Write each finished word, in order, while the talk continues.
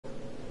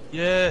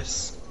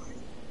Yes.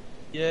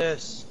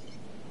 Yes.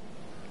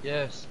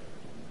 Yes.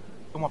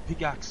 Got my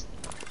pickaxe.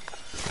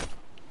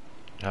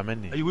 How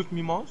many? Are you with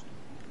me, Mars?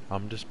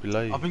 I'm just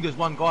below you. I think there's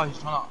one guy who's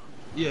trying to.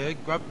 Yeah,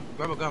 grab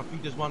a gun. I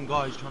think there's one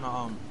guy who's trying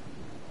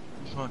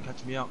to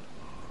catch me out.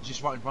 He's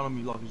just right in front of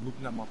me, like he's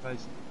looking at my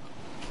face.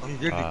 Oh, he's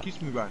ready to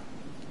kiss me, bro.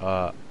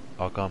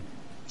 I'll come.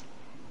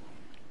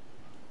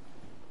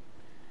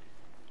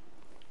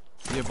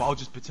 Yeah, but I'll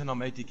just pretend I'm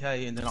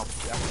 80k and then I'll put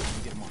the axe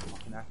and get my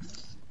fucking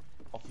axe.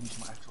 I'll finish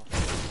my axe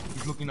off.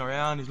 He's looking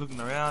around, he's looking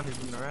around, he's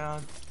looking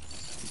around.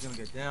 He's gonna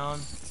get down.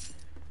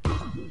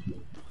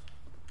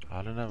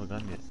 I don't have a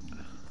gun yet.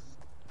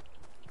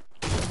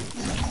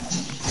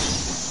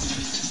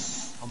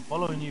 I'm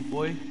following you,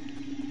 boy.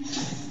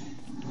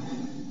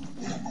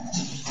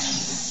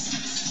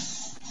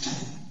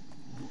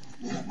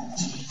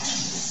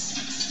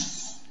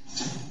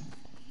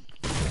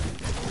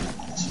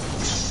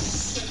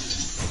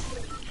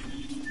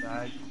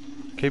 Bag.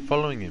 Keep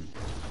following him.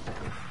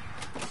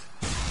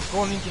 Go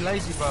on into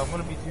lazy, bro. I'm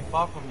gonna be too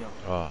far from you.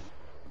 Oh.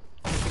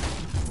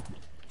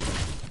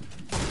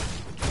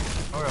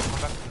 Alright,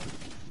 come back.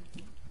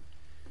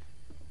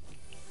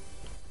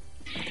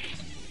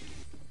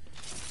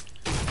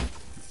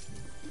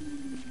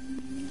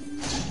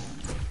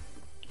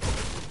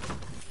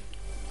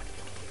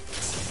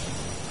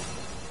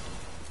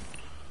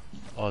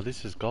 Oh,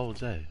 this is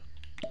gold, eh?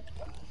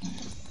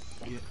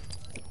 Yeah.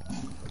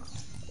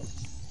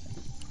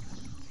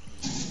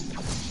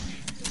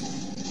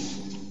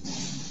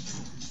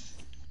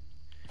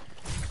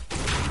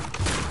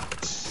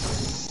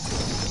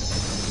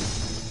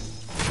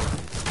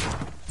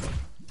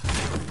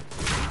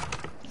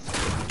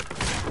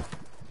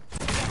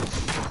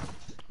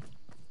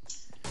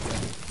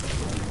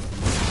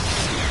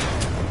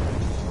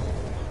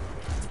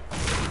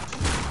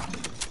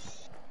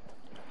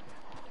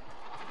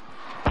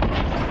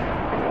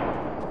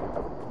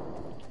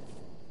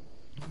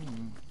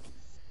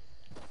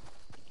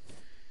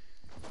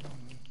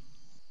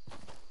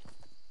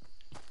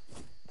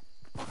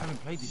 I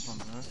haven't played this one,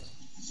 man.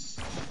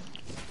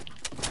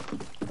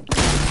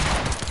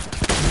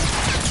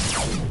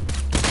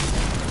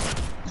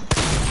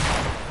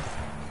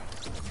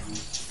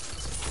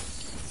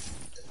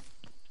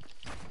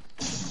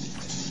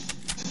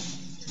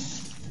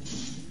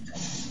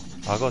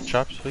 I got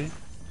traps for you.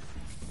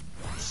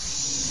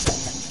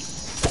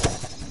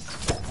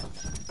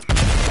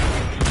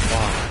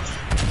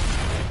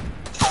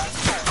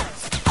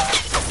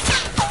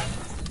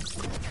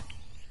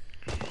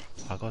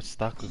 I got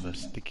stuck with a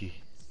sticky.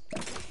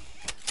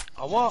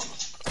 A what?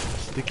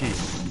 Sticky.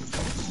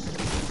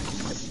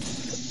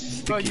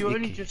 Bro, you were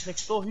only just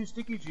next door. Who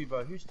stickied you,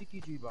 bro? Who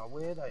stickied you, bro?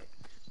 Where are they?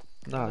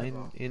 Nah,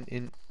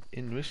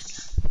 in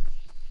risk.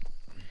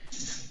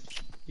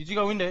 Did you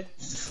go in there?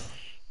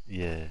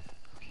 Yeah.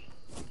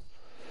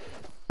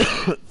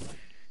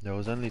 There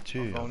was only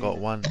two. I got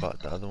one, but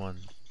the other one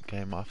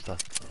came after.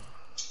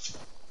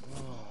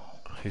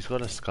 He's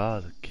got a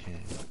scar, the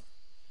king.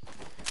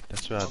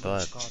 That's where I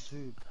died.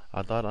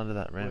 I died under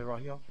that ramp.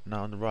 Right here? No,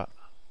 on the right.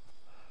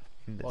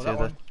 Oh, See,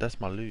 that that's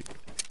my loot.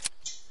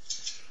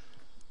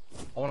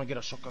 I wanna get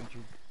a shotgun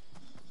too.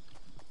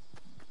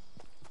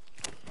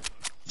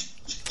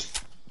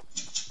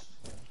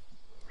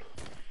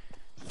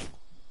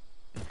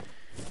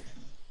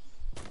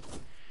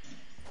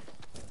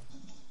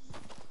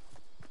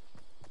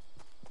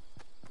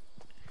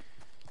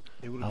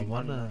 I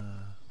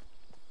wanna.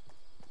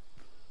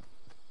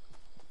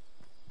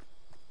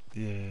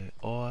 Yeah.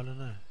 Oh, I don't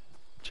know.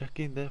 Check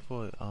in there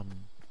for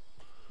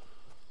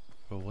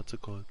what's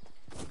it called?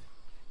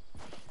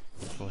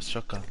 For a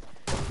shotgun.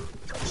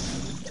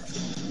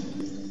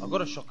 I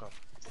got a shotgun.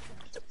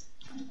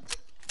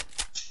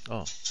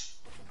 Oh.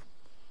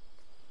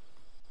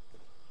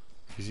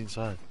 He's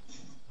inside.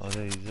 Oh,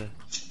 there he's there.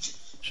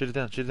 Shoot it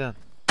down, shoot it down.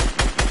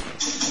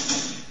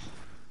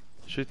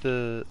 Shoot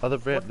the other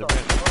ramp, the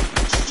ramp.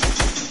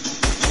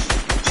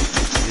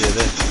 Yeah,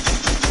 there.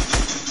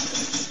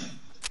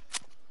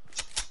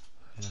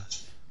 Yeah.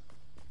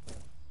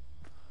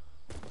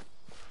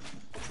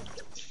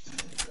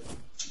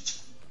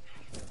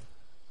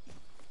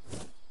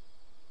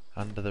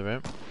 Under the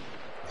ramp?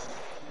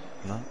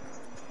 No.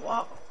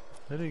 What?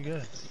 Where did he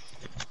go?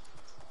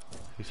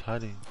 He's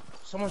hiding.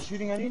 Someone's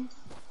shooting at him?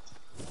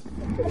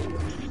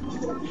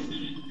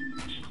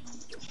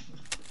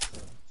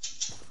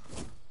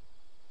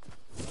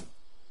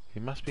 He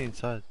must be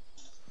inside.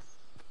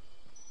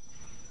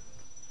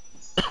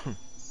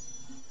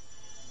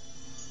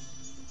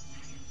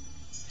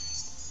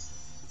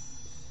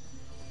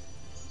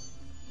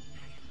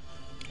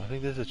 I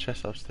think there's a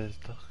chest upstairs,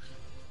 Doc,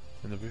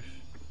 in the roof.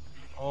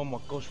 Oh my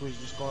gosh, where's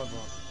this guy, bro?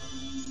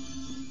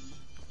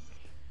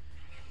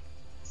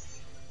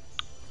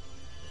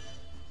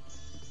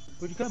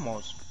 Where'd you go,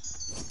 Mars?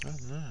 I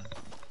don't know.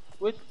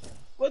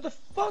 Where the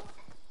fuck?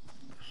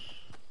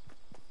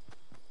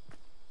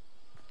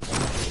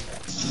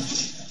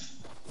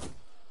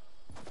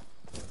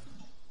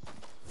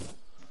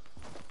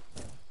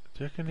 Do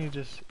you reckon he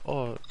just...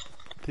 Oh,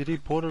 did he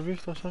board a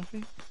rift or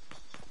something?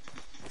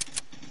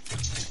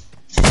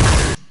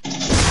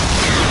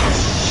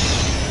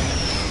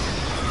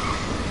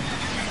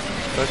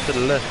 Go to the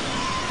left.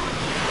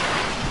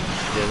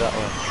 Yeah, that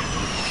way.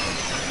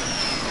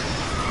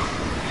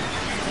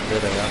 There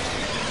they are.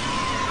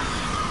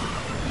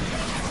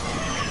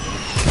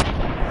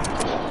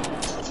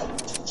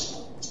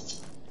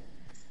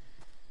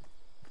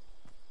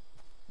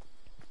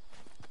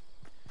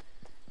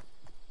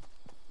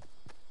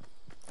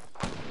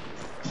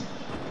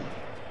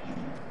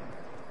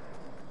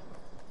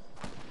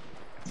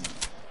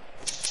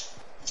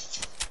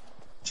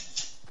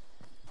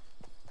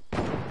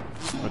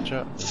 Watch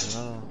out, there's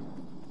another one.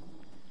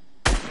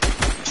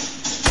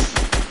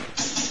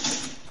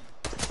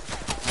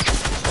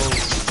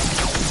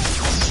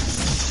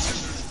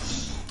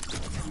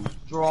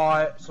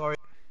 Dry, sorry.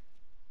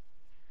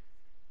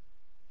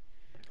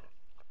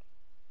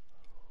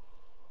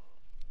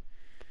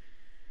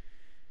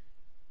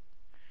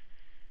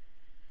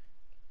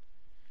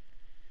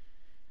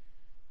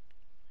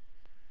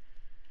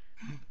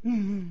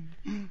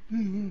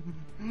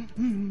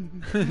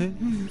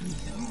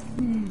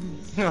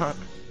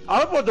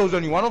 I thought there was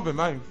only one of them,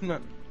 man.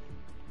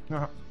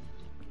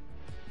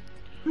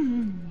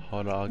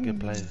 Hold on, I'll get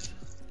players.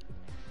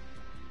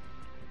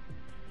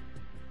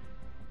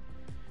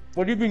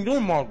 What have you been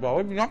doing, Mark, bro? What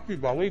have you been up to,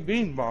 bro? Where you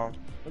been, bro?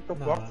 What the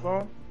fuck,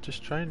 bro?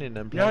 Just training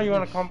and playing. Now you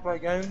wanna come play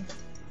games?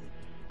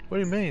 What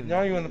do you mean?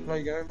 Now you wanna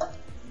play games?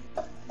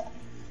 What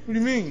do you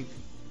mean?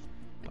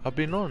 I've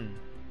been on.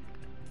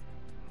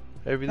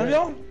 Every Have day.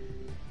 you?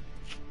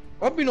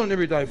 I've been on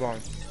every day, bro.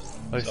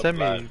 Oh, send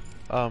me,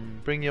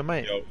 bring your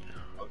mate. Yo.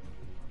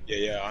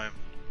 Yeah, I am.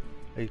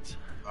 8.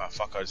 Ah,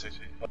 fuck, I was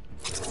actually.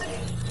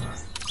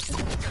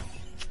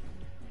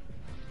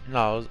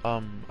 No,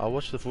 I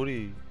watched the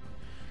footy.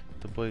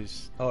 The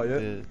boys, Oh,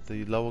 yeah?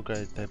 the lower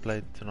grade, they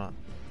played tonight.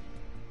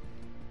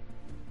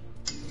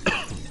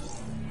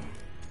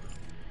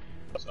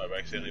 Sorry, I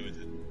accidentally went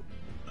to.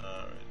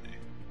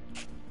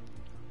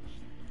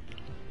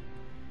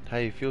 How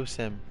you feel,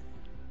 Sam?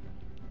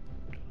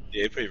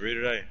 Yeah, pretty rude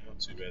today. Not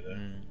too bad though.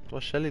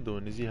 What's Shelly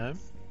doing? Is he home?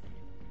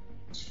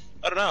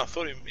 I don't know. I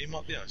thought he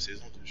might be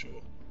downstairs. I'm not too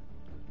sure.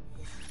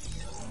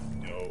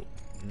 Yo,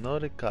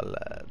 Not a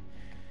color.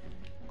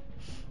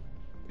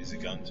 here's a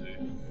gun too.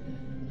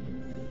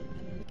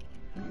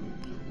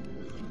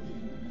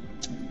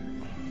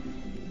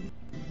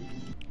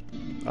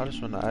 I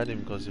just want to add him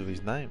because of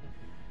his name.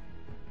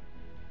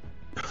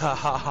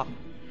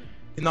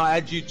 Can I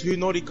add you to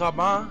Naughty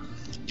Kama?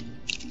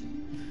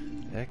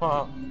 Yeah.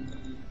 I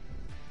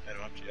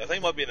think he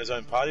might be in his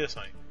own party or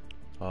something.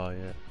 Oh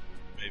yeah.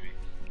 Maybe.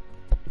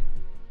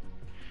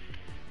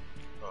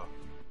 Oh.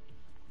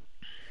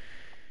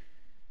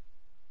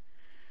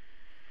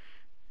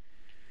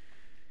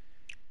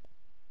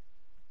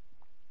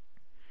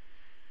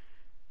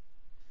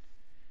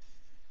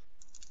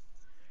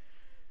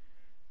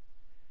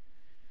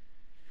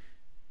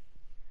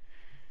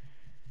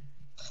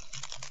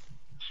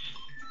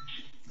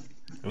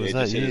 Was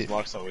that you? His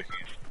mic's not working.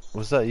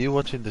 Was that you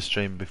watching the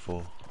stream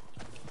before?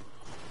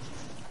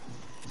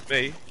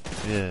 Me?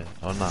 Yeah.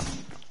 Oh no.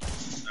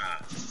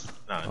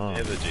 Nah,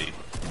 never G.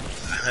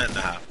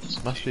 Nah.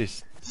 Must be.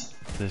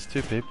 There's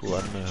 2 people.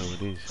 I don't know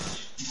who it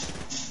is.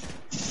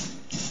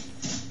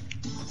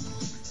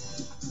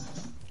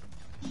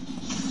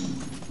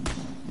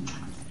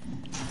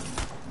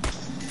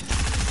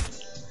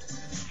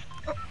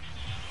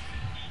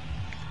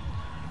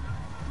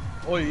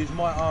 Oi, is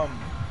my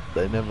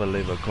They never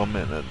leave a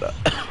comment at that.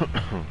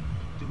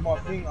 is my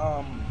thing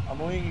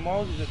annoying,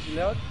 Miles? Is it too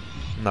loud?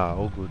 Nah,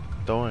 all good.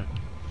 Don't worry.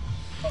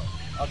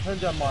 I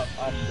turned down my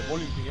the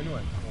volume thing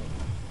anyway.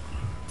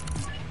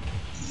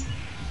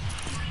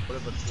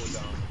 Whatever it's called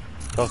down.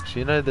 Docs,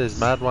 you know there's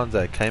mad ones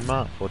that came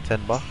out for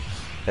 $10.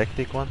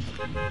 Hectic ones.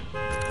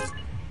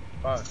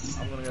 Bro,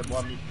 I'm gonna go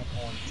buy me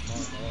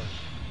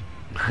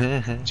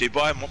popcorn. Gee,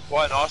 buy an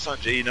ice on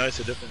G, you notice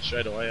the difference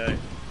straight away, eh?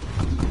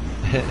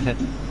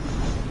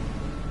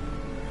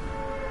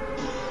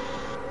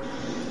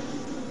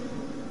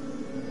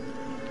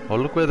 Oh,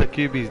 look where the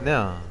cube is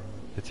now.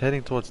 It's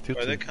heading towards Where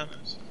Tilted. they coming?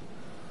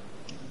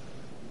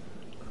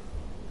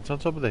 It's on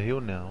top of the hill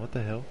now. What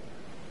the hell?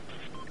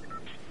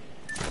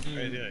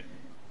 Crazy, eh?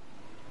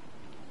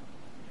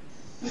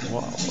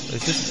 What?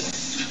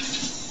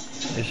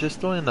 It's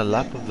just doing a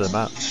lap of the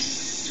map.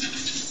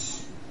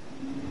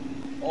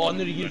 Oh, I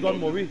need to use one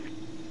more reef.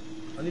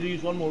 I need to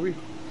use one more reef.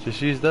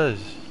 Just use those.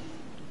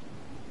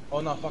 Oh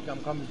no, fuck it,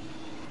 I'm coming.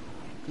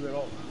 Do it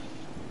all.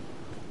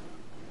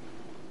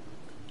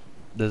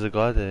 There's a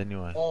guy there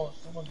anyway. Oh,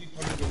 someone did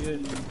come over here.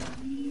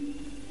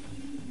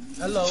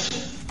 Hello.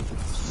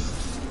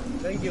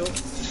 Thank you.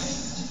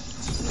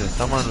 There's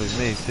someone with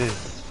me too.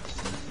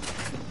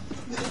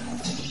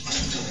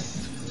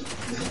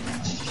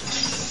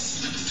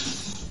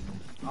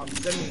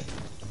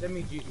 Send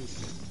me Jesus.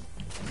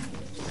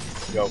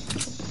 Yo.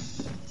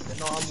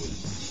 No, I'm with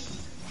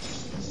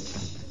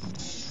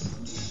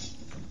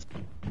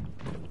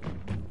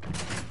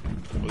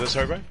Was this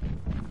her, bro?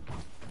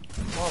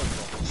 Oh,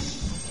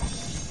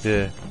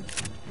 Yeah.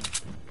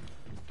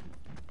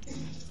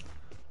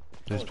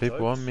 There's Oh, people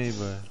jokes. on me,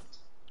 bro.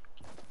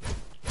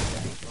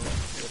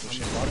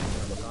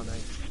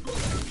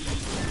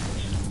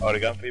 Oh, the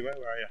gun for you, bro?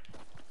 Where are you?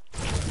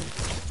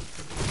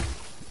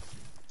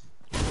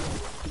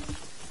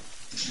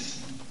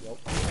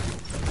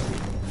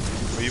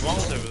 Were you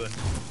miles over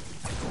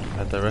there?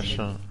 At the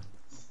restaurant.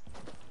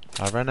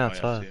 I ran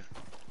outside.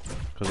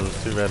 Because it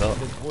was too red up.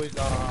 There's boys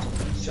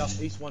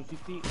southeast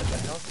 150 at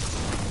that house.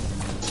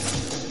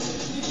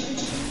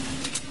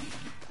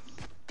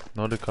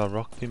 Nordica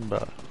rocked him,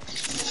 but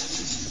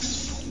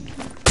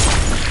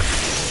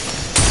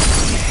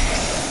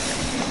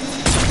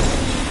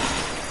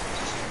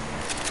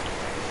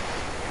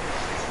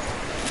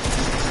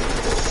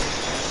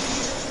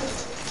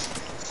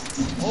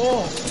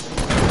oh!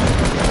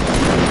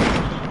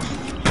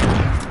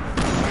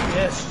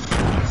 Yes!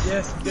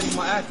 Yes, I'm getting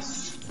my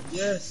axe!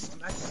 Yes,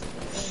 I'm axe.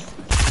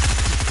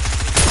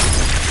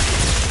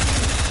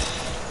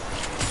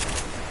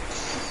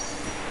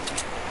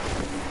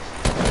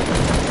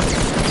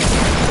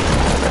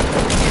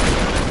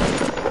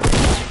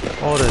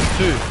 oh, there's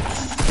two.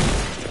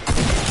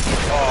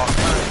 Oh,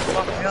 man,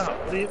 fuck me up.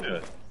 What are you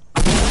doing?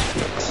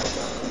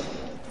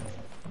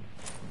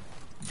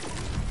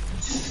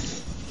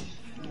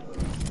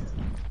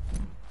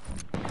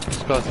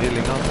 This guy's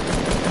healing up.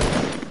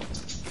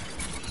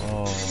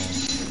 Oh,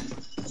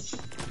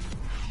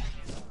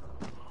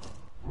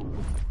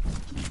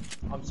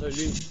 I'm so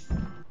loose.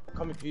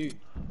 Coming for you.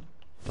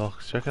 Doc,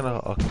 do you reckon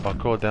I'll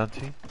crawl down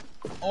to you?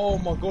 Oh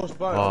my gosh,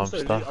 bro. Oh, I'm I'm so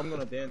stuck. loose. I'm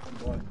gonna dance and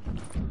buy.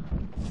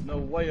 No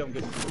way I'm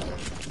getting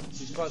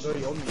this guy's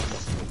already on me.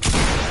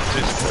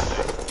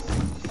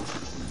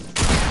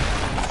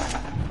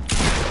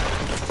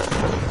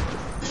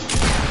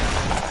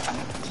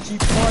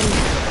 Keep fighting.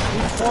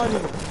 Keep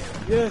fighting.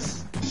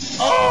 Yes.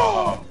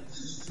 Oh!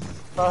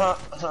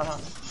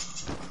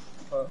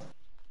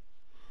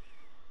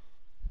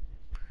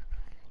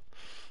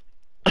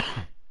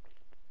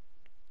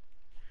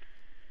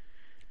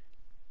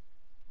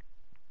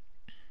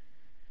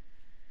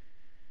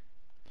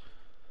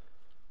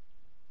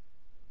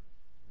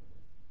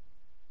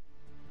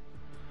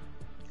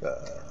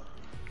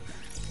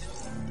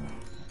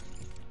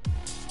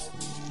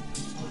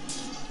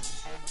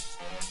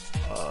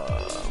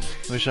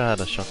 Wish I had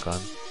a shotgun.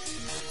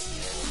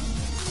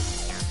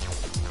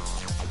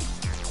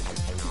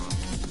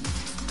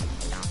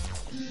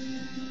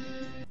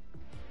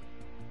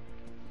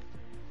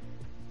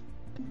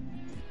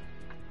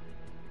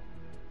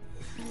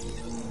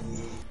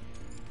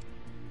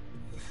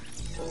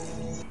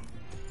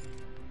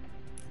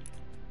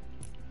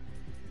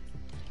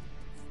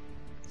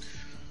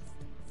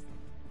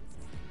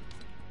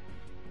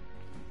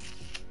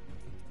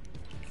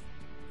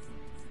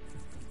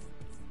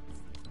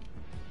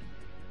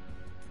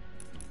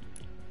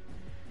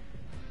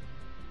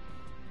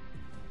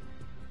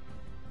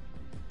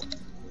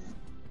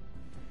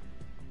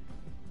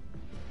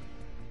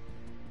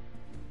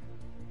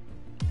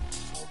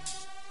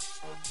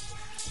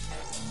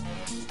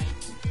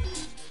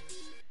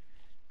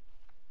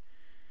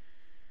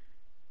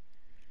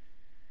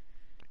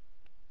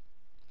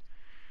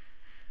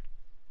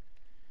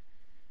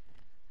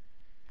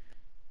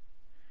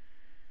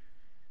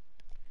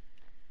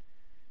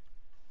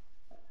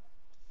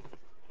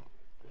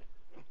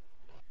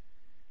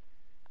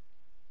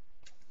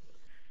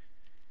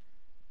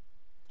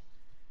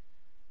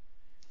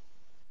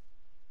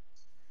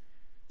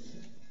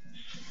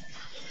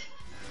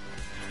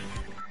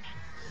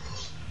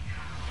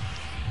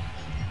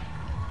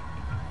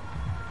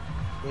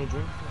 You want a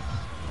drink?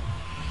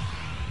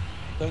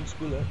 Don't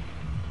spill it.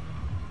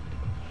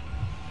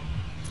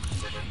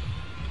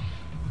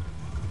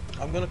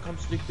 I'm gonna come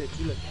sleep there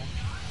too, man.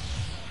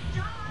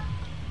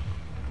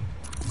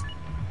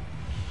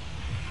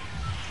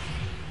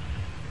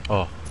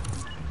 Oh.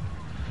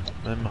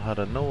 Man, I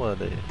had nowhere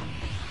there.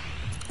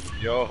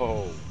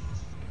 Yo.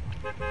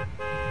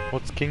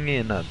 What's Kingy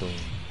in that doing?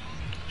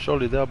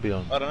 Surely they'll be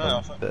on. I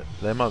don't know.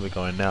 They might be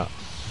going out.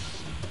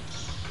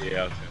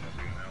 Yeah, I'll turn that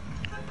thing out.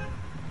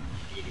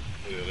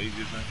 A little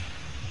easier, man.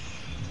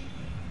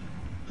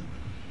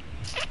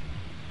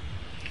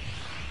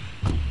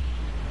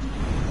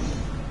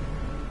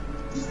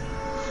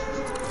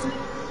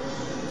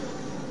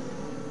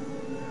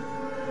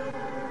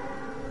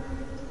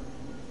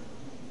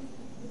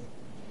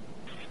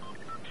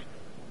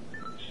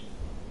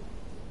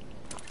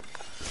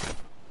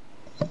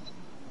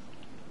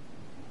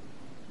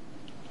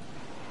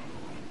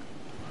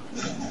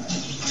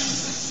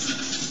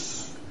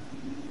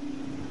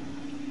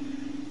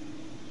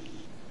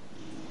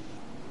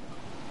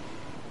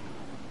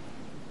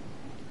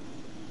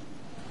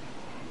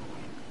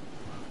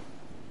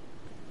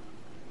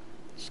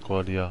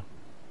 Squad, yeah.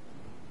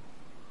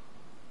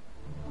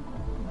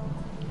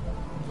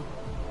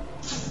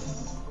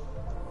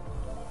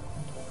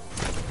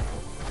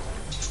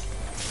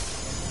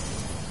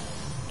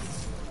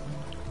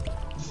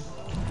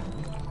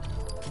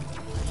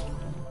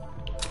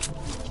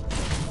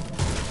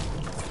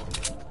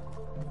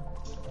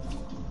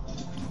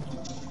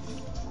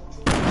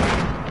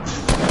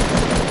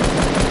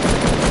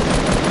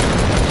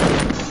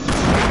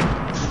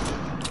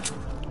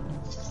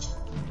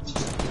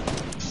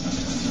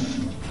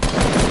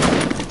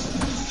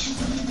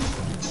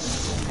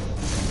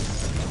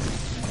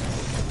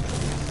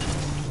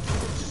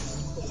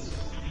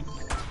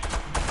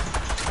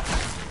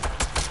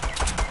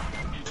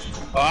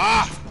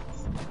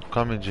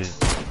 coming, G. Yeah,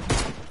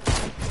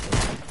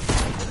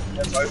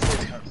 both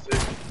these cunts do.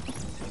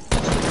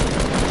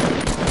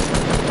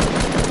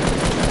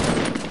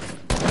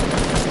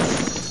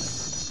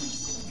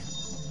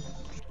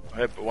 I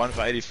hit one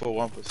for 84,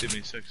 one for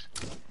 76.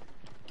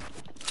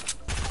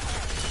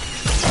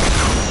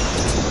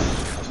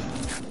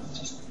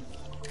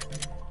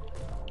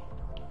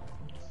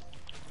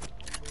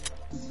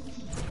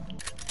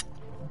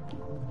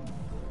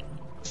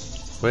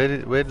 Where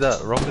did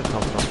that rocket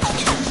come from?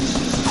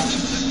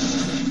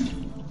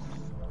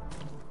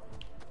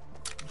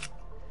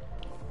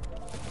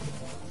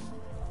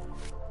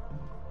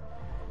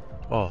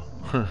 Oh,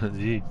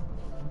 gee.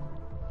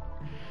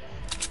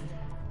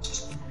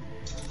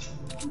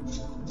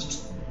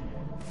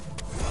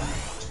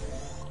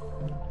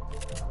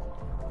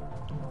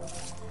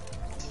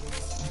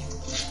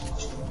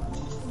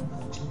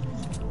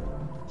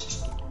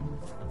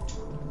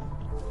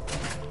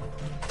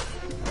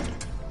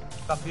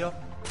 Up here.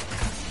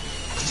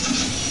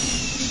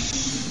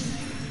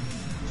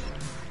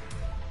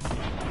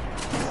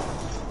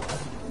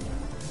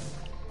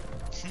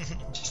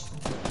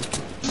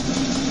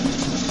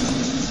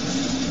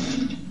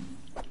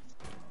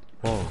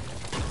 Whoa.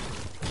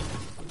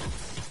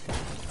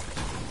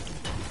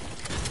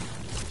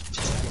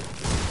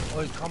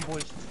 Oi, come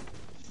boys.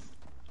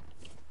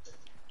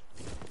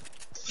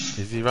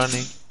 Is he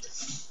running?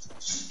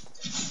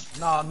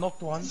 Nah, I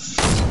knocked one.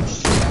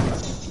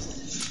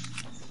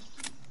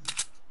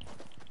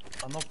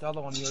 I knocked the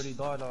other one, he already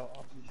died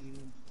after shooting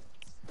him.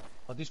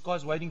 But this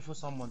guy's waiting for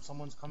someone.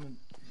 Someone's coming.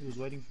 He was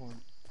waiting for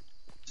him.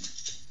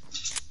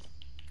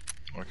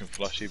 I can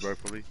flush you, bro,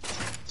 probably.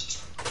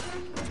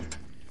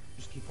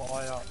 Just keep an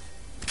eye out.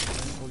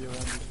 All around you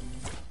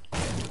somewhere.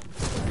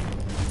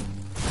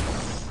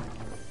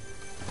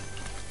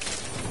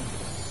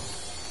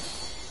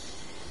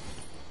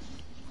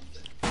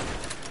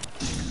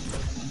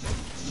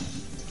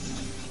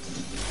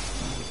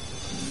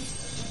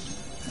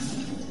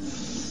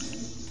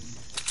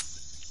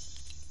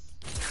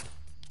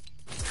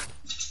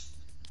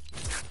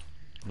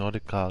 Not a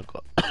car.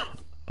 I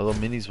got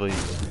minis for you.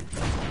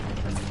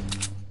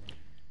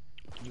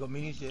 You got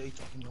minis? Yeah, each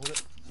can you hold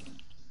it?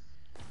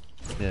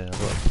 Yeah, I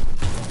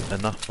got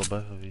enough for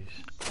both of you.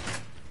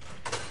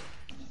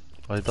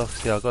 Oh,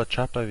 Docs, yeah, I got a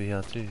trap over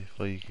here too,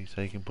 for you,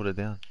 so you can put it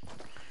down.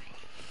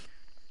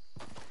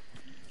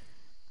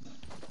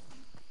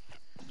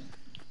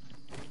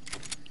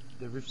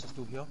 The roofs are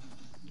still here.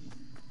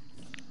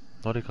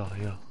 Not a car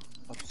here.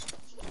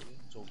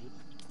 It's all good.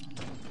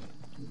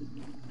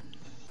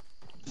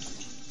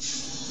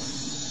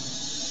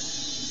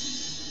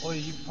 Oh,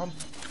 you pump.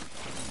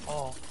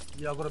 Oh,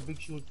 yeah, I got a big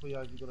shield for you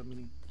if you got a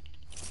mini.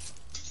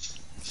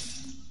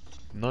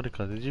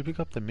 Nautica, did you pick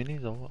up the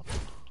minis or what?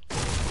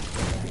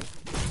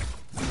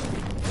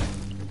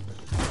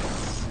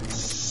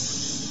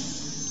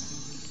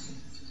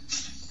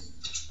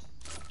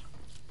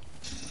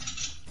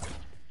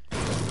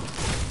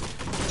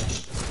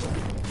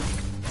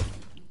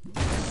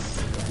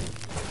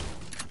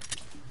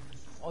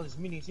 Oh, there's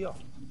minis here.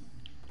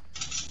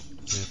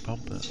 Yeah,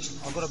 pump it.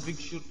 I got a big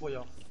shield for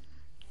you.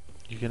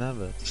 You can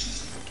have it.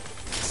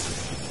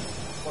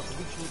 What's a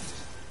big shield?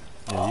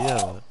 Yeah, you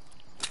have it.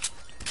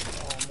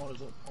 Oh, I might as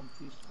well pump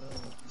this.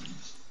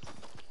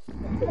 I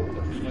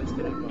just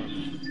wasted it, bro.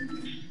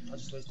 I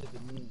just wasted the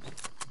minis.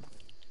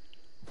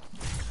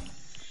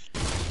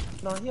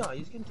 No, here,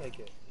 you can take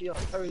it. Here,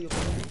 carry your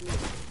phone.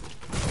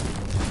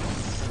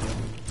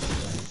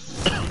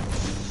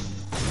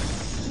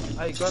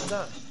 Hey, grab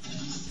that.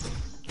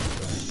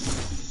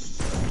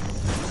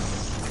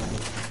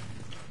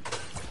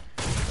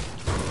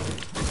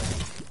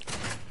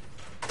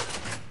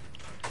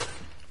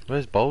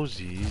 Where's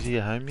Bowsy? Is he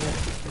at home yet?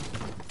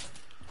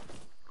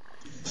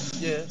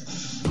 Yeah.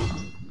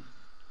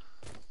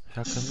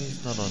 How come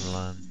he's not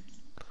online?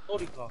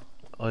 Nautica.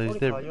 Oh, is Nautica,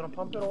 there? you wanna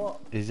pump it or what?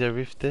 Is there a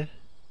rift there?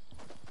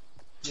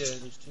 Yeah,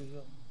 there's two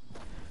here.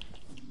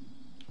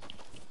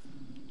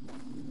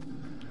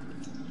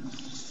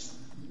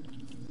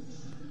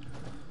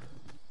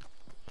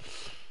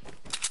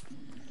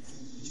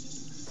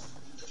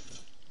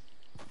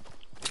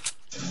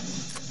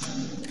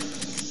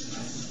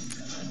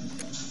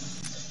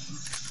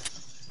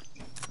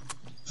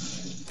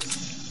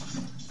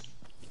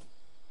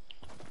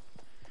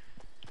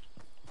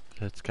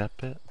 Let's cap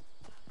it.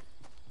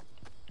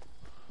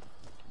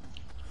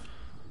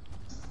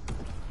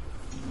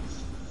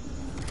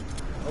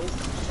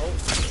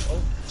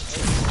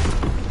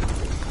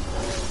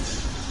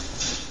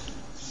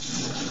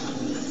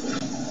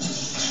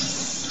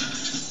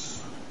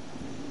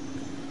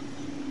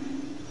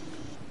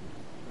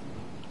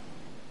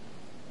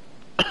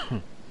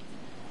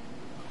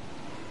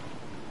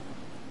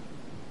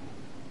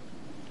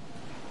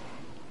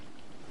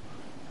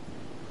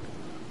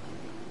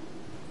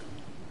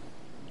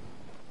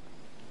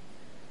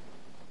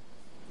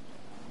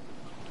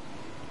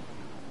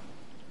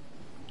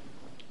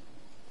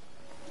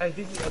 Hey,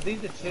 are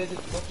these the chairs that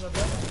you're talking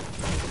about?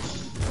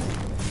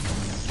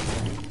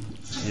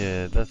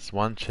 Yeah, that's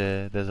one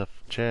chair. There's a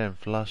chair and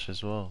flush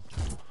as well.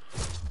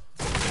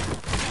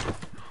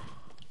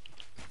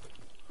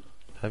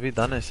 Have you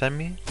done it,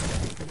 Sammy?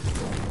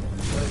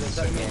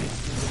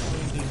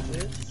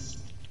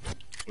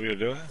 What are you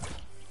doing?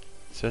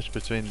 Search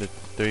between the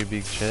 3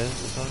 big chairs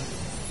or something?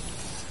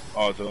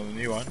 Oh, the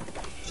new one?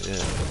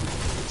 Yeah.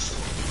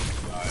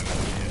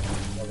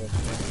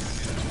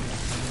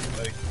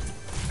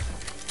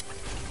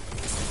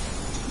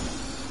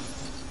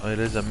 Oh,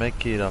 there's a med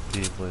kit up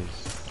here,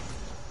 please.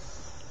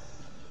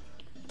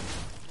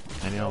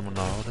 Anyone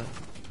wanna hold it?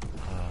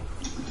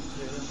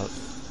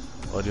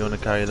 Or do you wanna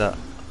carry that?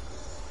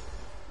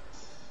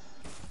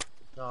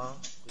 Nah,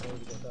 we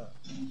already got that.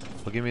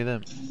 Well, give me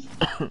them.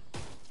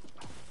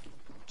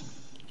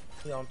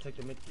 Yeah, I'll take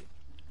the Mickey.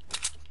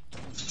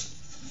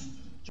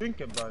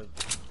 Drink it, bro.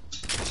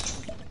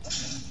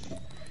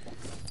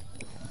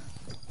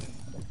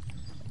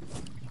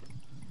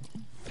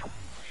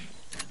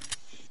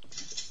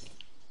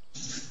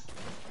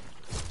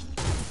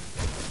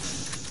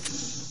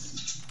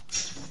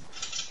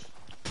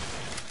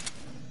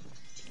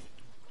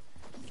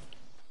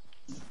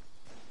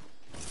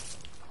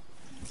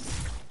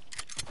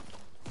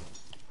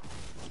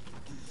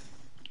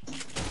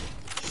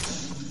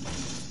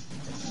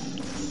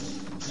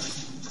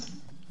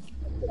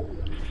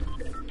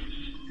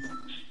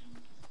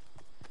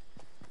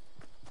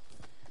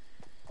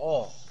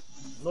 Oh,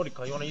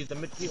 Nordica, you wanna use the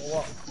Mickey or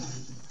what?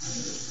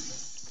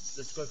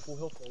 Let's go full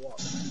health or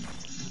what?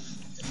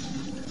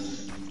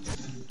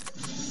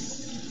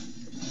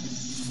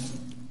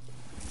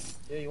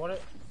 Yeah, you want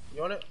it?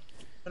 You want it?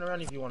 Turn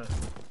around if you want it.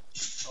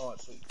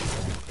 Alright, sweet.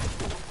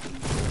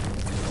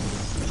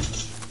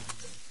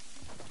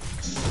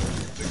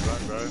 Big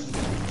run, bro.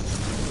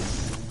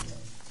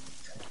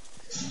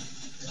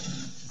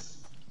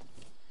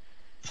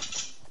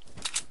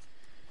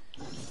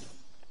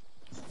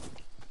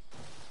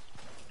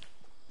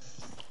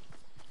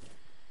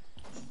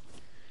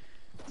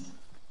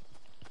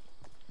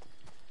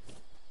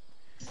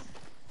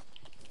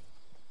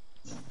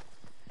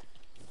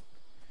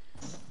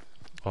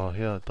 Oh,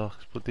 here,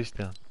 Doc, put this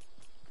down.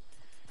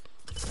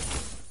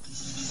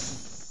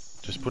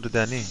 Just put it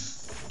down here.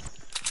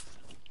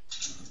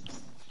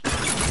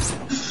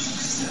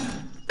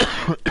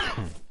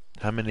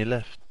 How many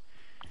left?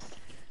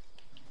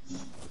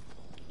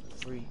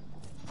 3.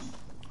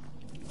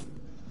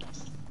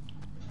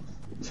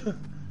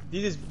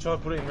 You just try to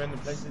put it in random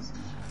places.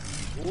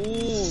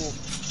 Ooh.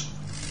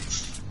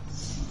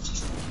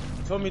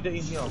 Tell me they're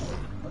in here.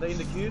 Are they in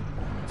the cube?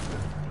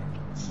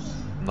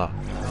 No.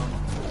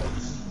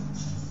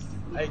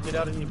 Hey, get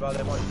out of here, bro.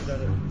 They might get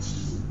out of here.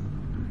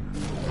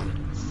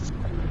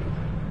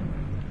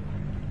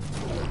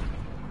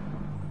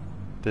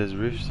 There's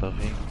roofs, I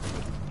think.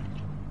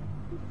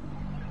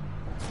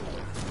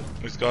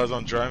 This guy's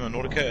on drone and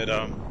Nautica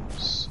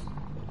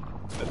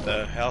at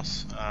the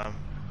house.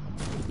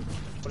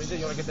 What is it?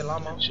 You wanna get the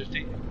llama?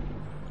 Shifty.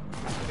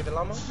 Get the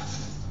llama?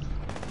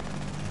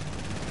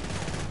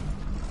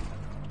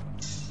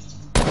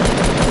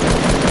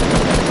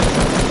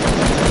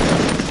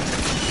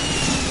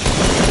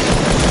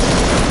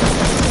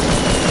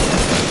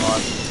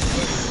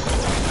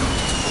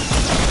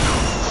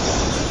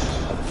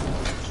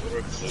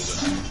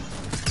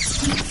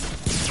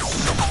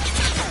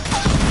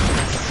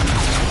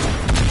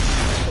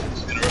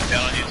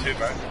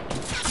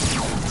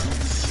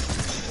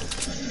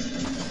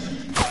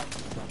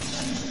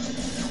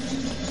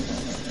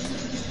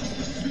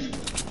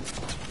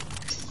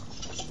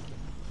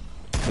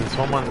 There's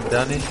someone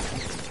down here.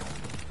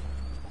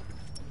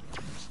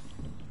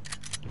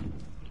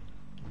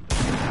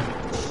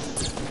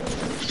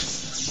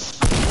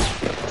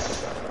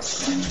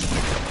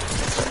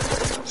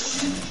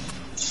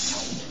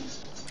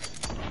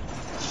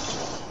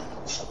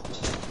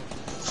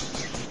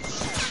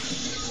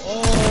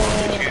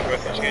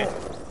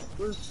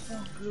 Where's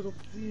that little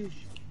fish?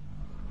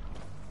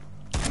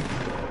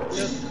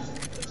 Yes,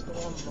 that's the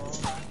one, man.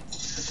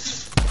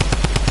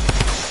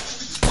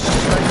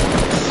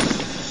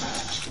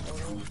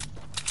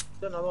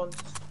 Another one.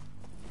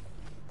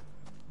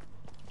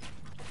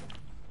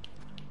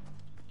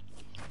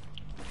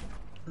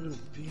 Little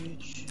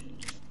bitch.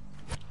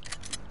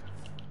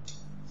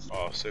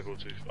 Oh, circle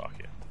 2, fuck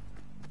yeah.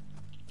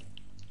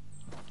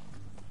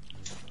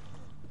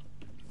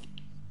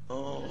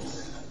 Oh.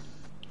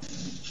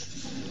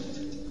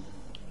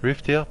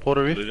 Rift here,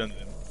 Porter Rift. Yeah.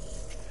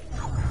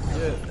 Oh,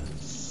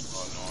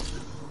 nice.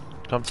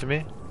 Come to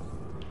me.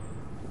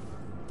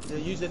 Yeah,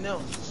 use it now.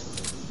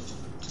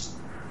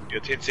 You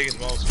got 10 seconds,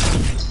 Miles.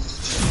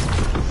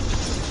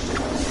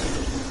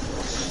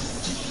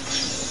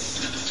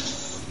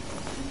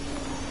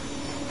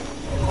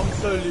 I'm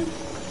so loose.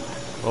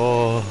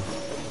 Oh,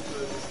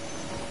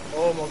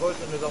 Oh my god,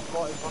 and there's a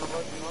fight in front of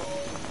us, you know?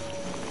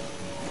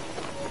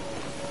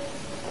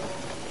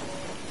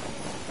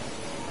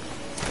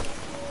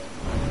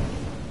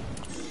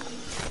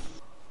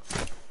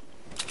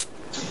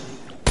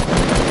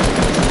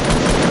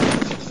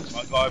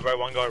 One guy, bro,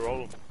 one guy, roll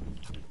him.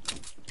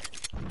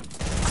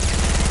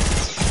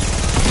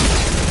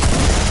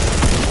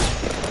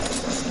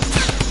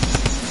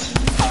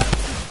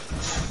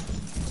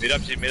 Meet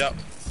up, G, meet up.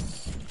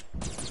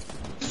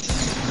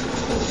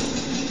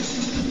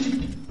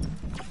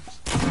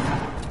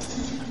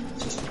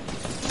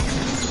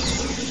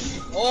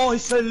 Oh,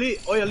 he's so lit.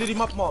 Oh yeah, lit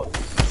him up, Mark.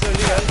 He's so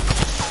lit, eh?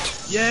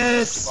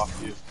 Yes! Fuck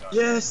you.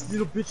 Yes,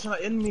 little bitch trying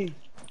to end me.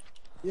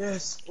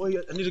 Yes. Oh yeah,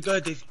 I need to go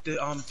the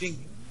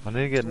thing. I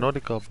need to get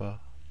Nautica, bro.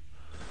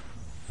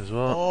 As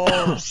well.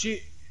 Oh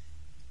shit.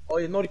 Oh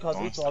yeah, Naughty car's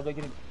Nice. so I'll go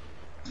get him.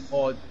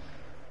 Oh,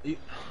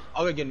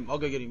 I'll go get him. I'll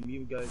go get him.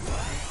 You go.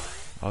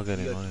 I'll get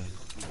him. Yeah. I'll get him.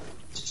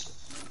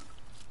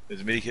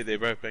 There's a medikit there,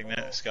 bro. Bang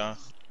that, Scar.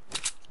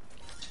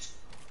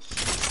 You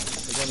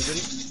gonna get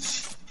him?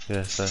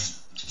 Yeah, so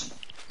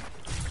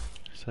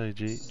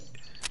G.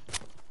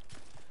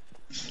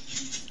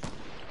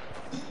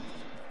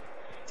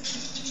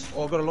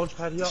 Oh, I got a launch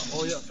pad here.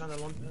 Oh yeah, I found a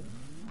launch pad.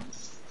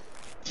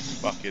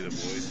 Fuck you, the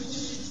boys.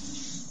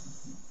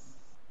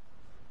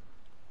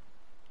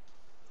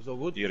 It's all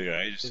good. You gotta go,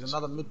 eh? There's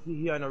another mid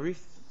here and a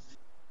reef.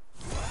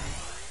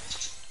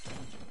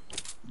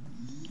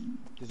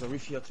 There's a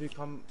reef here too.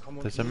 Come on.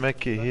 There's a mech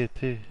kit here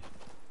too.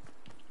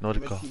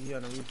 Nautica. Mid here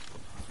and a reef.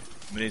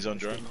 Minis on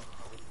drone.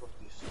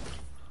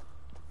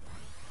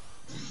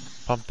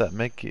 Pump that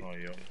mech kit. Oh,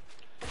 yeah.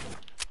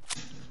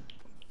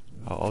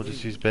 I'll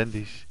just use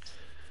bendies.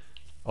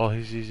 Oh,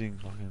 he's using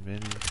fucking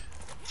bendies.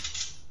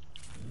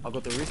 I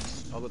got the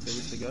reef. I got the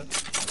reef to go.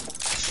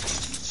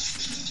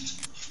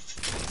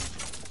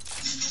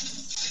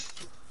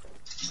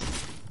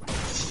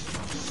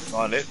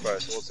 Nine left, bro.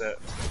 So what's that?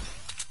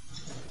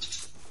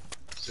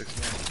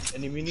 6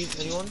 man. Any minis?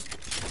 Anyone?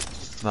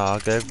 Nah, I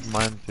gave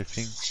mine to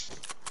thing.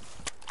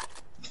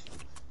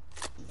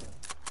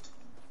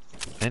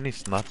 Any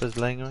snipers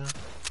laying around?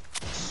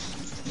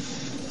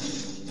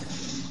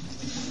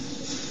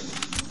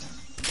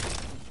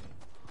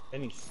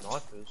 Any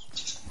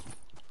snipers?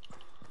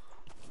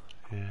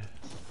 Yeah.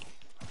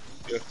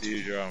 You have to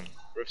use your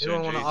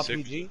Anyone want an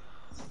G6. RPG?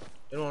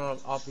 Anyone want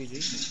an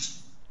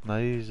RPG? Nah,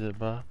 use it,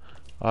 bro.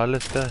 Alright,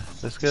 let's go.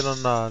 Let's get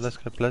on. Let's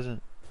go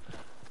Pleasant.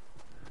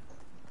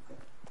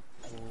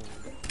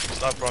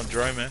 Sniper on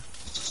drone, man.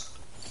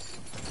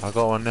 I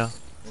got one now.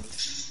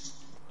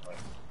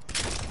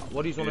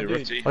 What do you want to Yeah, do?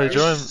 Rifty. Oh,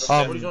 Jerome.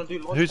 What do you want to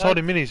do? Launch Who's pad?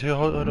 holding minis? Who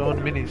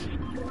holding minis?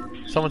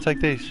 Someone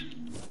take these.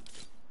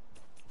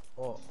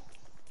 Oh.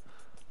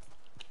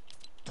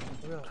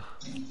 Yeah.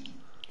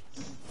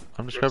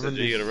 I'm just Rifty, grabbing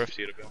you these. get a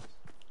Rifty, you get a bell.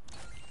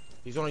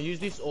 He's gonna use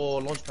this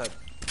or launch pad?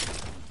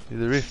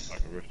 The rift.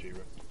 Like a Rifty.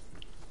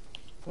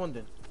 Come on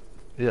then.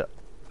 Yeah.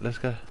 Let's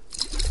go.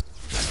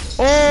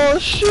 Oh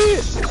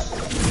shit!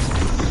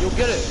 You'll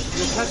get it.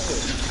 You'll catch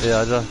it. Yeah,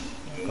 I just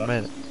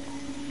made it.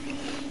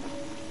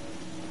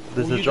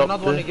 There's We'll a use drop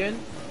another there. one again.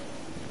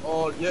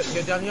 Or yeah,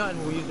 get down here and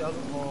we'll use the other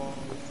one. Oh.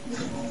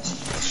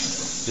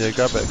 Yeah,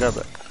 grab it, grab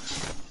it.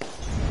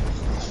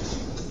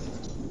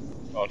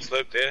 Oh,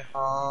 slope there.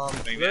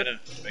 Bang Red? that.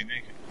 Bang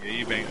that. Yeah,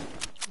 you bang it.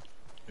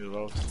 You're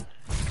lost.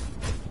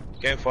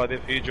 Campfire there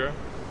for you, Joe.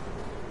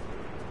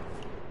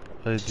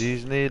 Do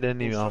you need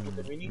any Stop with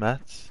the mini.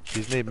 mats? Do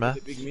you need The mats?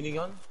 big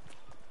minigun?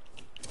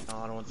 No,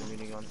 I don't want the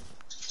minigun.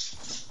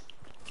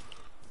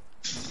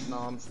 No,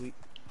 I'm sweet.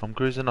 I'm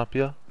cruising up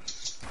here.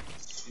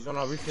 He's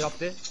gonna reef it up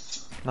there.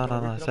 No,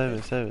 Gonna no, no, rip it up save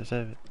there? it,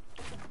 save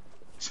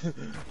it, save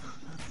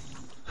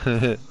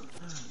it.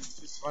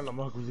 It's fine, I'm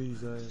not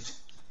these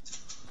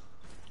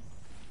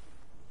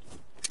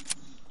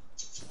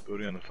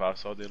Building on the far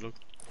side there, look.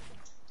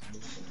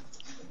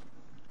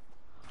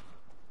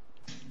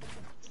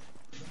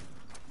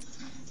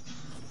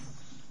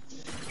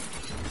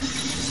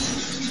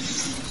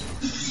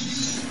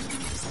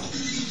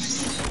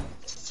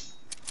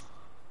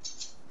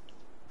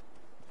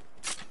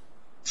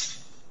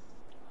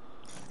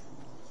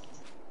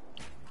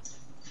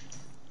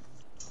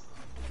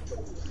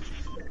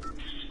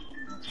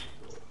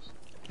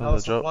 Another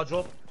drop.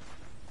 Drop.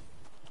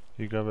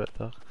 You grab it,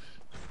 Doc.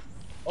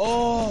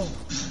 Oh,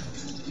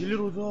 you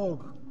little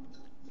dog.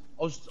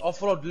 I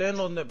thought I'd land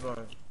on that, bro.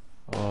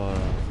 Oh,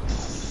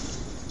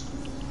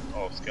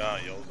 Oh, Scar,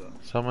 Yolda.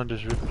 someone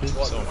just ripped it.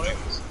 What, Someone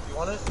you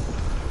want it?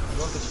 You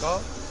want the scar?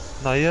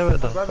 No, you have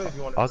it, Grab though. it if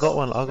you want it. I got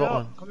one, I got Yeah,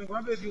 one. Come and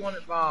grab it if you want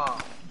it, bah.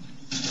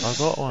 I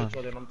got one. That's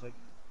what then I'm taking.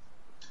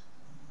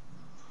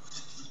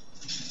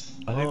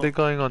 I think they're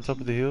going on top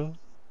of the hill.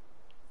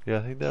 Yeah,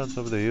 I think they're on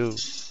top of the hill.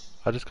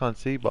 I just can't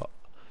see, but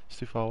it's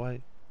too far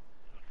away.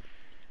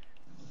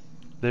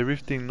 They're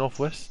rifting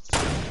northwest.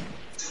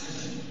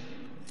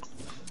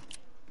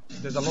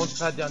 There's a launch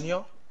pad down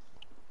here.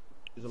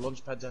 There's a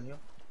launch pad down here.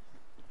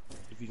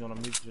 If you want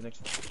to move to the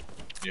next one.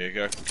 Yeah,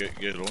 go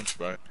get launched,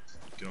 bro.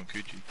 Get on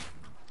Coochie.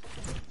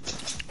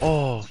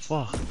 Oh,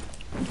 fuck.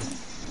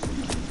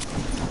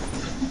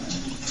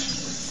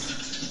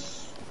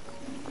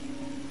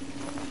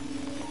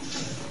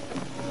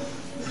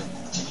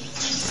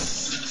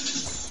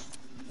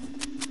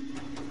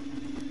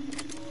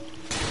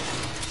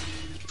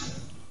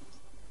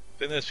 I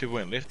think there's people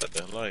went left at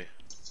the low.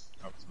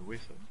 Up to the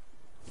west, I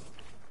think.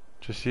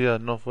 Just here,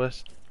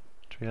 northwest.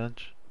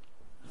 300.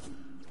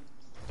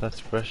 That's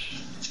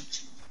fresh.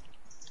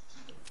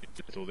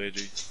 It's all there,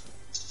 G.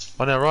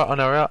 On our right, on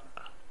our right.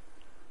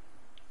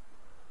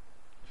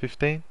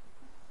 15.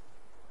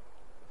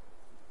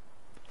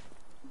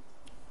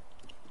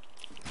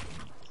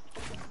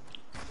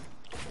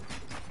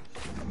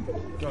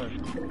 Go.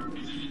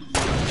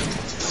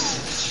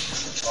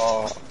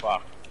 Oh,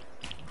 fuck.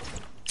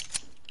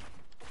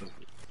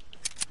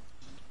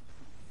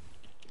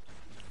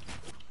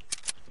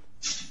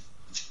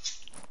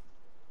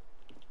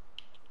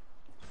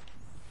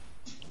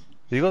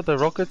 You got the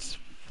rockets,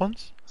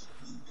 Fons?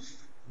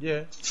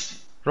 Yeah.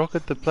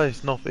 Rocket the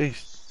place,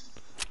 northeast.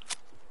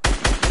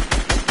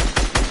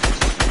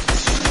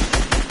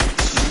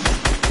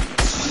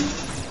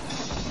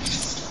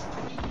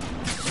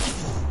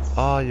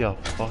 Ah, you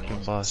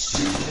fucking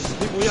bastard. There's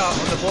people here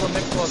on the bottom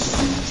next to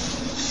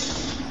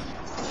us.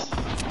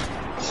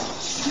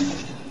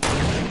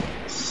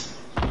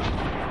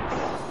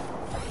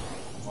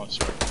 Oh,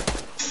 sorry.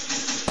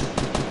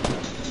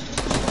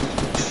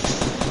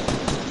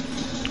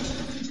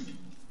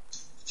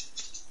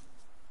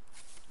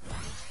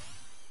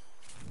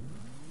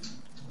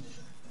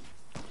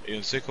 Are you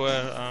in sick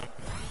where,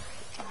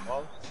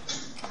 Miles?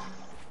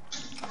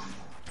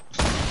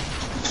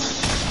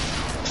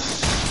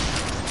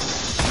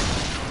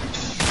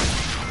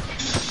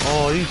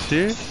 Oh, are you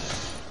serious?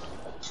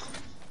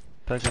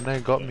 That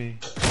grenade got me.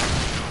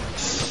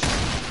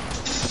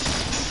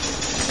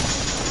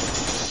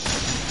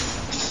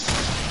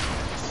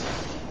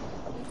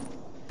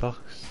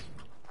 Ducks.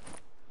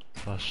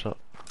 Oh, shot.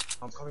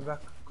 I'm coming back.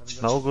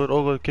 No, all good,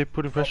 all good. Keep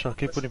putting pressure,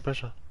 keep putting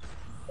pressure.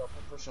 Put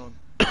pressure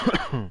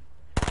on.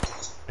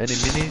 Any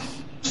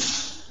minis?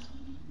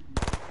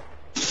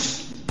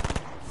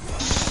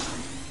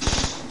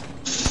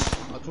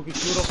 I took his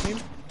shield off him.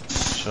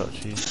 Shot,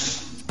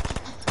 cheese.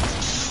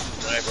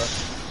 Right, bro.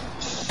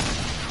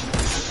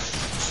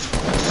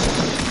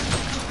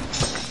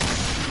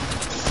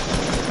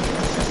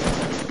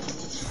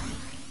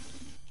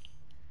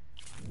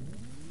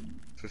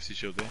 $50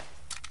 shield there.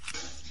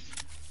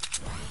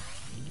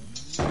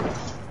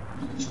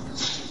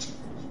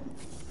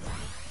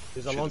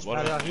 There's a Shoot launch the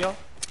pad bottom. out here.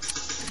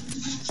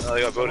 Oh,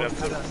 they got building Launch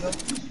pad up. out here.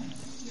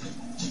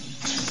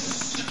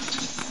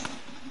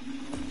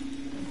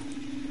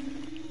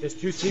 There's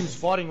two teams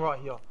fighting right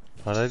here.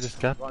 Oh, they just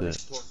gapped Right it.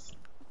 next to us.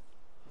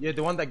 Yeah,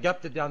 the one that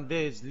gapped it down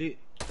there is lit.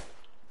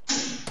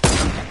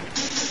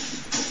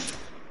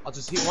 I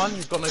just hit one,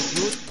 he's got no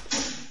shield.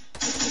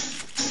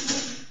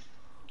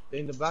 They're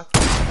in the back,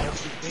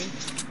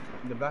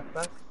 in the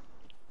backpack.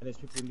 And there's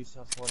people in this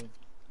house fighting.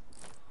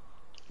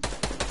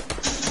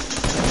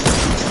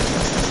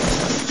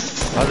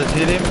 I just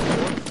hit him.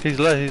 He's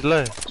low, he's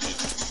low.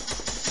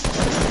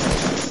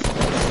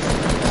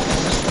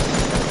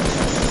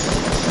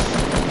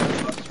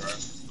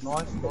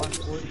 Nice,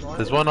 boys, nice.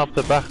 There's one up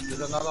the back. There's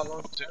another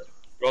launch pad.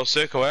 Roll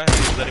circle, eh?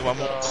 There's only one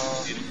more.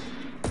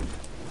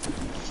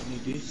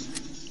 Need this.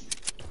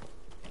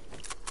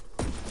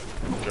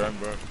 Drone,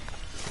 bro.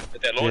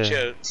 At that launch Yeah.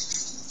 here.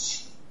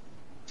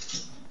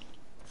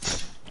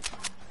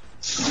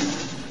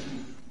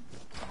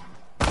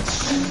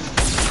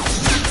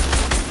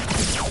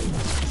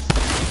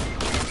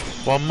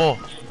 One more.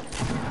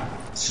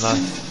 Nice.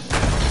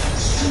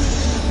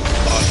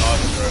 Oh,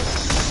 nice, bro.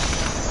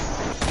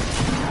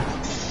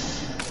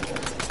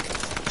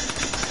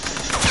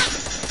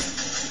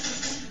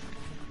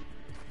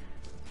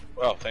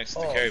 Well, thanks to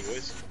the carry,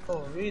 boys.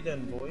 Oh,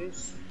 reading,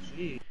 boys.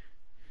 Gee.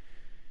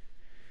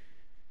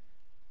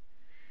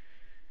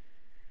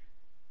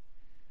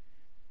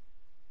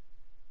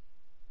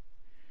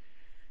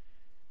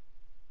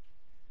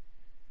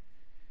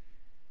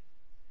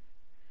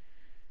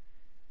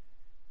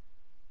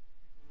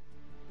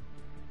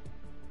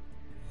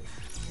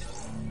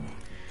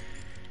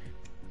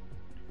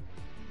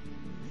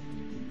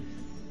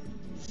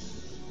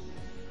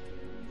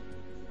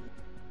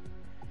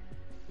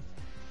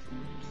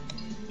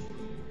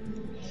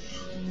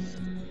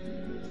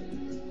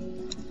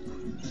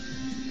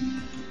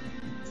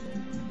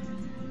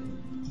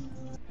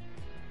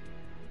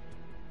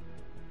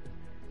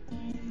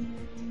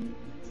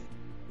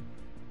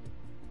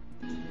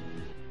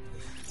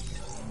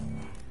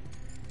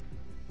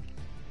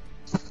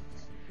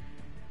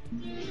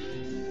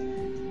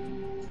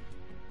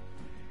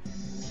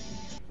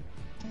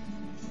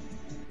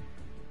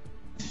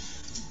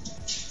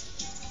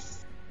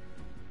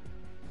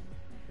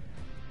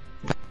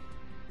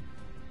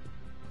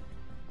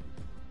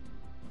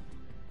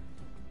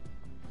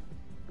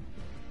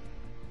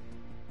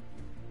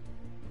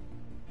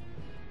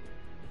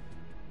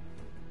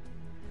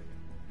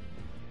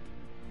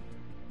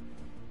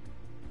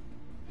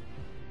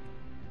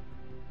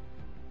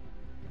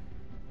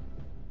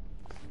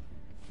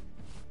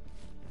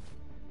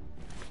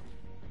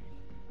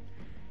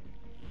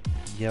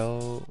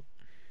 Yo.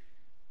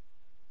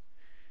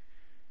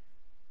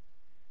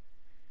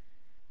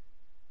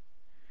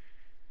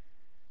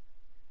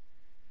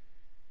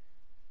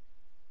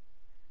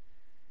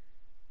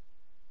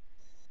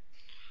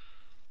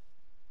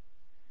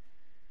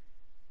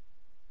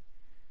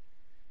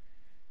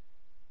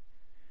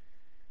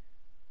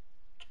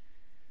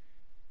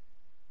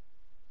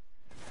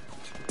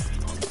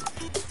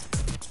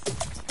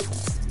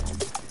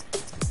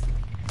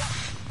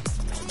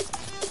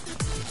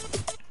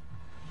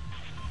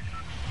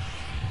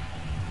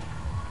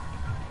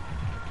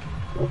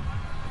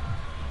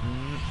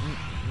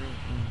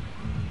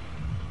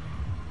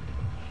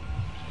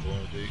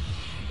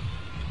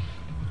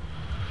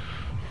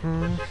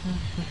 who's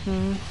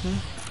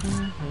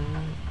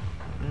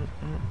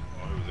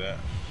that?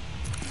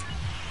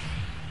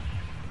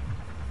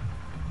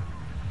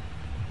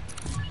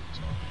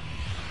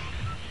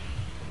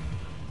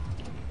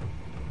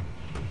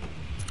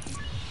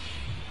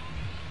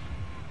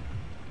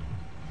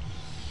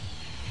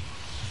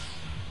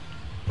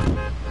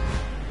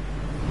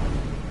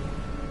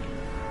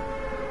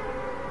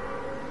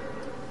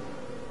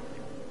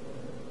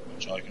 I'll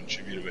try to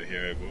contribute a bit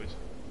here, boys.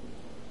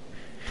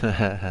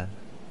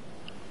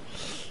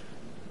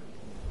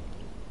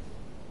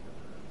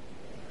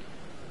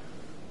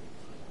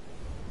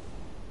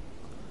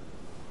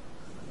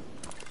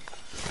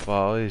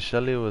 Wow,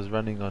 Shelly was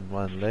running on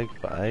one leg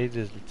for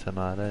ages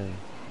tonight, eh?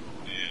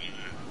 Yeah,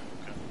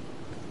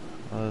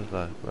 I was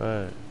like,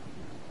 bro.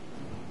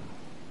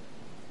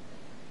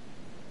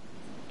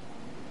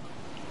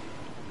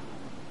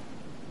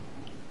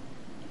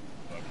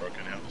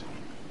 Broken house.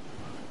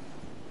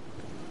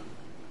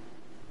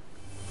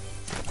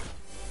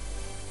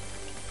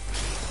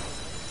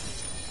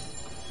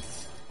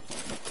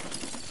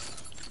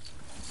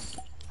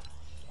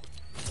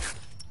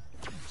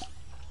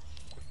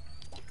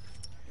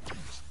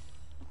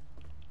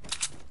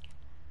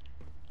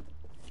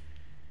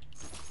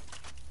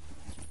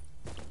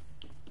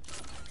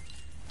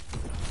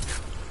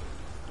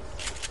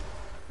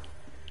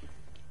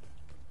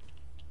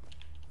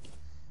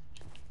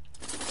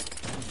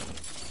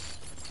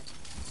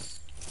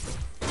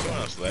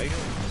 Leg?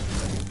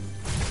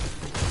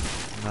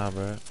 Nah,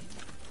 bro.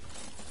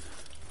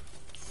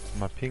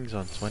 My ping's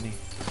on 20.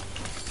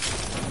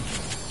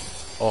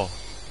 Oh.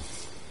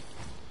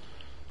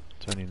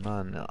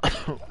 29 now.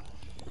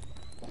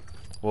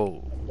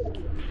 Whoa.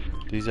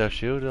 These have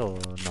shield or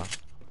not?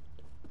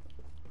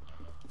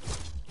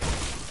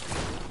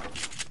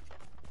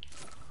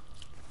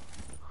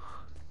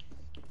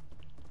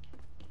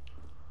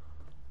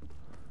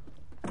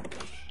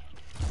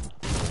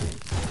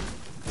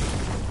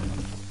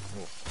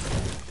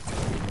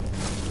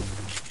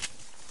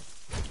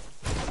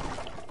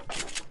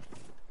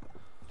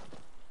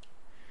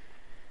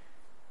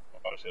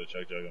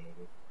 Check jug on the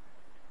book.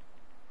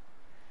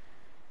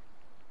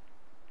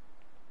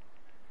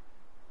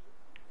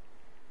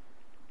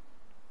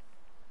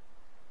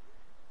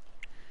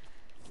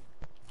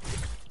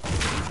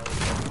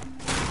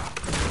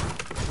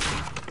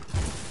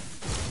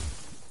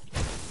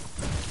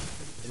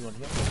 Anyone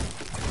here?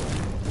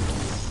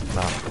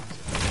 Nah.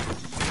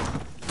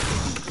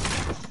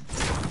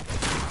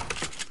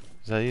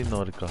 Is that you,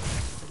 Nordica?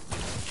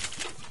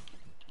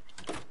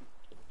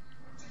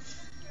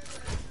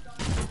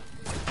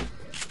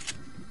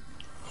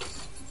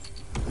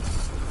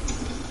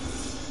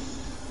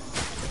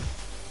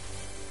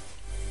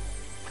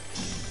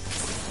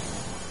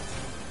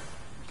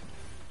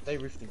 They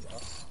rifting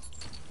us.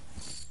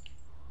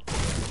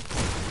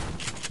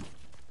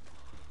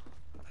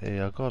 Hey,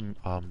 I got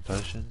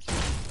potions.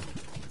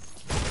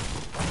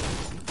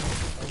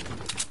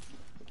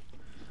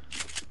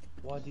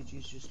 Why did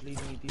you just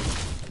leave me this?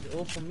 Is it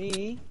all for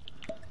me?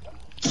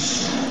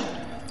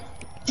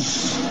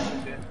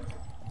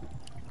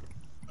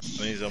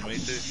 Minis on me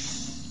too.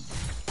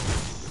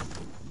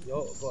 Yo,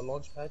 I've got a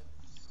launch pad.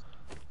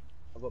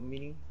 I've got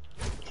mini.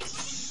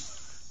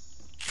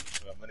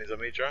 Got minis on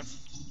me, John.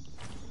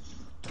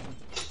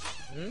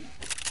 Hmm?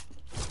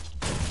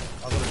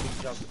 I've got a big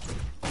jug.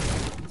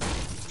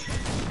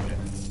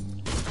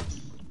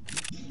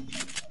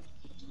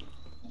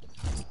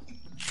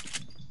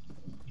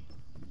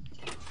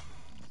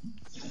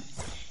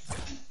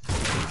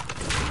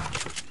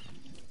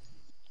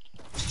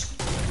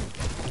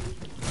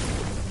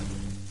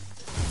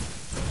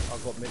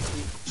 I've got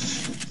Messi.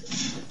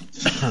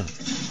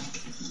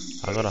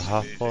 I got a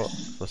half pot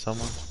for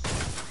someone.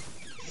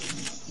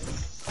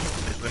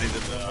 There's minis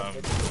in the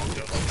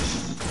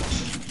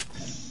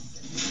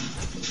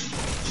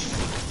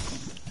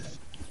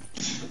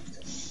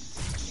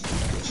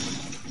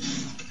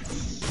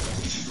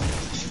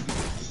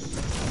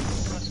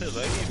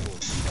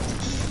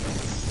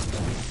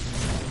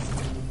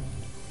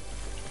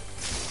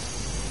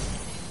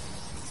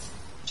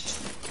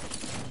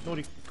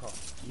Naughty car.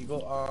 You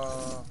got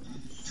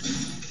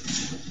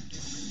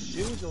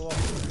shields or what?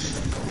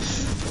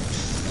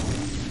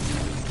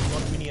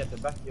 One mini at the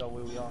back here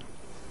where we are.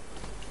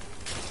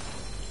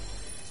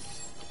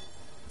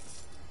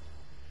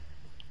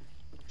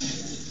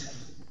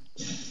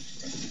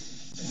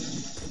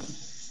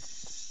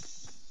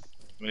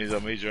 minis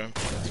on me, John.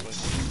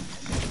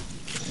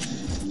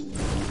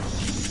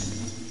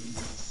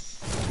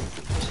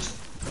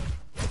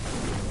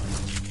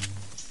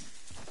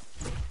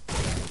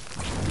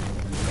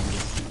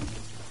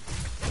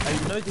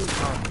 You know these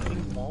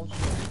pink balls?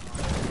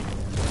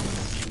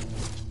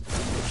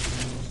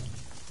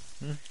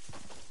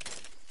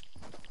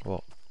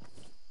 What?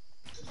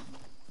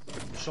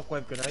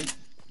 Shockwave grenade?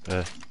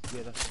 Yeah.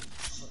 Yeah, that's...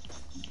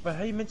 But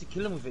how are you meant to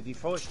kill him with it? Do you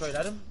throw it straight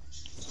at him?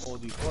 Or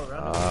do you throw it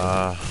around him?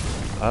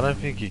 I don't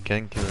think you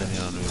can kill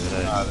anyone with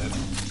it. Nah,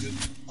 that's good.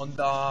 On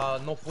the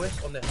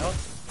northwest, on the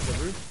house, the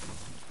roof?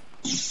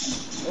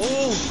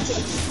 Oh!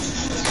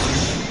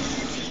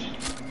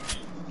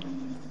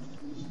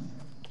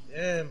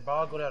 Damn, bro,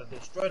 I got out of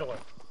there straight away.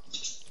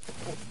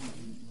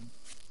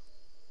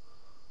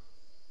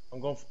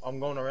 I'm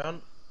going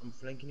around. I'm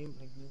flanking him.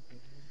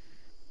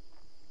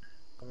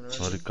 Coming around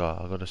What a him. guy,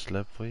 I got a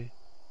slab for you.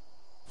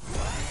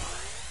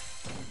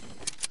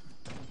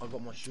 I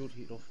got my shield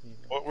hit off me.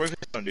 What work is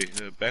on you?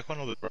 The back one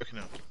or the broken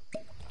one?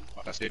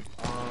 Oh, I see him.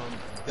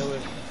 There were,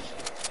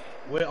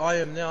 where I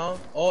am now.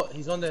 Oh,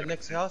 he's on the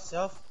next house,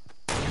 south.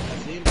 I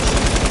see him.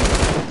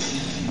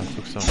 I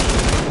took some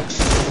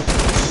shit.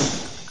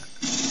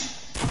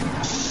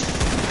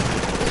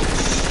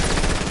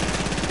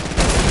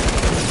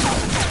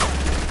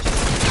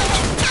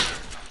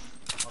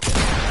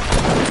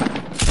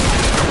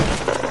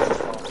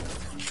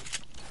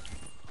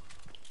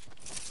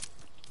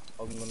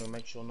 I'm gonna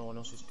make sure no one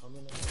else is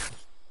coming.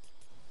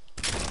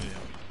 Yeah.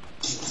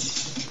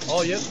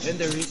 Oh, yep, and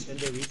there is.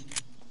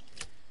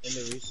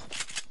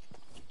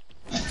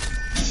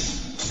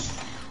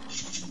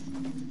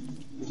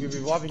 We'll be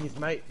reviving his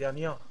mate down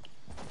here.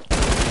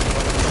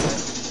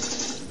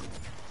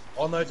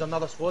 Oh no, it's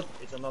another squad.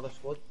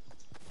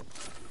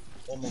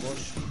 Oh my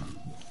gosh.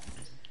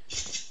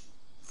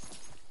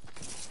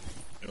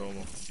 Yeah, I'm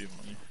off to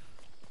money.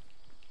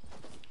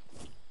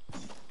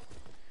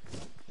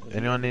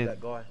 Anyone need... that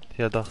guy?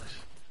 Yeah, ducks.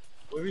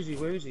 Where is he?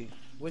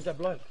 Where's that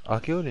bloke? I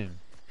killed him.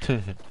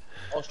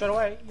 Oh, straight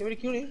away? You already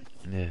killed him?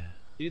 Yeah.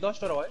 Did he die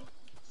straight away?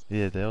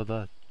 Yeah, they all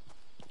died.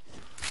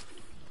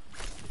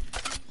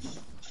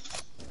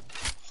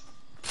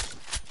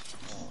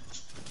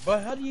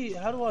 But how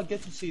do I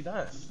get to see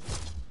that?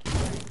 How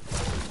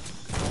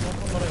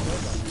come I don't know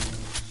that?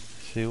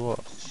 See what?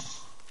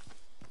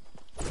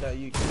 That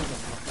you killed him.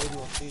 Like, where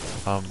do I see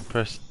that?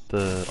 Press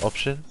the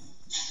option.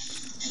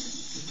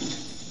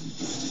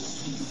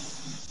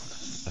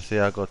 I see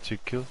I got 2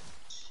 kills.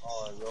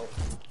 Oh, well.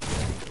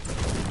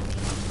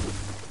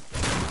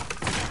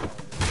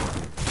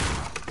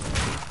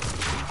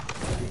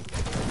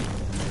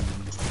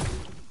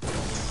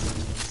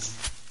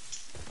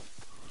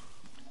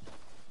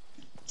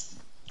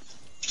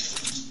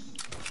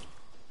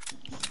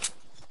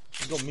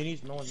 You got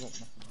minis? No one's got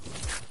nothing.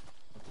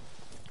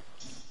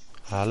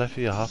 I left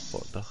you a half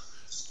pot though.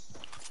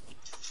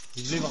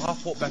 Did you leave a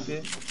half pot back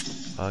there?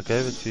 I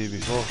gave it to you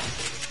before.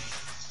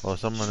 Or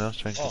someone else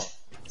drank it. Oh.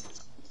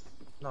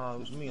 No, it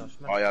was me. I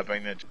smashed Oh yeah,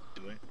 bring that.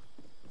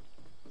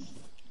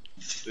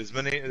 There's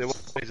there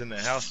was in the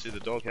house, the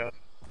dog house.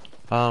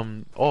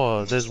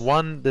 Oh, there's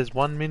one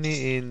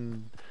mini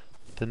in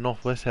the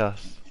northwest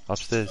house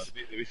upstairs.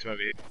 There is some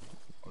over here.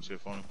 I'll just go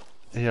find him.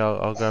 Yeah,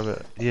 I'll grab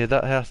it. Yeah,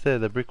 that house there,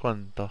 the brick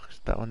one, docs,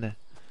 that one there.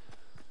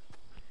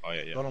 Oh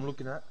yeah, yeah. What I'm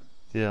looking at?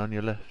 Yeah, on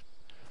your left.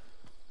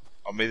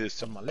 I'll meet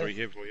this On my three left.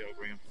 here for you. I'll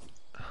bring him.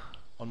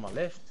 On my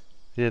left.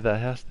 Yeah,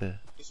 that house there.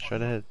 This Straight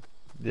one? ahead.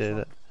 Yeah, one?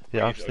 that. Yeah,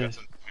 I got upstairs.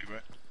 some for you, bro.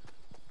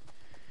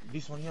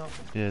 This one here.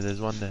 Yeah,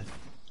 there's one there.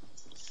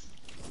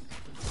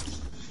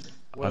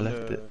 Where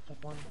left the it.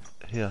 top one?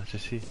 Here,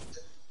 just here.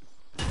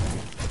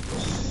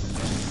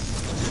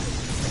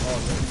 Oh,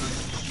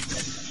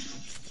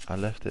 I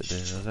left it there.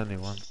 There's only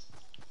one.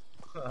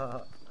 no. I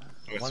got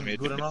One's some here.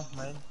 good enough,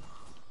 man.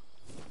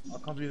 I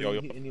can't believe Yo, you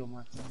yo. hit any of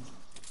my friends.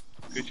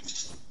 Good.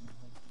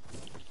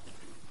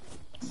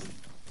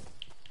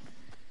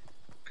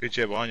 Good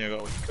chair behind you. I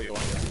got you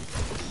on.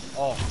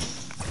 Oh.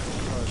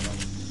 Sorry, bro.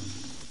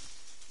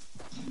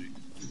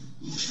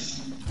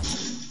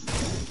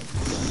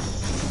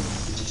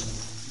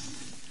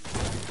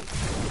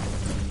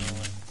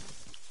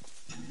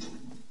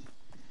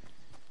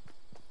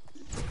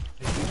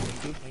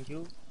 Thank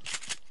you.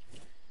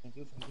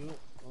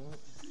 Oh.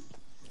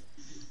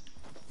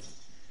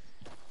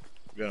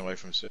 We're going away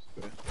from set.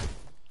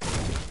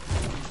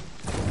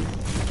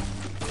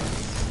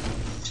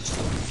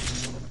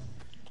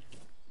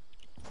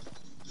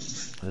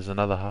 There's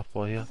another half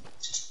boy here.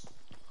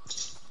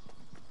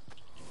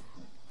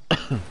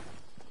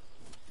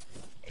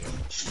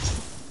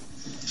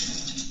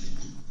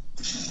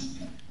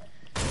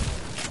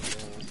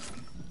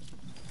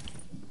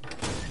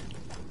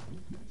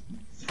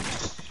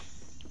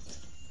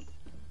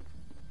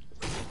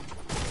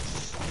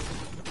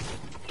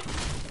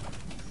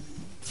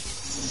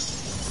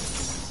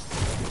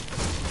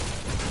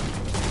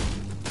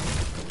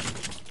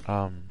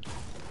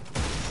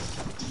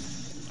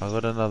 I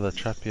got another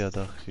trap here,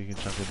 though, so you can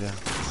chuck it down.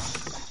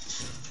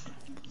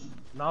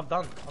 No, I'm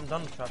done. I'm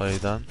done with trap. Are you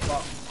done?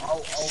 But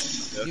I'll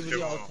give it go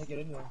here. I'll on. take it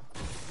anyway.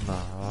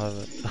 Nah, I have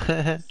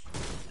it.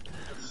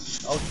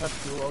 I'll trap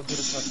you. I'll get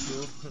a trap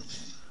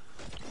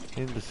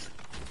you. In this.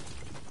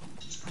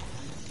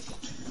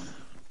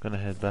 Gonna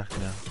head back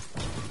now.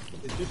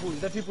 There's people. Is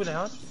there people in the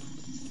house?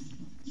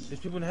 There's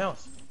people in the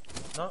house.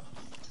 No.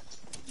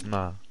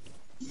 Nah.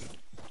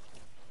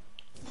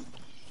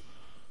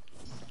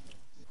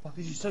 Fuck,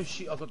 this is so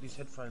shit. I got this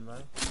headphone,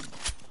 man.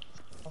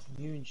 Fucking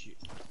new and shit.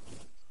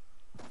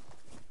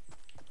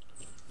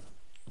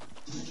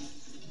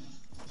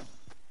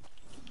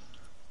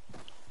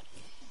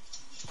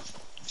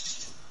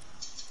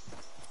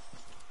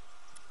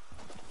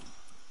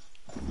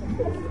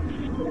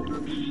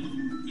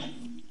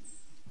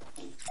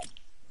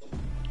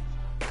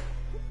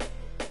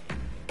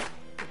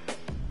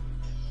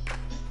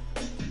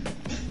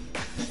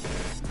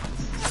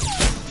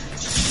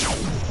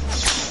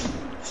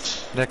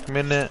 Next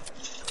minute.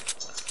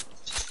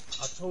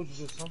 I told you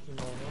there's something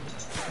going on.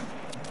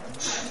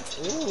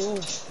 Ooh,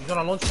 you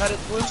gonna launch pad it,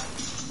 boy?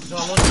 You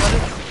gonna launch pad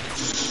it?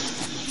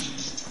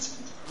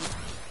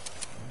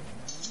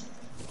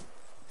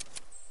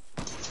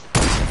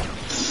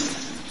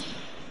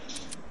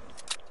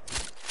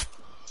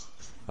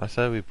 I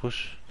say we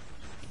push.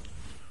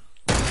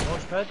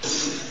 Launch pad?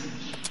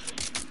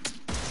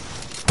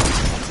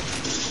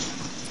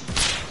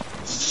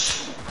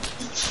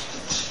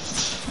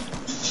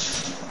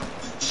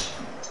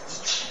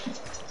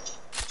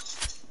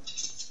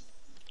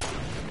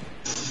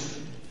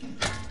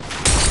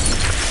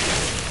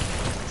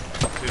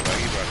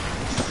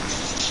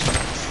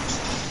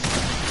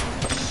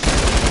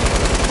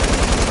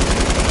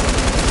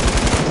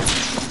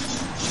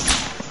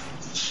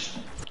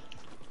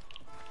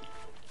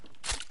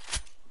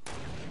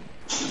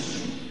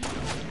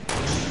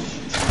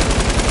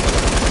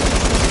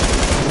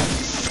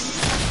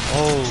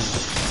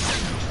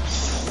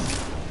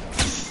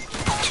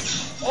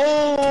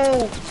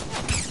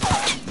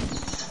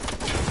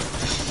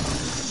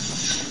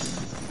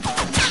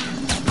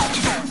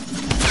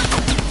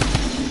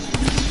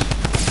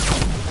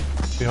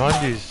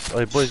 Behind you,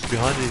 oh boys,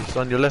 behind you, it's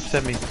on your left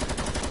semi.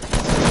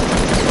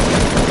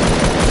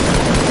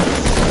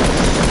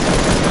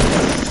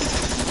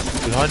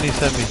 Behind you,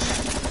 semi.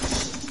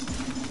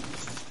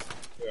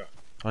 Yeah.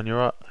 On your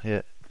right,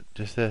 yeah,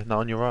 just there, not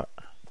on your right.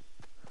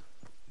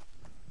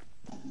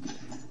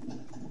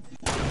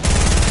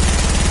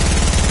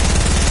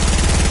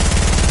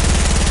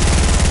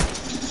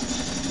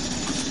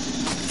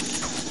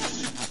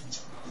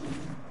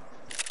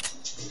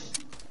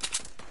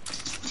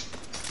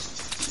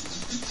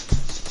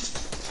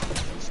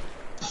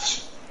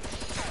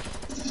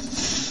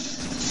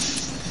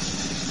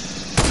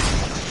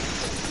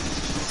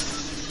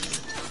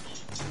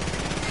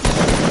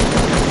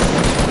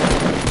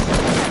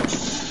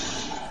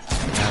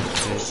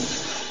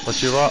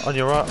 What's your right? On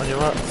your right? On your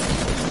right?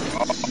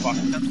 Oh fuck,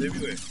 that's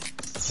everywhere.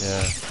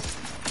 Yeah.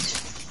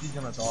 He's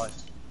gonna die.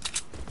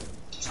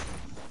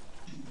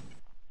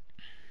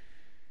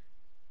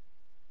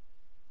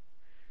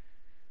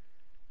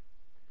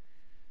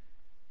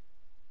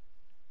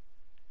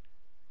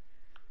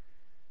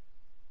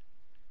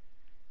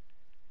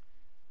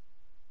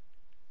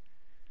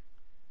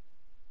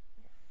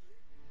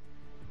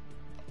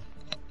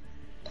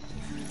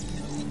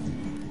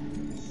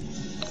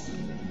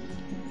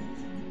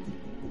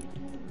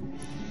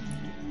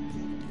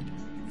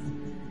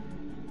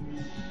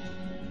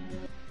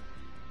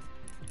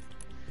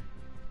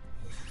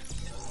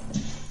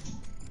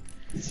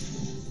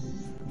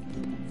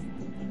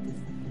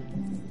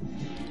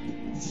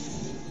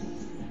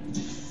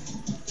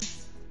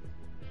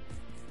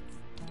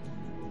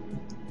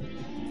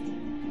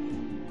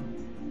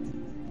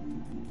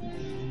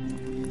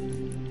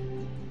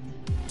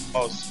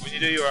 Oh, so when you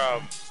do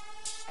your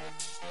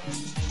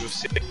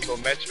set or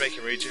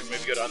matchmaking region,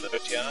 maybe go to under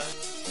Oceana.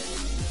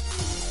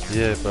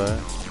 Yeah, bro.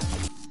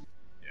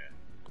 Yeah.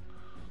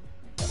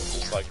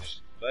 Just like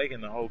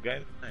lagging the whole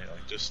game, like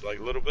just like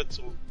little bits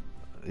or.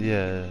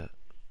 Yeah.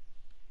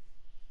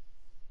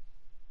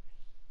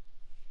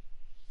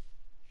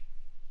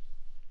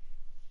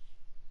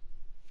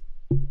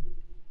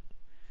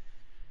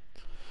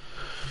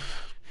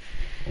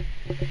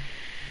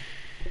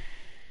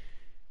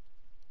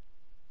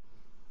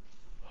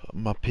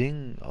 My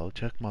ping, I'll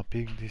check my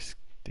ping this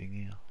thing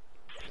here.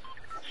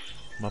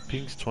 My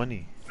ping's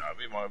 20. Nah,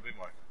 be mine.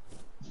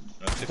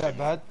 Is that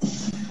bad?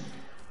 Is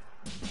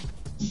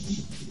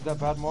that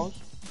bad, Mars?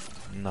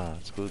 Nah,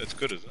 it's good. It's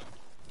good, isn't it?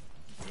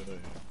 Good,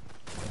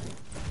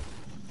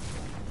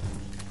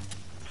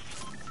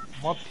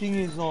 My ping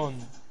is on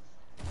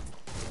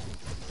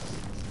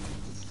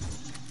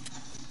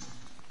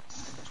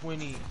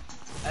 28,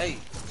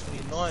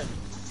 29,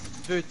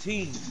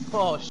 13.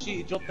 Oh shit,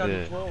 it dropped down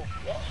Yeah. to 12.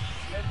 What?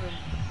 11.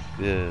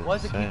 Yeah, Why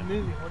does it keep same.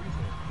 moving? What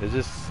is it?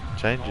 It just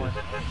changes.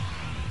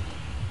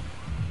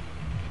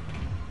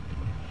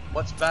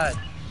 What's bad?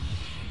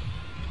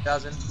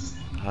 1,000?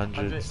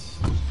 Hundreds.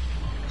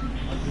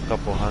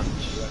 Couple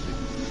hundreds.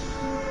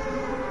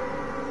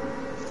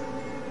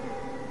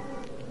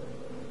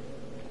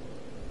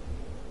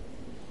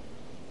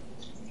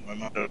 My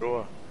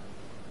Matador.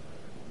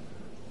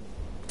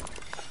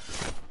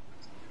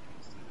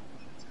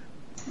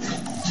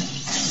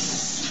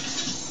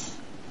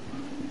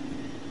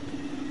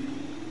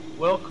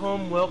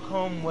 Welcome,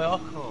 welcome,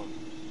 welcome.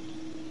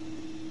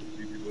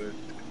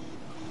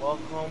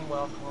 Welcome,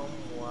 welcome,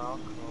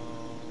 welcome.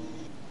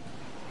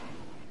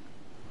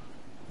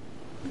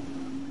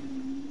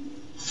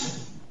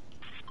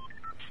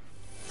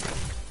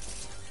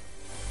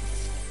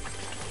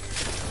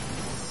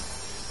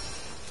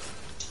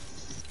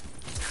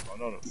 Oh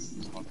no,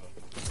 it's not that.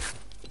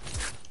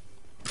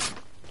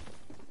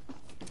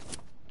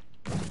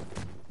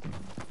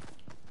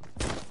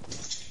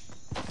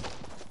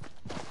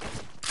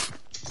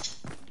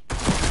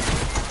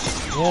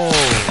 Whoa!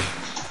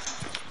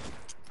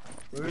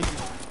 Where is he?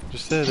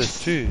 Just there, there's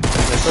two. They're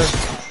both.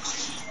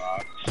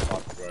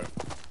 Fuck, bro.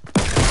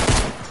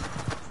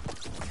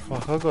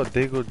 I got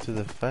diggled to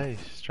the face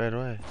straight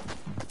away.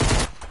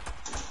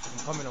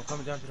 I'm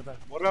coming down to the back.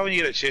 What about when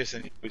you get a chest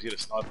and you always get a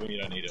sniper when you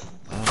don't need it?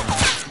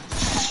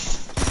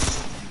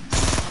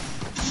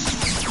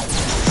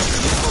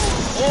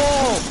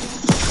 Oh!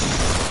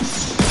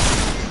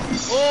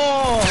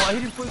 Oh! I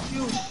hit him for a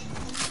shield.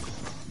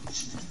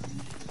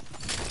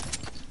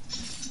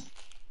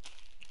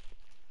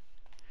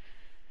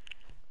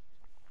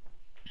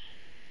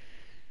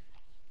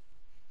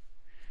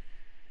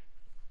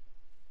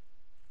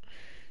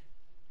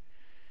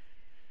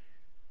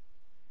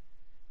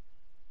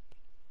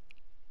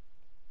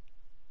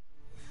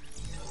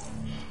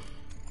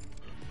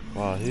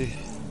 Wow,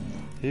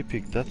 he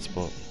picked that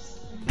spot.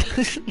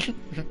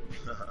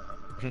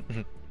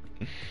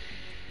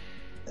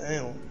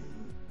 Damn.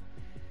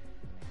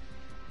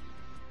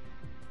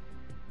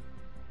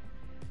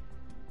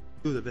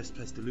 You're the best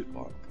place to loot,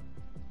 Mark.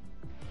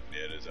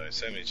 Yeah, there's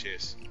so many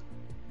chests.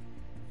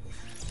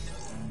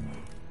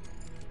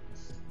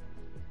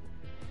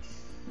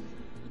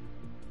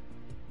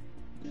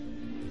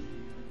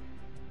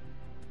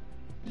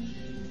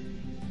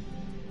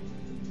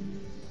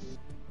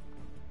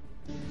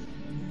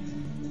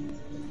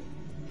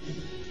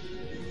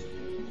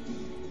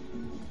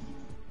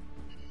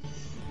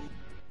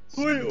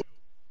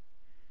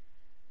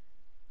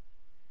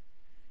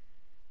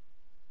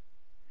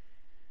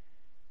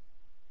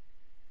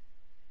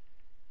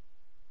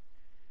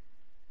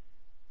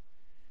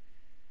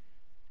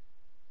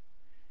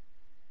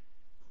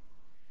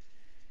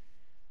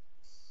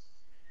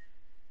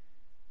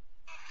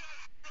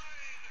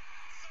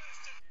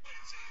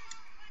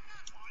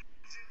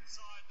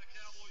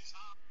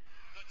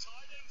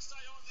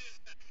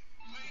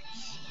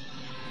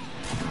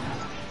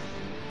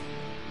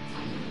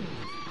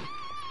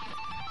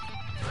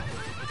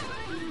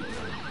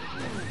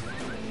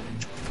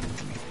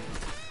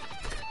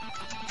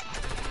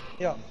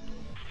 Yeah.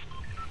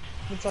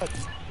 Inside.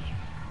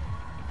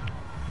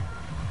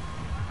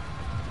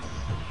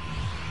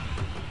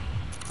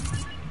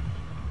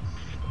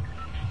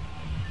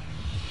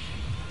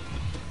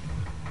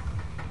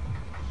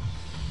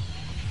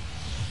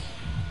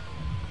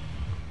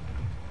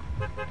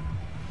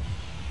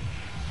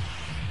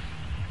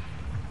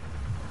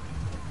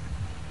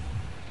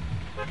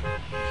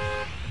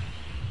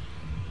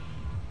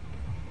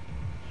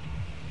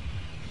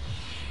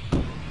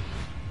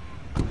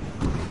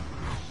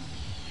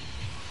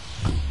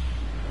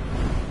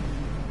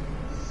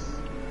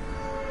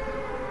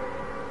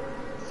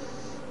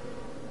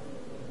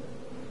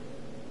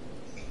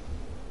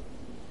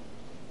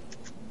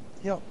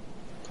 Yeah.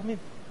 Come in.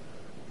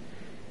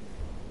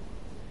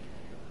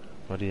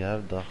 What do you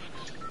have, dog?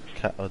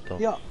 Cat or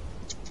dog? Yeah.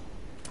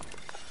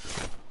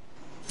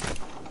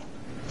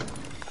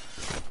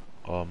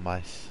 Oh,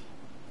 mice.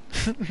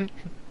 Where did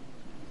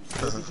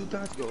you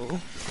guys go? Where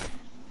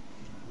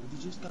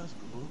did you guys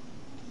go?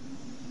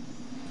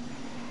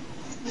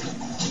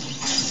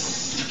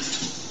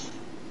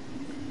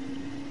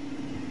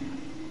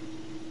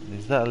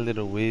 Is that a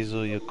little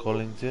weasel you're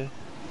calling to?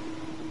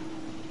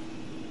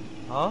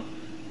 Huh?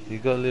 You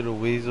got little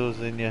weasels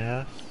in your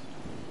house?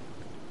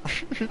 A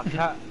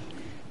cat.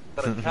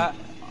 Got a cat.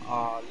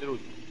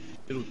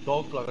 Little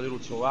dog, like a little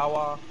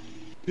chihuahua.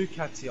 2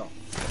 cats here.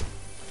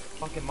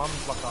 Fucking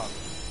mum's like a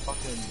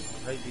fucking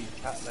crazy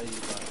cat lady.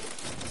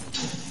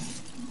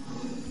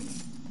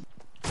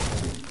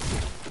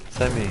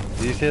 Sammy,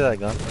 do you see that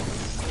gun? What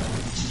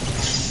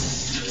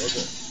was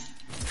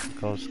it?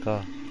 Gold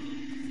Scar.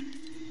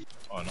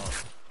 Oh no.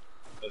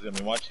 There's gonna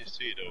be my chest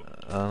too, though.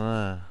 I don't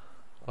know.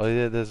 Oh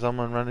yeah, there's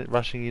someone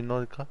rushing you,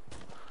 Nordica.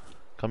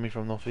 Coming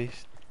from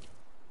northeast.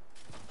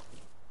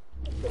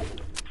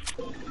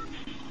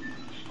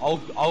 I'll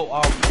give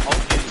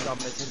some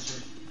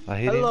attention. I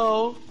hit him.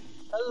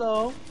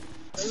 Hello.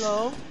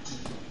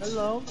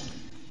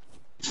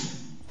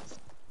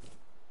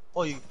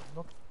 Oh, you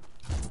knocked.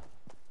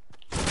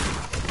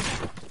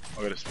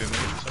 I gotta spin there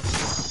or something.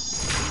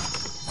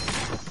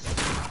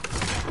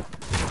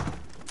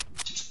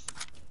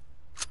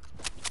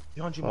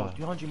 Behind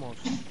you, Mars.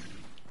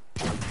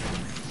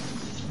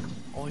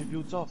 Oh, he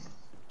builds up.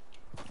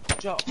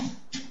 Jump.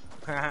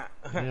 You're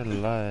a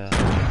liar.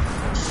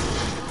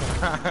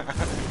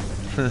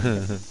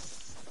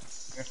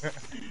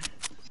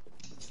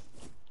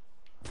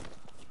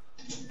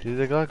 Dude,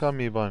 the guy got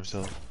me by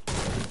himself.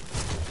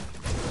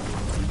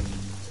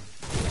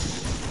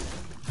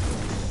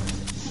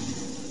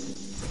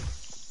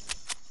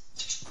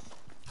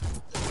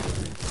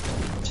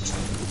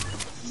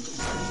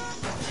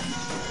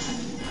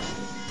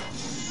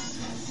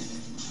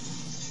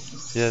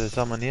 Yeah, there's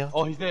someone here.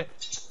 Oh, he's there.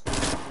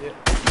 Yeah.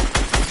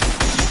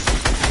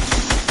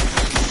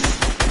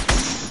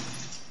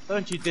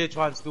 Don't you dare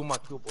try and steal my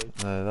kill, boy.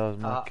 No, that was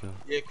my kill.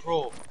 Yeah,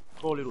 crawl,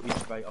 little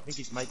itch, mate. I think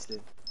his mate's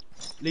there.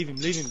 Leave him.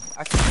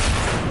 Actually.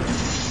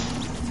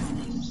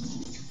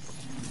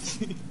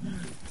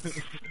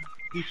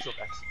 Deep shock,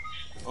 actually.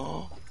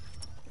 Oh,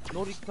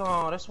 naughty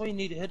car. That's why you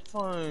need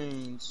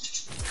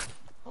headphones.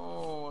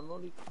 Oh,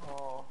 naughty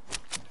car.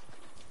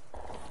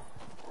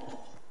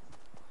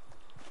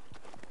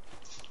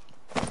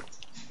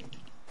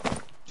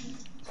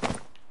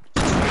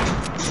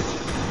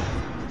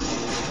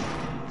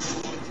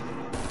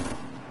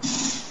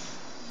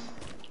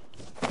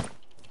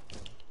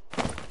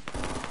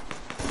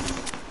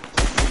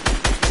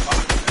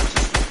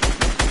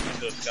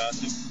 a scar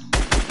too.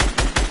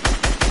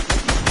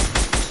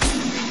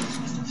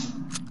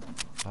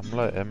 I'm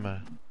low ammo.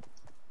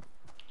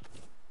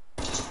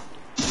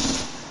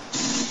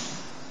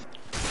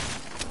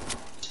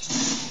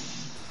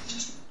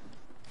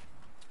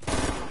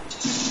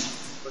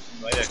 Put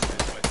some light action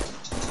this way.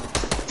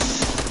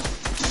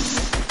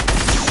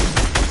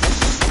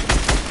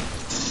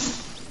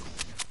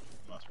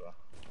 Nice, bro.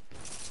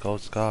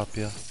 Gold scar up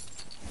here.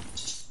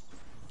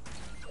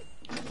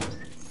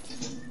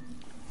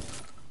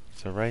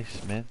 It's a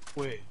race, man.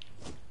 Wait,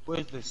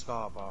 where's the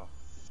scar bar?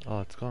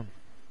 Oh, it's gone.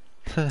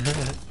 I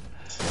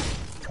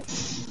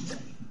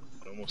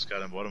almost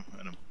got him bottom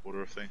and a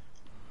border thing.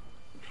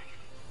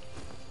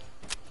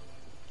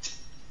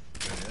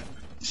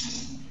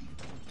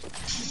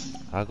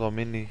 I got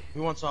mini.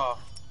 Who wants a? I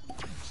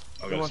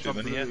Who got a wants a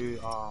speed mini here. blue?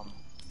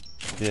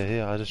 Yeah,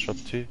 here, I just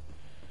dropped 2.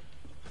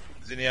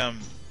 Is any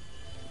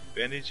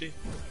bandagey?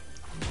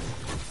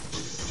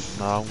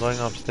 No, I'm going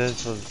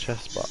upstairs for the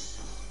chest spot.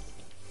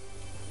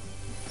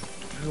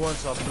 Who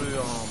wants a blue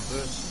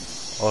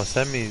burst? Oh,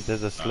 send me,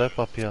 there's a slurp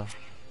up here.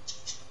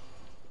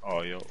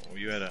 Oh, you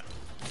had a.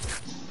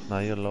 Nah,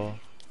 you're lower.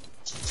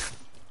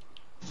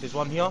 There's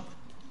one here.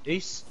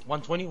 East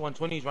 120.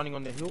 120 is running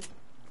on the hill.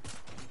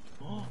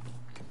 Oh,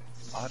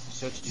 I have to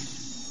search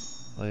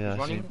this. Oh yeah, He's I see.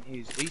 running.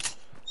 He's east.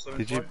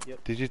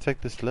 Yep. Did you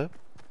take the slurp,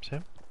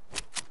 Sam?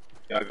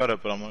 Yeah, I got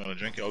it, but I'm not gonna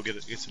drink it. I'll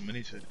get some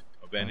minis for it.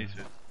 Or bandies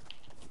for it.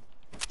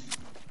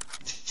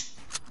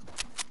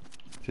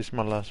 This is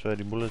my last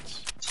 30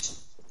 bullets.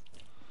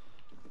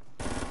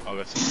 I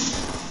got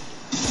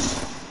some.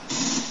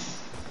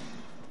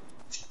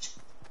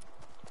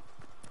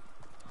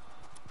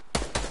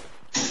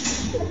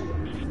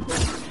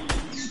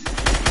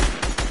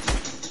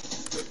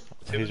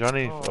 He's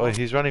running. Oh,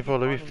 he's running for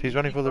the reef. He's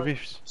running for the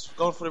reefs.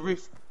 Go for the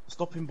reef.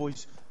 Stop him,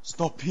 boys.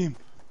 Stop him.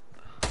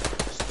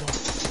 Stop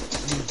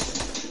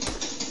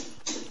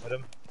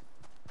him.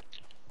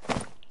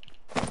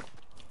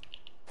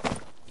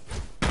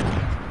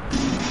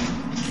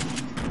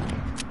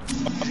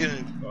 Hit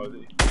him.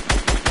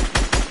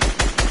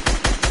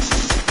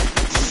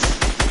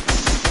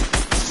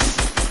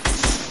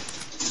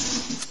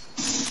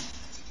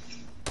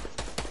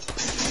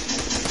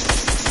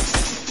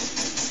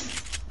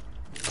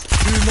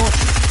 Do not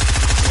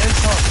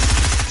enter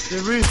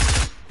the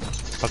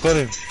reef. I got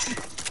him.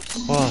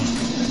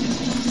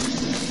 Wow.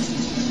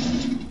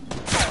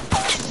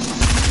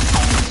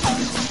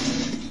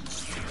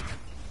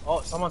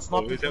 Oh, someone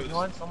snuffed me that from was-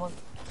 behind.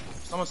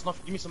 Someone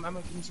snuffed. Give me some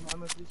ammo. Give me some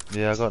ammo, please.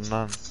 Yeah, I got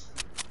none.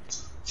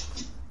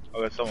 I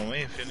got some on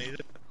me if you need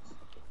it.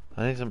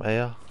 I need some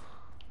air.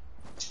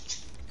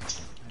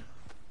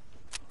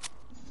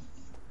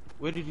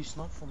 Where did he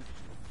snuff from?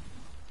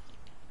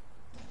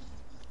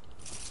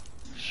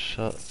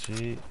 Shut,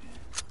 gee.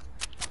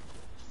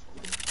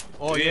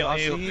 Oh Yeah, yeah, I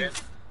yeah, see okay. him.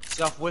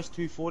 Southwest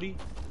 240.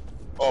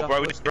 Oh,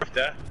 bro, we Southwest just ripped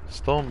that.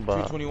 Storm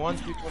bar. 221.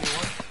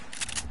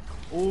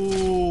 221.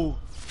 Ooh.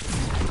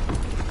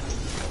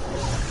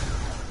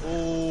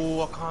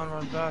 Oh, I can't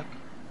run back.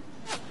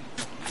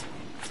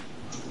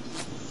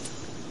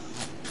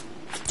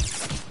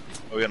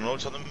 Are we gonna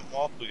launch on them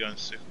off? We're going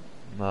to.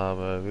 Nah,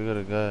 bro, we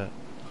gotta go.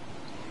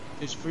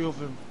 There's 3 of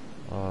them.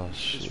 Oh There's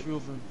shit. 3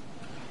 of them.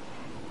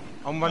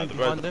 I'm running the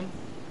behind road- them.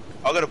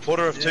 I got a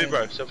porter of 2, Yeah.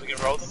 bro, so if we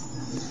can roll them.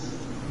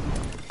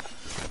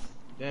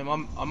 Damn,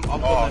 I've Oh,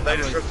 got they that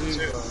just ammo ripped it too,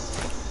 too. bro.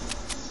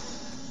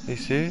 You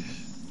serious?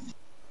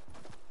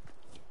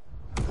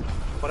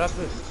 What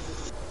happened?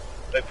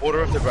 They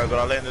porter of the bro, but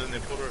I landed in their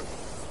porter.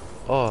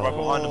 Oh, Right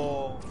behind them.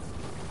 Oh.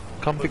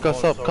 come pick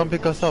us up, come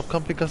pick us up,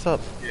 come pick us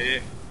up. Yeah, yeah.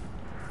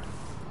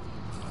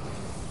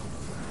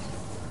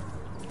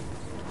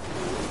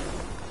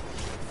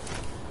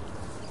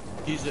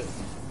 Use it.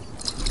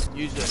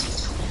 Use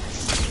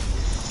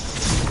it.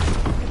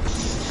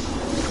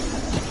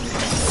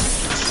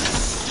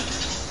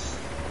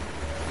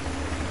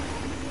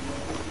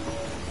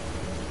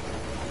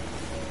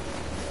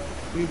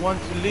 We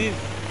want to live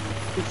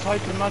to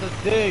fight another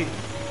day.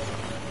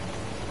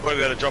 Probably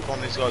gotta drop on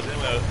these guys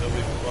anyway. They'll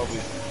be probably.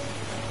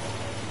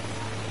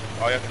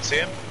 Oh, yeah, I can see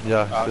him.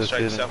 Yeah, they're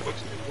Straight to stealing.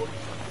 southwest.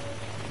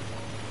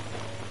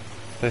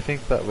 They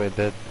think that we're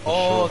dead. For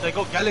Oh, sure. they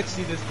got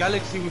Galaxy. There's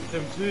Galaxy with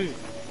them too.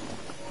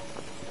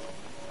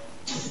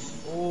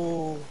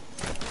 Oh.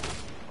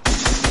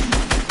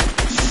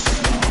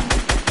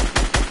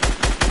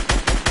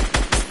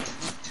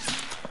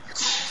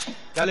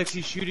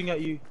 Galaxy shooting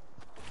at you.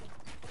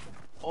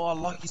 Oh, I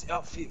like his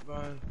outfit, bro.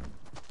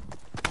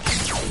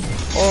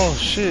 Oh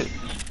shit.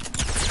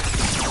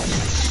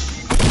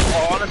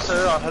 Oh, honestly,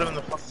 I hit him in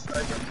the fucking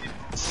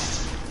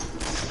face.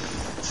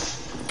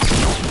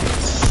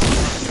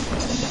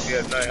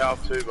 Yeah, no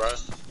health too, bro.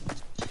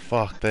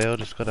 Fuck, they all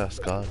just got our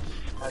scars.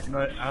 Had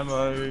no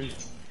ammo. Had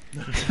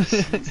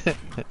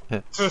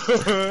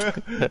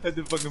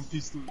the fucking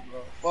pistols,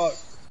 bro. Fuck.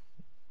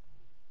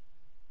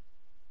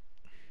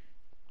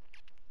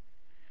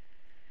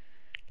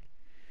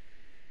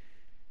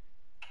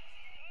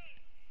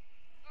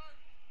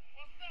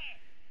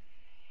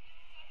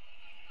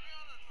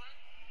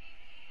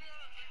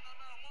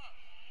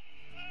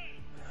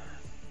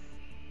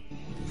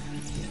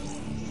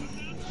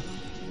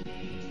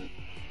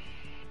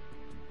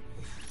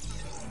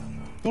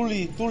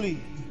 Tuli.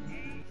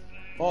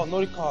 Oh,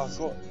 Norika,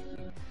 got.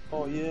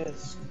 Oh,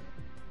 yes.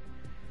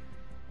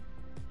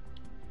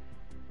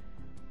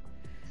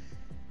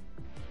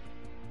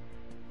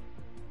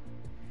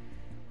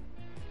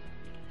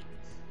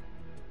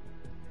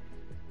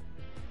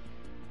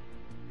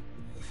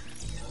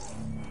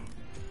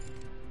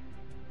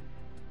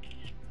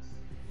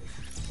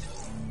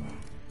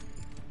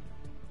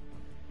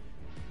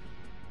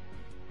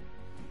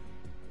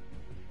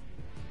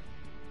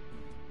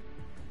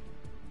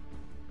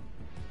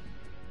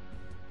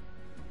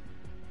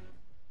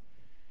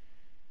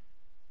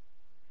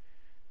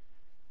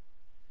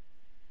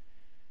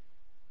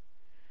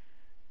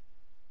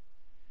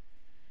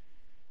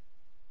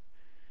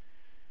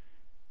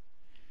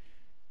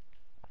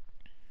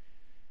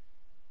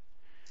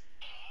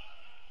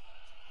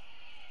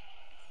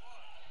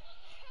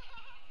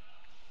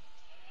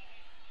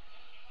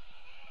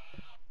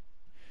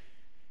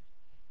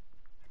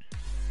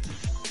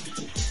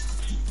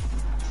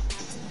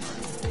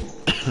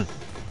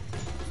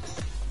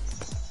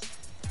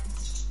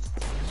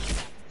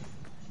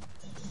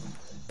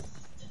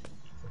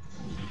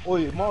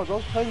 Oi, Mars, I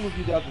was playing with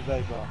you the other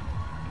day, bro.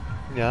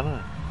 Yeah, I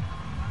know.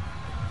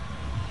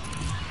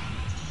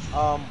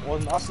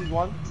 On Ussie's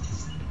one.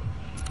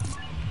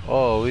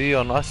 Oh, we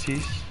on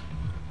Ussies?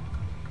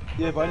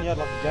 Yeah, but I only had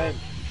like a game.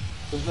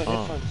 There's no Oh.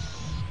 headphones.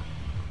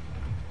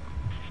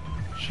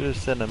 Should have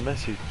sent a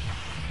message.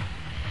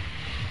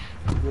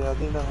 Yeah, I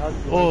didn't know how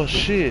to. Oh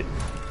shit!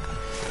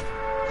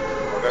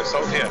 I'll go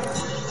salt here.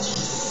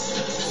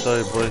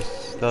 Sorry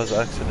boys, that was an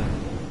accident.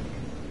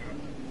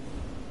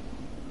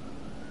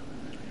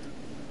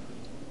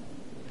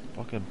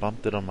 Fucking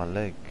bumped it on my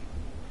leg.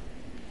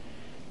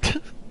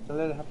 Don't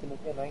let it happen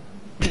again, eh?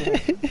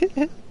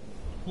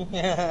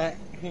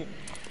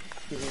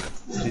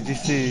 Did you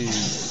see...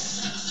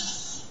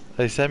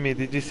 Hey Sammy,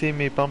 did you see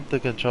me bump the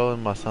controller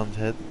in my son's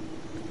head?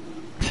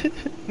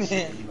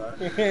 It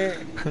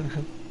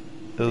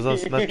was on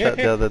Snapchat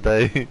the other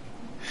day.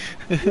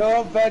 You're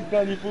a bad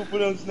guy, you put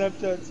it on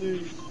Snapchat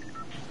too.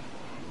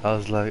 I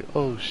was like,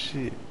 oh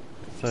shit.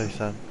 Sorry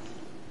Sam.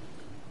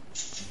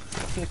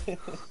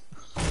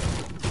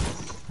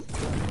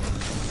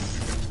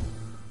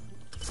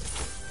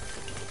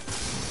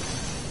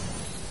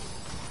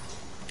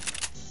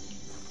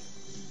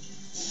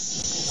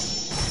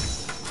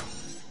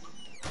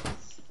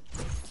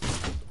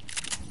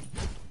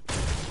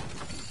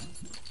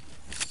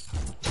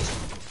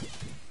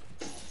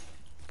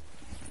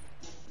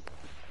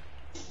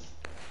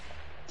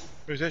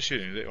 Who's that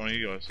shooting? Is that one of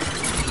you guys?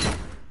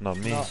 Not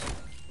me. No.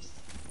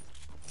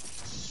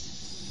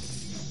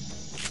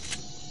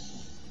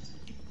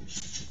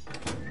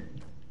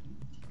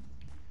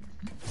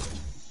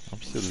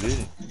 I'm still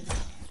leading.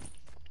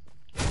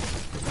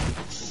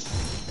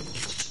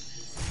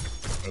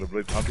 Got a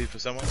blue pumpy for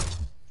someone?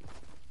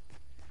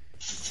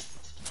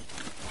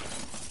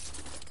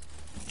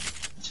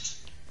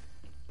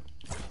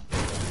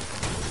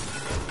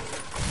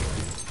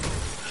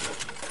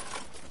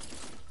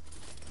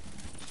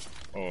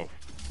 Oh.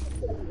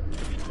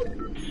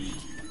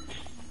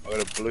 I got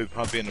a blue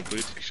pumpy and a blue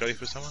tech shotty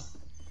for someone?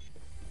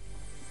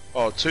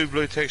 Oh, 2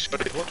 blue tech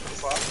shotties. What the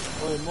fuck?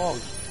 Oi, Mog.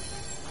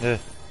 Yeah.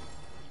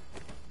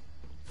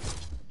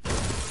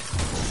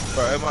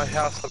 Bro, at my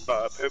house I've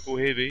got a purple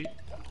heavy,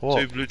 What?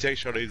 2 blue tech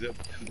shotties and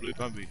a blue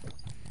pumpy.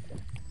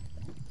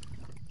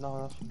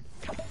 No, nothing.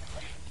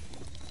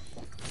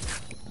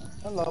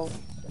 Hello.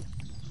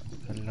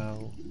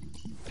 Hello.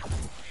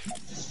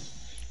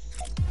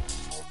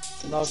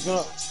 No, I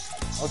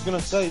was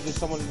gonna say, there's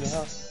someone in your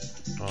house.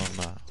 Oh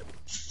no.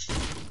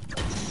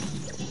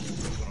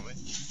 What on me?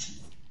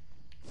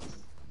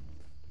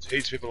 There's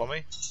heaps of people on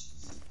me.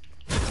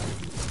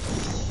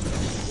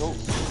 Yo,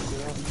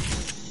 yeah.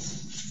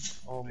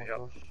 Oh my Yep.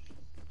 gosh.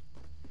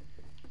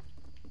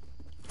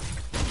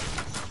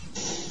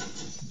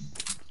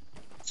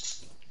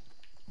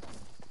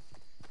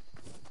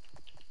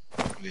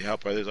 Need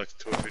help, bro? There's like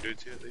 2 or 3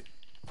 dudes here, I think.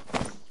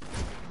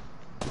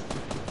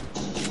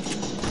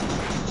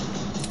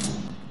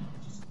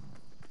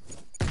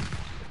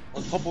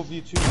 On top of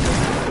you too.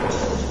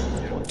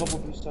 On top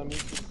of you, Sammy.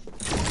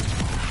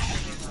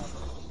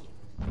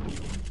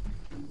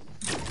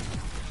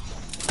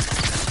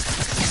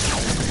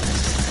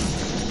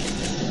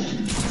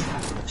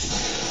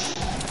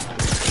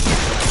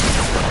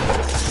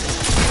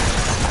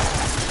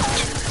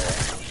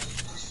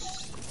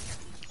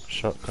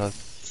 Shot cuz.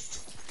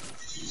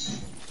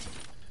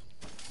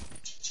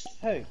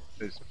 Hey,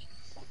 There's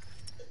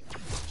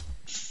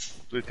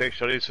blue tech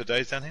shotties for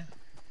days down here.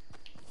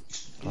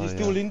 is Oh, he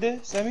still yeah. in there,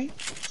 Sammy?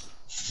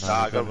 No, Nah,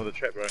 I we got him got with a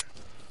trap, bro.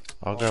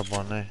 I'll grab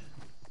one there.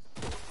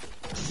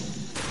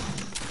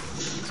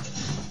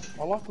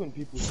 I like when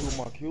people steal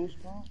my kills,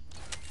 bro.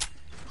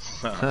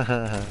 I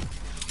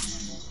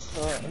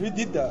Who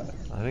did that?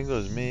 think it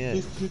was me, yeah.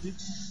 Who did?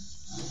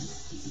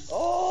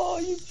 Oh,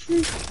 you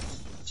freak!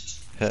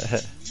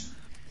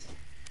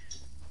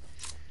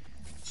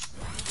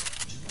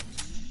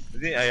 Is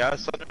the AR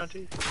side around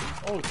here?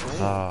 Oh, damn.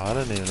 Nah, I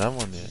don't even have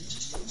one yet.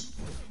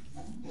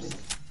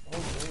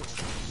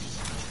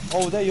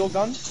 Oh, were they your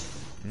guns?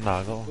 Nah,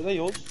 I got Were one. they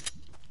yours?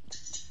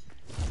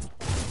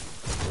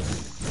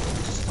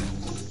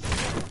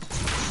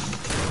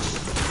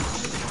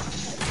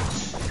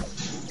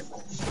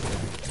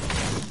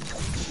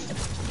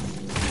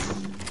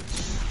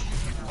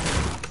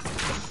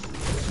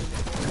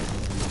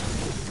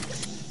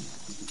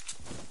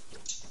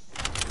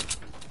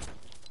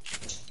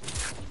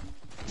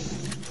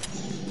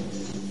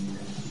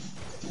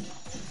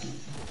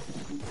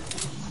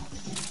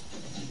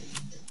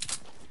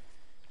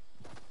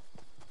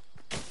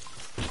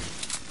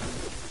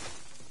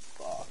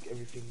 Fuck,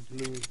 everything's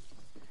blue.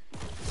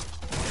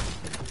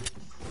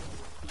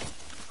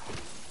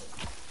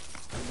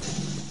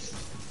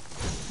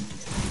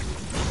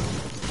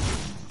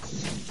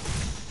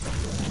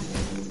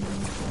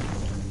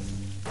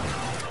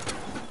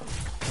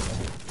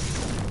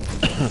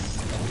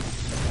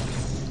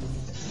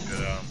 Good,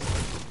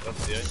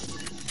 that's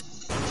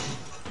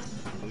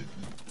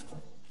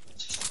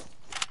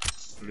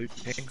the loot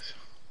things.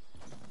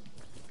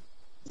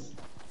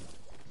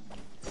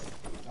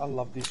 I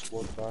love this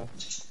squad, bro.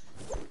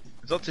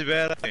 It's not too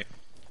bad, eh?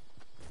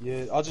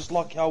 Yeah, I just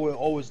like how we're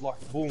always like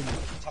boom,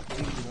 tucked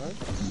in, you know?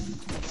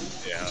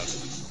 Yeah.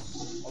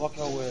 I like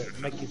how we're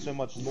making so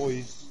much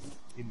noise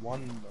in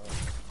one.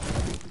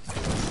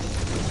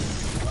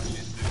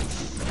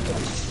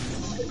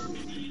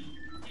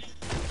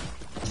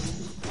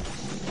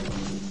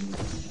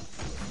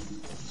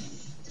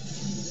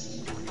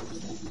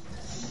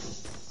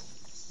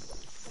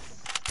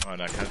 Oh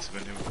no, I can't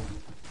spin him.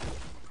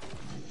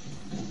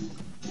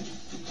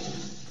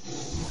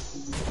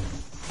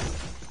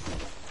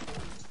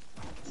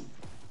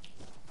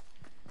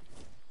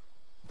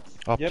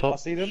 Up Yep, top, I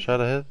see them. straight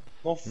ahead.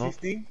 North North?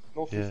 15,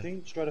 North Yeah.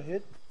 15, straight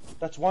ahead.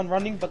 That's one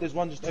running, but there's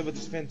one just over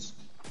this fence.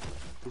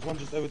 There's one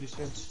just over this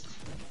fence.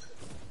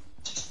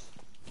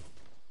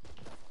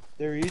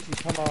 There he is, he's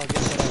trying to get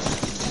that.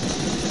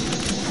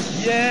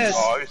 Yes!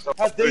 Oh, who stole-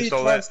 How dare who you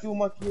stole try that? and steal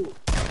my kill?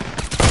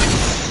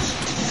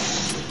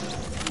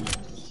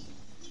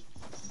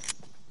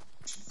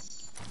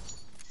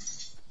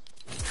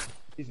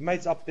 His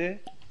mate's up there.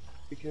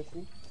 Be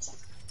careful.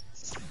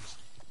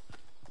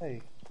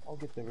 Hey, I'll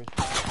get the rest.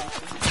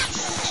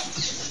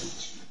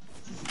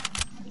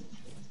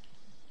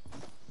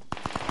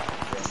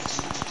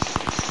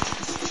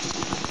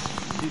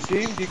 Do you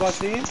see him? Do you guys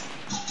see him?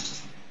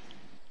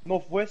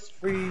 Northwest,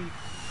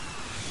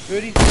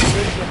 330,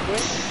 330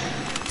 northwest.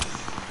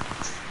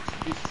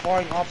 He's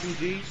firing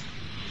RPGs.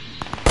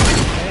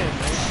 Damn,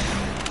 man.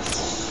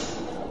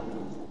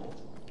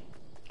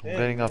 I'm Damn,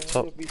 going up man,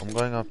 top. you'll be- I'm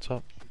going up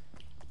top.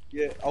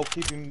 Yeah, I'll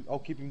keep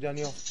him down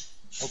here.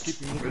 I'll keep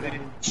him down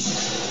here.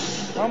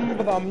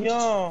 I'm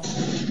here.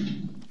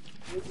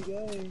 Where'd you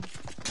go?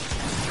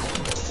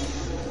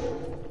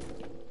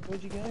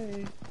 Where'd you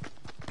go?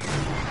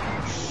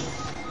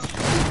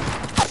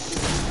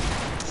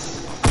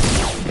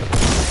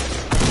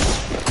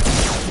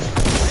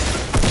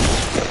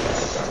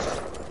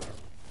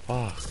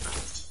 Fuck.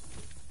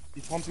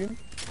 You pump him?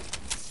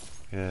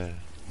 Yeah.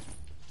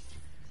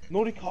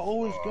 Nordica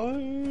always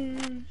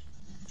goes.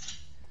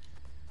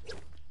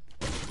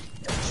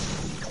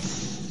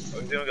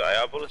 Have you got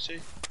AR bullets, eh?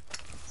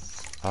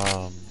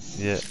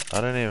 Yeah.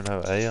 I don't even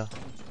have AR.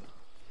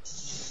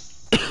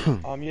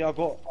 Yeah, I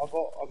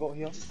got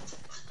here.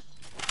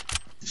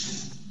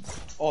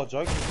 Oh,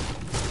 joke.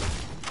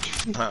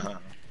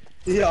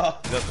 Yeah.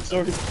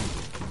 Sorry.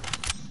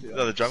 You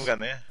got the drum gun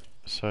there?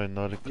 Sorry,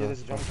 Nautica. Yeah,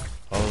 there's a jump.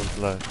 I was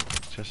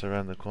like just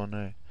around the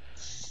corner.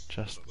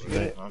 Just You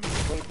get it? Um,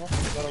 Nordica,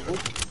 is that all good?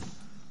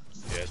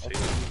 yeah, see.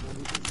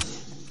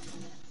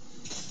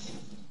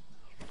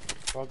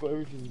 So I got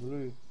everything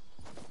blue.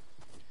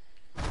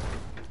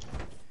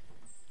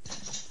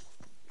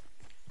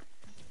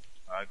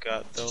 I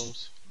got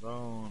those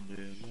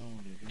lonely.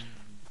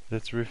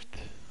 Let's rift.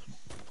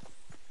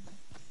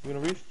 You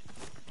gonna rift?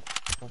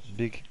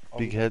 Big I'll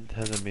big be- head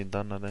hasn't been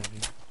done, I don't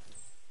think.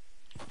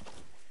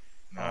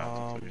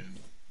 Nah,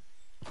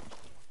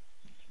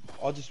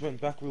 I just went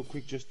back real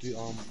quick just to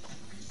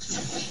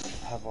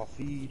have our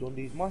feed on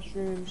these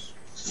mushrooms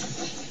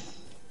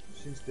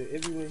since they're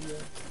everywhere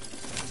here.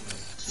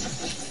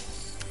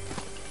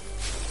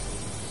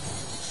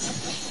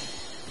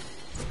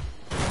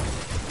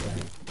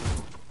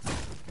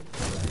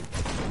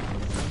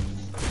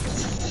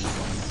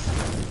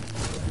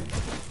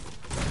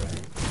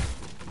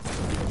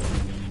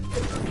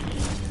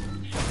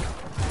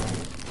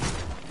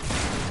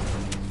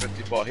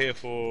 bot here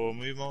for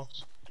move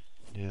marks.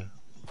 Yeah.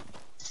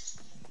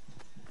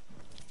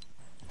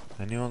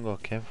 Anyone got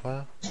a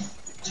campfire?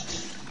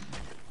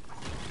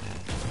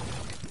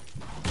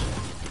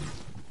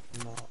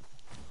 No.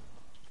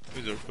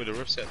 Where the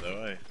rift's at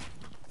though, eh?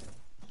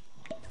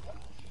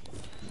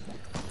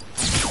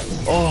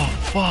 Oh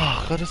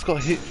fuck! I just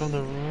got hit from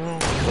the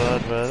wrong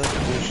side, bro. That's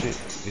bullshit.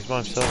 He's by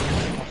himself.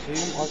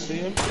 I see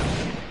him.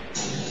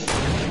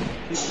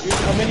 He's good.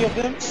 How many of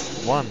them?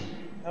 One.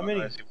 How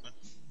many? I see one.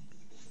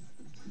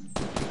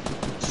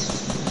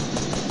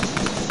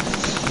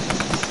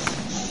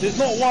 There's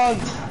not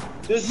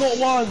one! There's not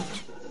one!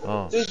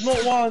 Oh. There's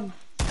not one.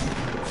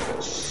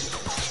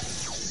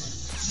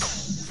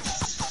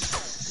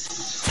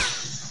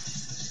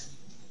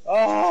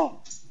 Oh!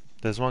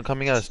 There's one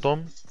coming out of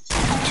storm.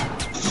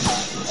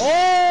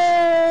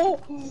 Oh!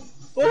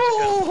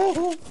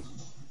 Oh!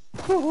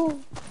 Oh!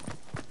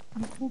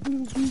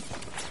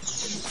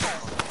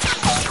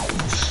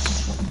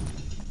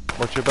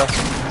 Watch your back.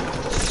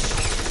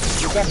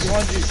 He's back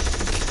behind you.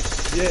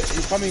 Yeah,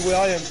 he's coming where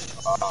I am.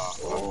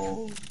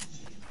 Oh.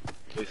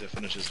 At least I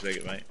finish this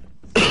Vega, mate.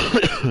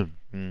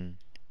 Mm.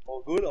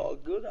 All good, all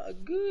good, all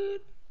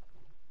good.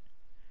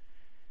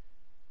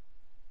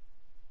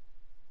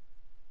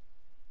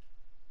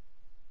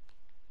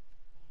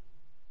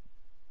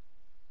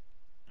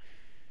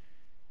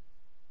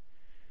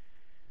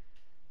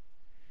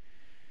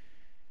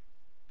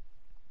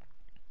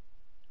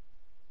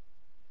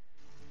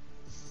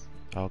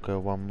 I'll go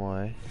one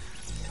more, eh?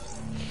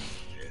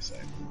 Yeah, same.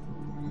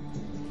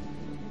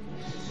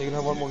 You gonna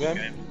have one more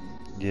game?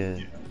 Yeah.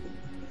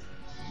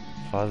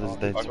 Father's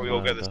Day Like we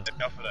all tomorrow, get the though.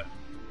 same outfit.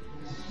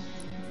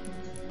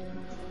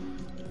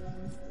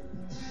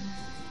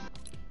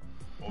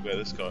 We'll get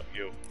this guy,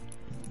 you.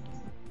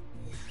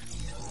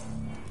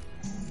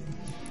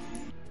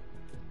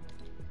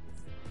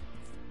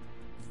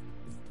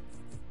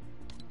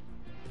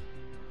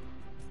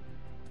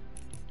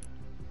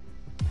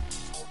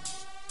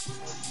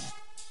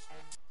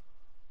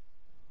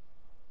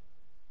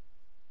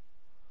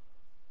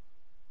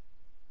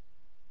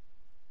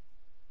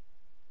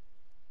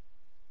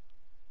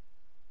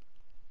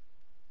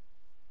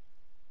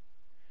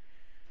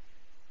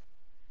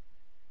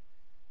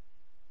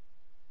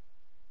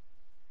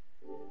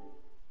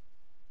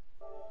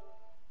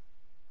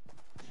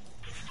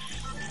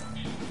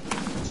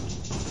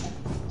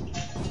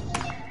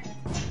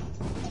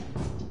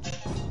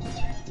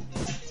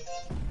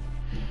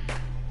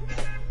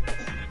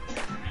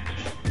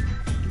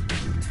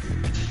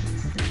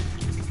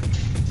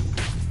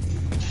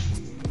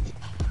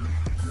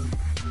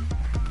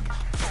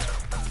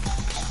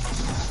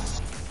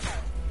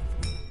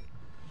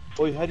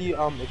 Boy, how do you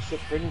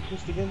accept friend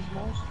request again,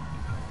 Miles?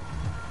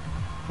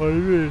 What do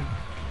you mean?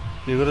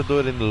 You gotta do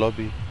it in the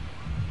lobby.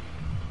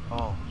 Oh. I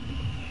was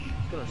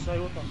gonna say,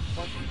 what the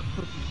fuck?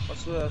 I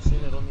swear I've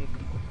seen it on the...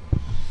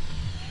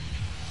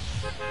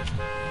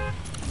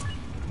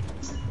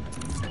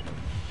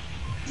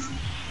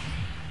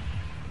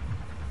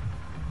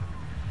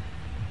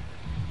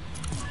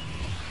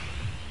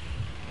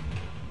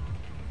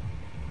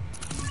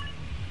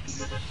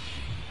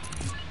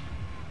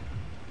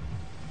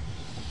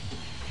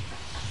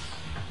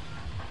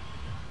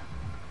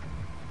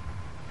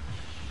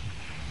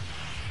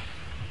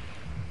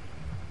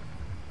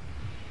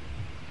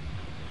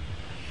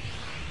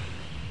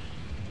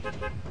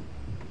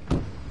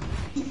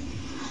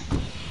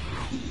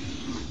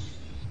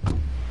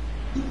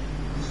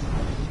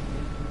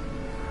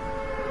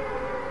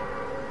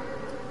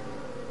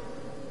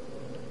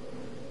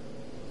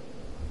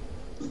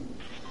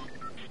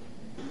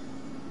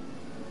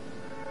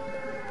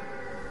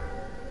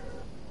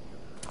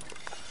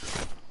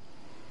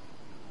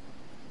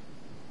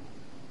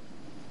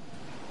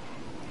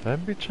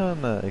 Don't be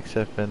trying to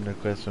accept friend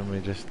requests when we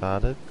just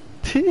started.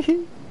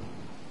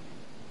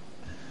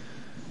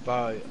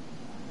 But,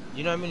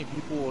 you know how many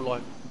people are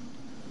like,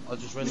 I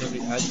just randomly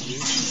add you?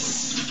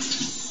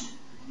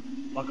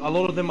 Like, a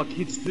lot of them are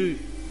kids too.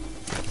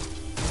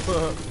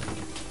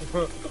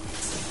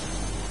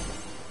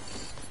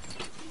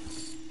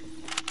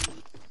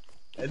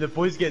 And the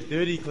boys get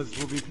dirty because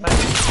we'll be playing.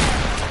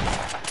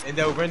 And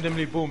they'll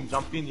randomly, boom,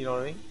 jump in, you know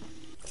what I mean?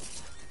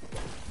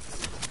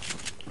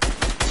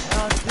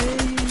 How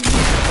dare you?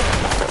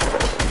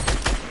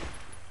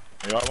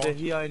 You got They're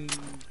one? here in...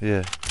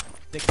 Yeah.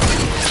 Next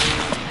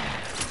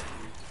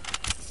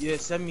yeah,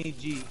 send me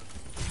G.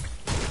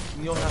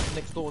 In your house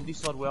next door on this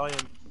side where I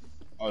am.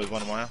 Oh, there's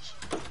one in my house.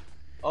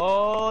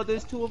 Oh,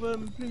 there's two of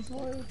them. Please,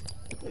 why?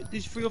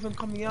 There's three of them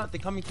coming out. They're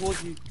coming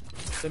towards you.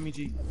 Send me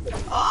G.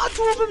 Ah,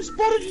 two of them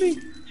spotted me.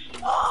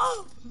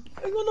 Ah,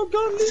 hang on, no,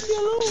 go and leave me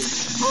alone.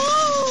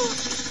 Ah,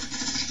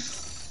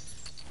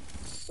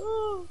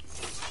 ah.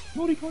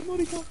 Naughty car,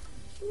 naughty car,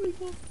 naughty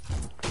car,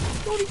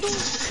 naughty car.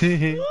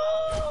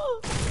 Ah.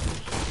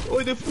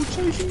 Oh, they're full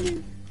chasing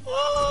me.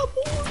 Ah,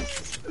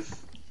 boys.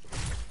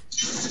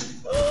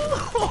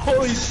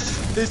 Oh,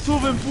 there's two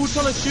of them full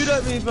trying to shoot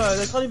at me, bro.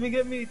 They can't even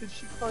get me. The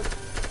shit can't.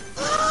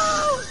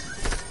 Ah!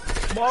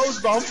 Miles,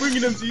 bro, I'm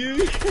bringing them to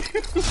you.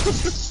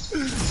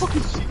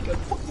 Fucking shit, get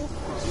fuck off.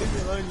 Leave me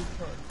alone, you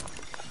cunt.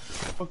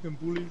 Fucking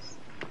bullies.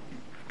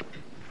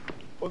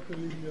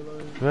 Fucking leave me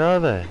alone. Where are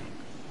they?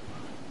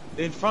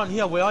 They're in front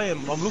here where I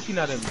am. I'm looking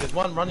at him. There's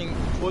one running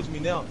towards me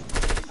now.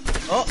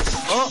 Oh,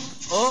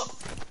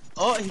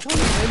 he can't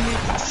even hit me.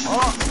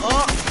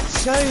 Oh,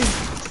 shame.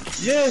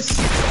 Yes.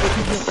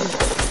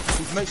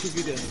 His mate should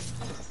be there.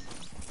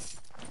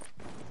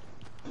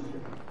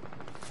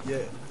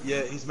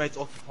 Yeah, his mate's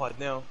occupied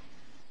now.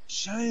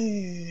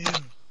 Shame.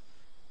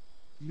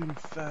 You little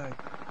fag.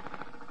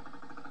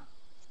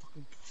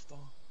 Fucking star.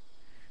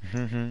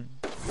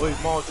 Wait,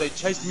 Miles, they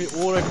chased me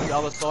all the way from the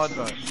other side,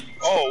 bro.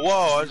 Oh,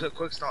 wow, I just a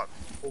quick start.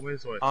 4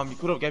 minutes away. You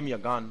could have gave me a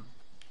gun.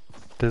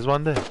 There's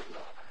one there.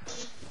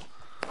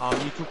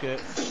 You took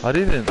it. I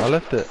didn't, I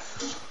left it.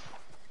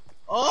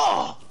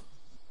 Oh!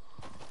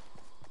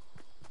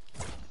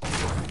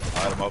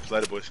 Alright, I'm up.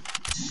 Later, boys.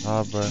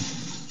 Ah, bro.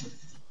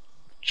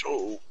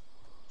 Joe.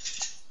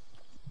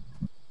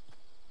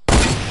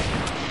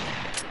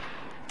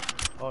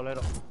 Oh,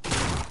 later.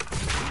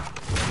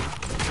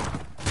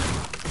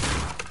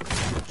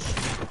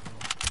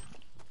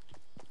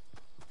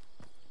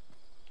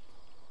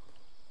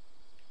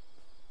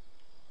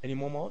 Any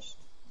more Miles?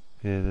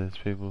 Yeah, there's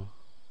people.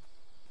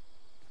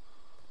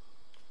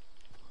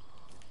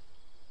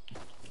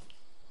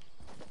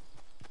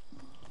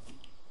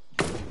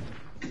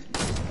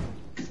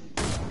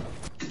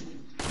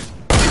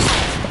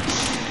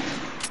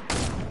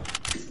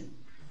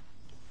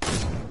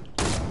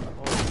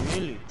 Oh,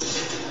 really?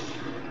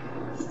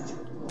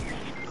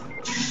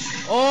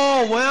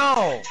 Oh,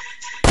 wow!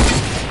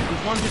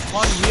 There's one just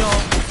hiding here.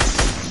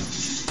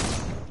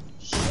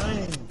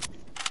 Shame.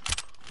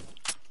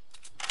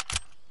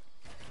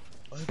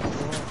 Oh, God.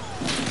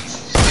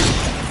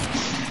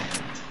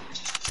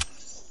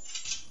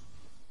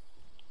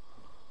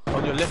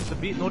 On your left a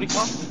bit,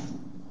 Norika?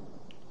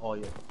 Oh,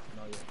 yeah.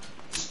 No, yeah.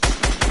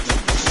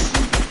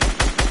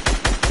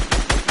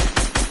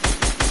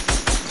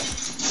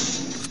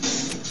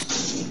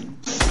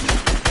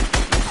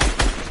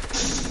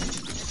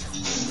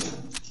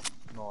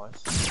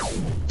 Nice.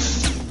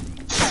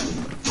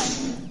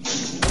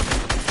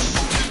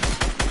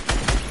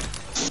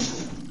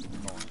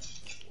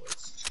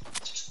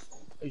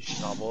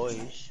 Ish, nah,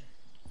 boys.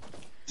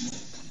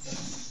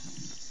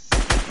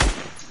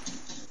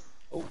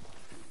 Oh,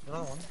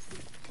 another one.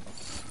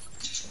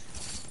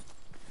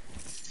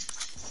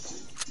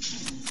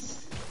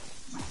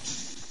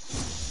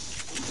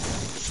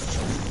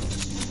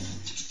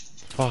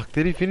 Fuck,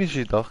 did he finish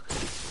it, Doc?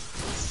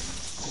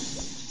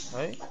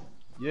 Hey?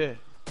 Yeah.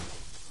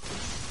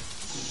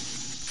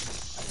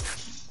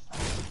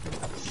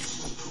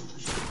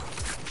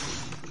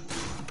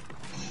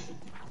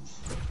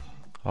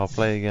 I'll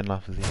play again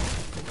after this.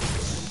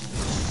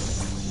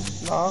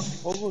 Nah,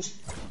 all good.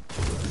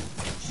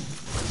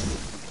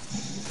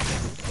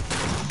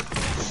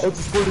 I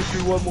just want to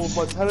do one more of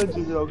my challenges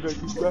and I'll go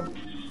to back.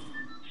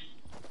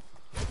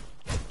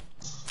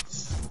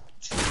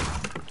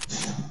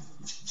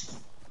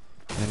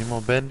 Any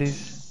more bendies?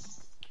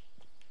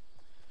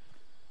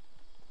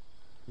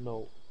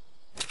 No.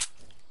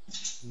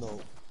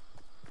 No.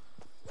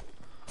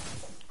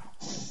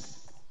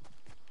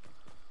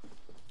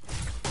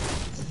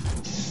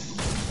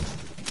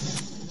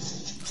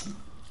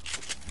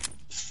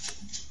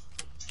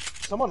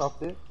 Someone up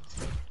there.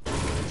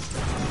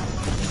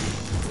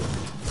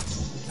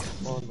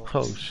 Oh no.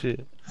 Oh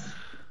shit.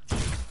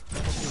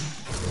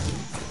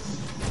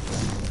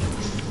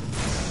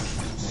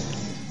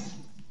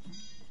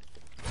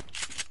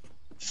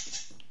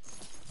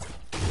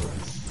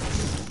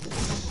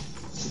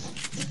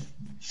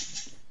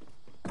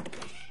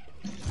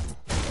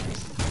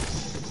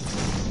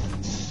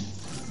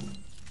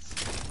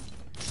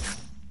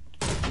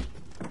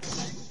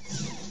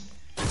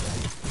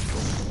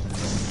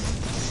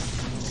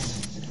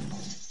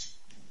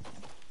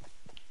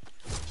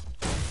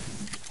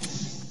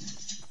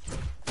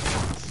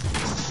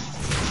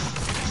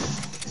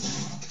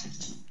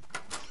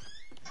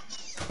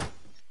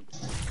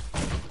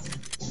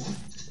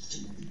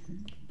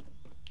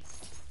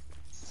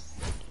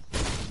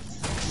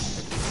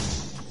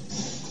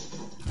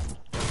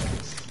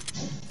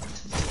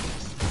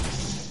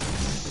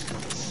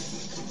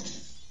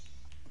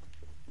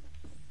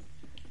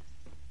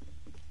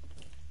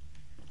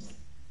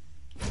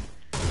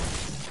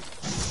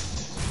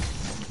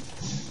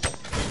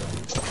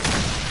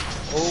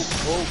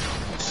 Oh.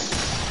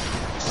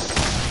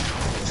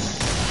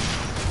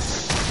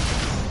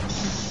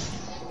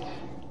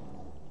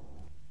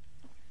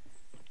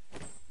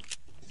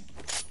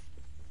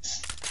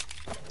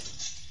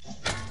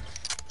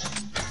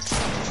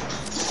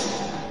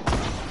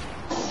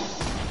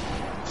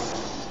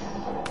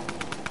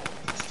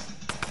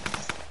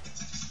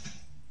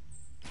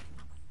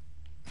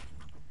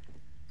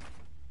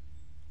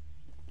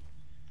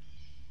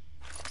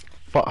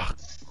 Fuck.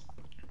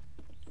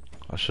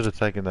 I should have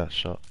taken that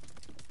shot.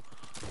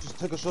 Just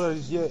take a shot at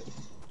his yet.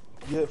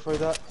 Yeah, throw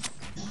that.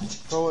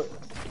 Throw it.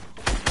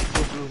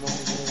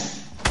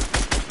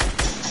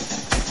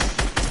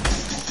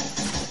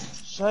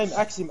 Shame,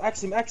 axe him. Yeah.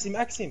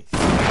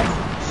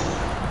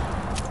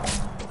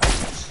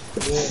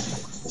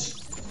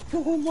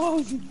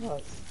 Miles, you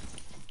can't.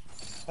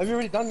 Have you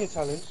already done your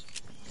challenge?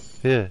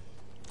 Yeah.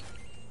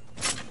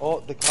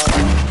 Oh, the car.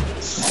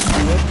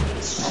 Yep.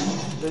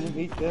 Let him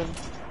eat them.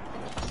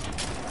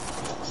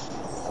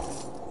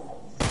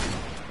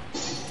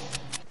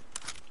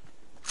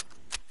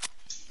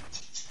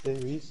 There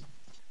he is.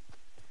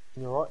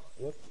 You're right,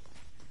 yep.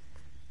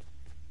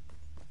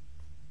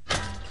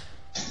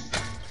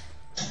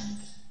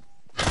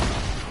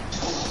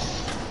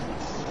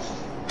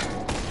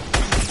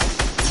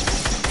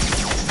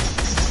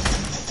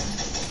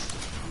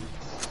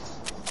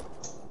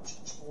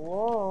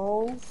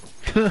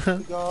 Hey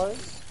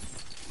guys.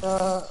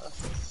 Are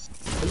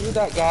you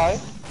that guy?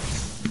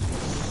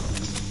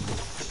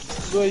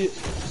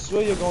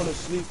 Swear you're going to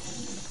sleep.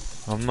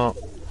 I'm not.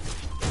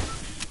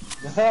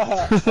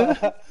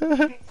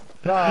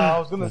 Nah, I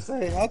was gonna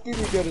say, how can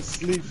you go to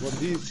sleep on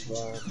these,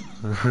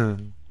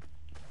 man?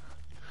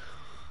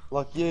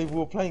 Like, yeah, we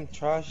were playing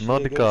trash. Yeah,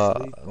 go to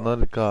sleep, man.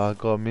 Nordica, I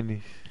got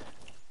minis.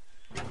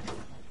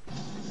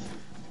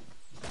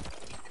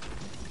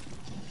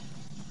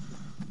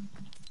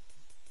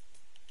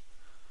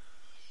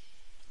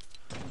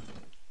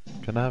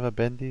 Can I have a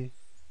bendy?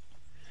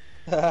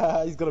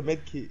 He's got a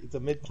med kit. It's a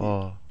med kit.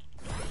 Oh.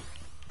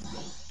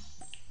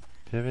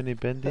 Do you have any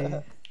bendy?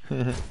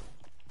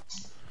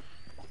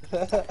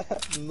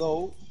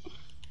 No.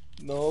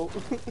 No.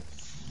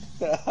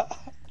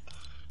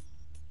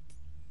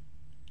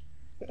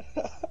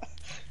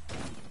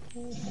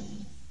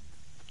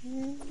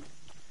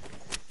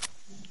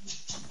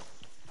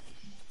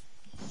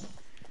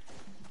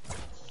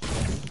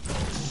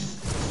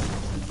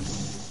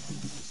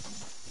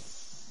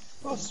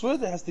 I swear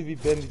there has to be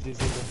bandages in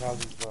the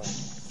houses, bro.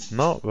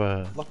 No,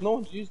 bro. Like, no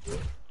one's used it.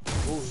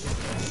 Oh, yeah.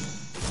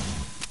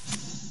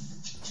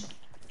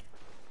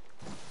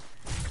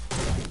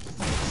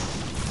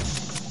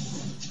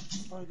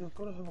 Alright, they've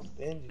gotta have a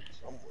bandage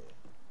somewhere.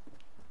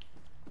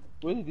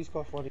 Where did this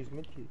guy find his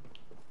medkit?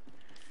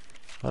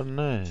 I don't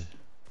know.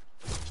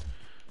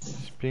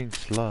 It's being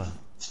slow.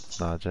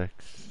 Nah,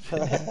 jokes.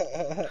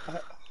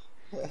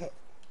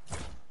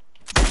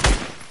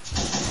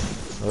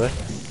 What?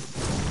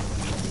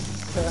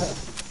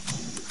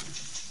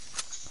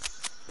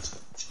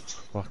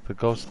 Fuck, the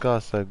ghost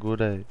cars are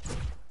good, eh?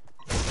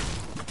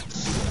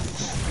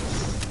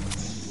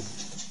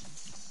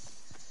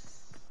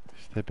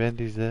 Is the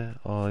bendies there?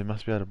 Oh, you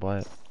must be able to buy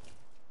it.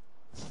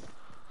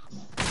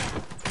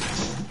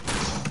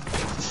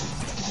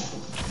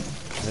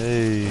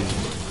 Hey.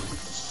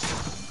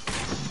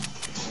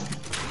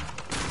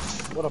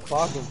 What a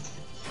bargain.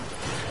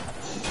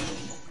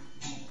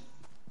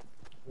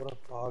 What a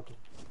bargain.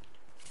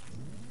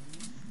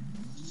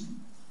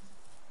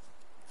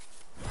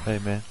 Hey,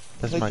 man.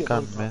 That's Take my it,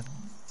 gun, Nordica. man.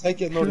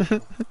 Take it,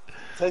 Nordica.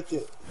 Take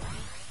it.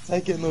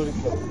 Take it,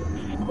 Nordica.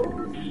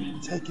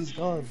 Take his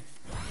gun.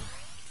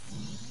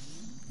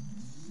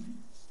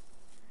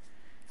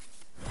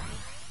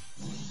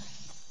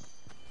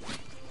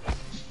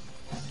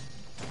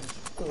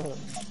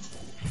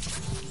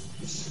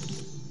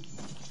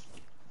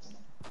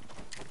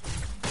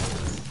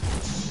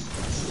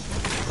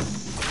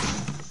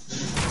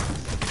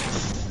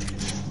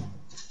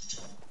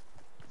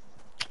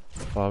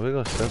 Wow, we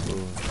got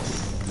several.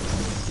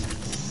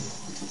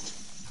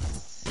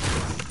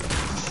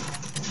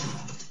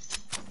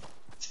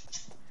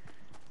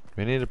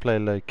 We need to play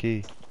low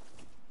key.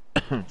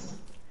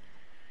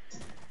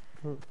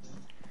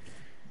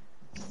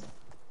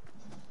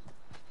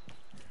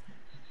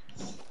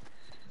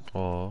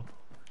 Or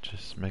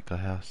just make a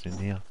house in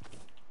here.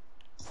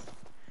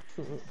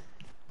 Do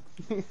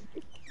you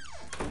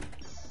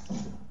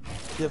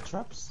have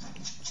traps?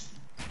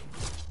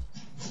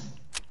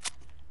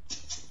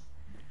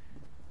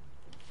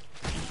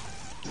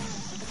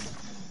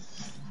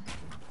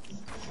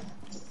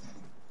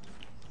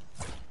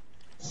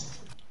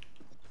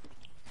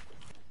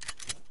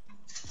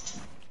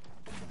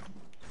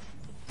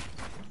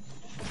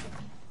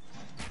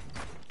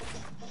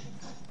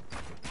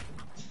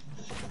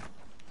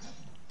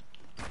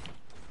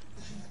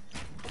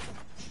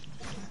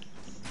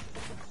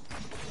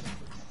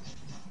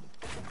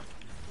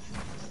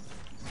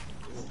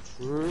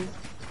 True.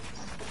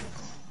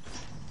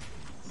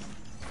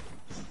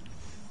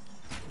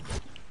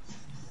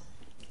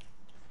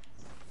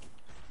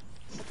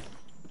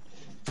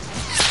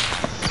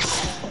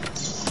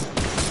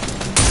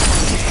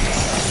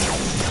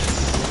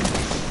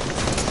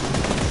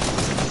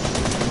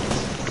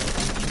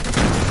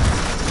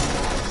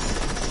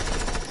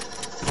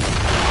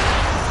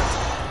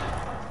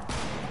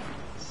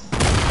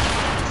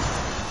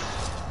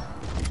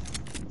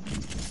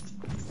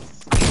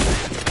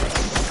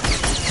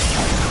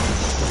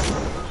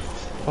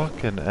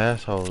 Fucking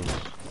assholes.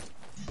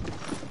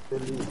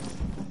 Delete.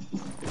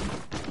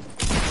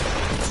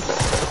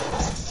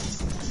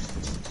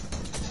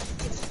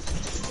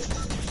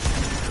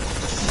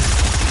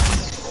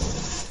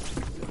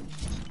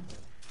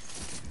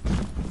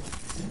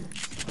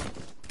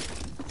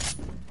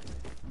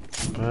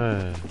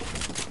 Bro.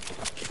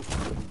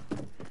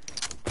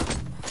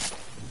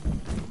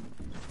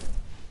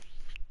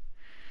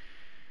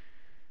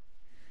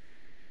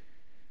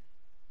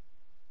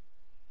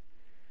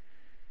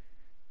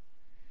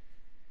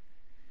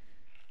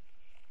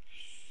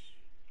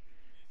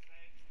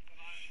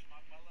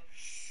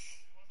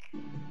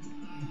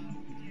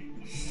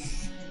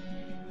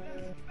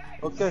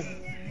 Okay.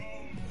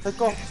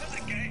 Take off. Is that the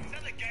game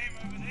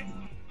over there?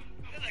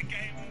 Is that the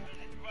game over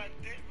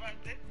there? Right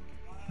there.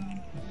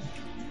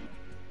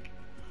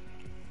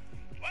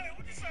 Wait,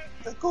 what did you say?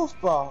 Take off,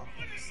 bar. What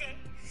did you say?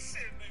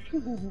 Shit,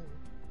 nigga.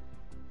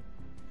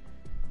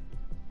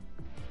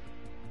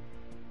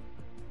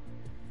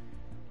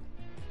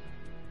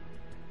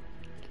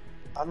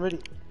 I'm ready.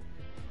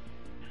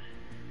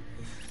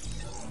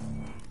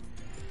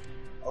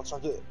 I'll try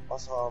to get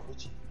us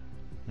Richie.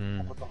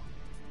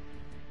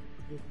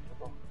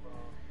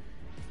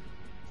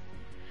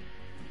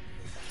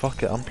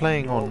 Fuck it, I'm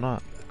playing all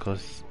night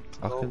because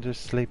I can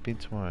just sleep in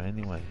tomorrow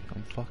anyway.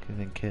 I'm fucking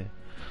in care.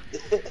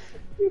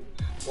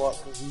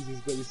 What? Because you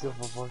just got yourself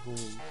a fucking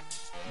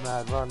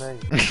mad run, eh?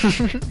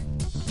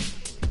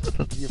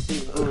 You're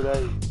feeling good,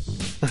 eh?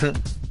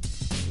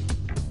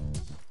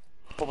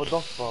 Pop a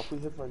dock bar,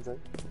 put your headphones, eh?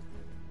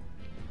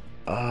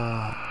 Put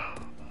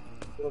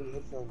on your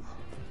headphones.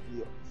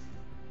 Yeah.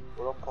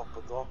 What up, Pop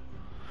a dock?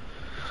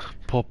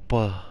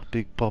 Papa,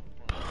 big pop.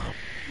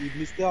 You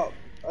missed out.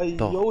 Hey,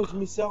 Doc. you always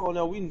miss out on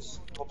our wins,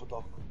 Papa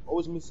Doc.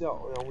 Always miss out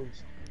on our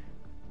wins.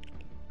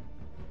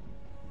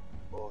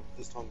 Oh,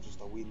 this time just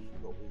a win,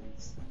 not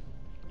wins.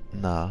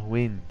 Nah,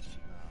 wins.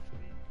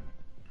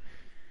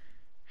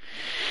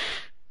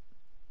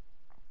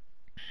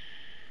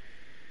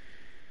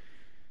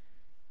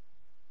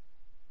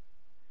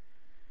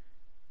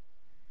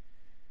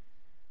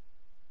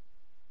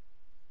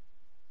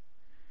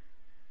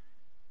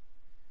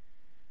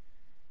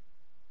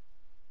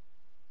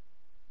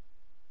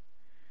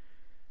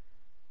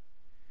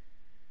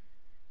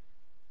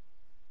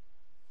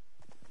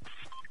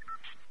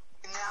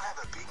 Now have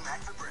a Big Mac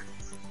for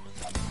breakfast.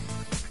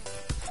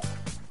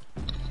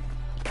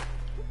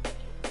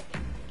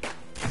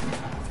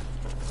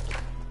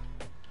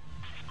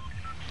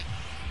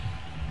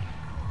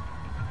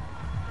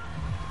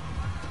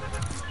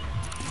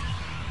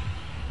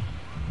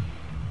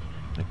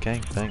 A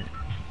gangbang.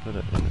 Put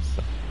it in the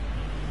stuff.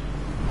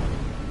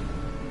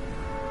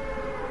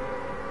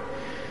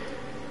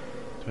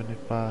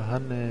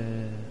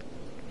 $2,500.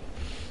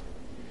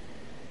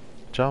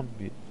 Jump,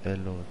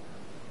 Lord.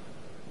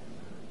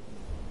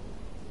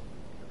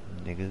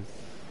 Niggas.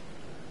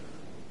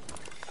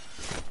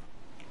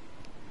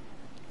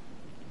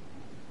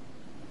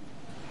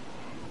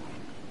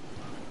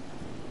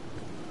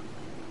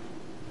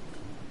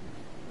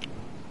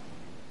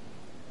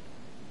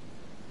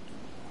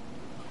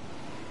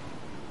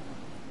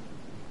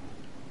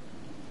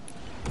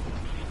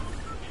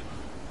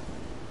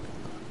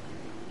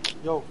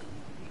 Yo.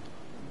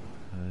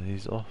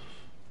 He's off.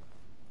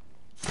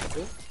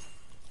 Yeah?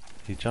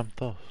 He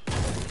jumped off.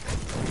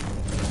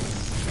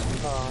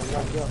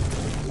 Lagged out.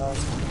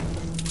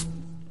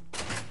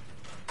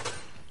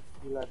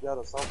 He lagged out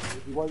or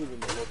something. He wasn't in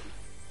the lobby.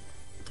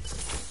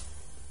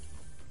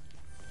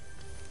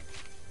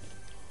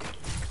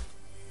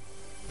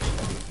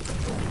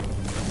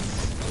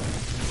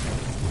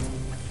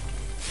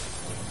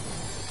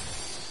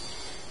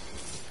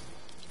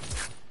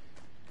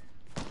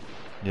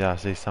 Yeah, I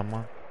see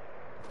someone.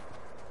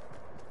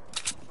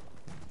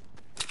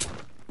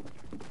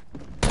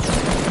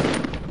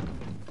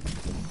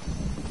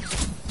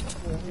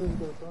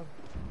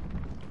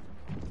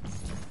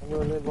 I'm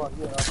gonna live right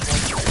here.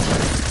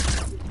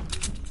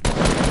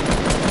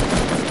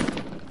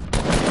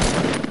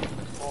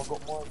 Oh, I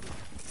got mine.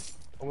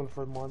 I'm gonna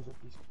throw mines at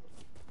these.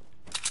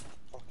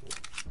 Fuck it.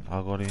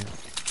 I got him.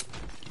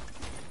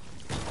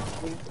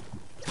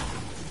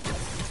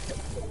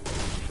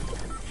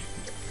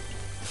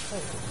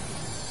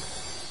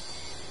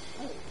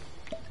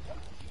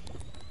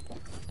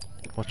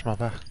 Watch my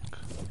back.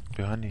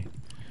 Behind you.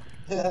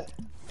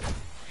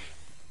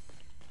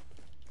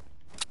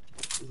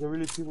 Is there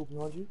really people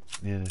behind you?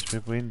 Yeah, there's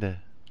people in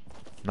there.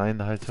 Not in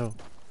the hotel.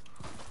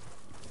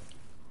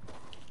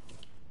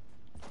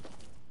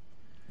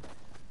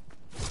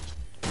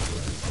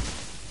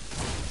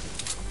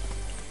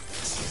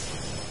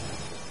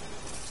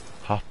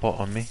 Half pot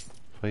on me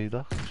for you,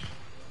 Doc.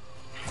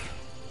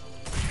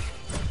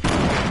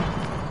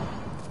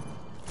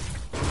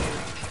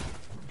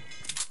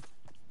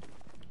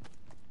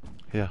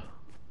 Yeah.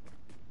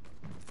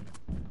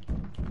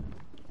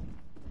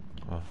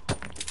 Oh.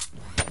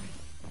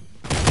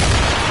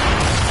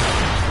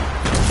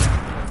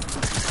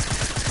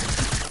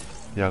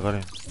 Yeah, I got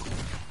him.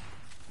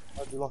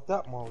 How'd you lock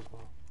that, Miles, bro?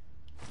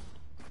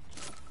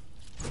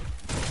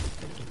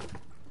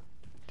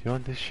 Do you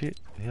want this shit?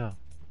 Yeah.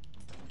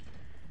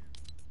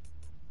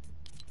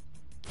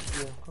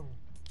 Yeah, come on.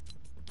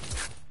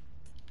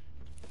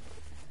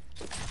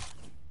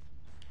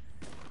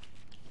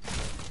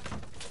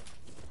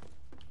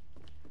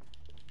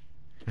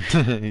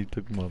 He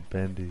took my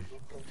bandy.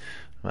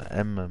 My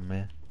Emma,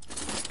 man.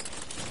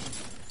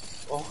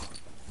 Oh,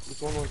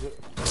 which one was it?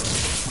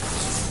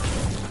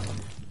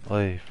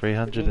 Oi,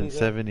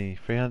 370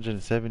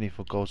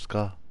 for gold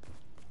scar.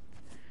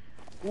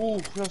 Ooh,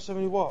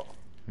 370 what?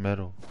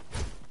 Metal.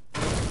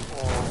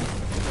 Oh.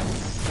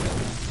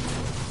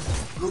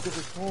 Look at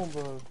this home,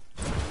 bro.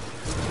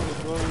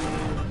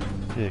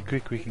 Yeah,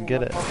 quick, we can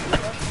get it.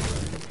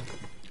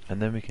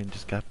 And then we can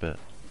just gap it.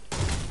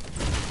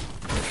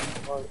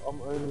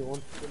 I'm only on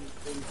 20.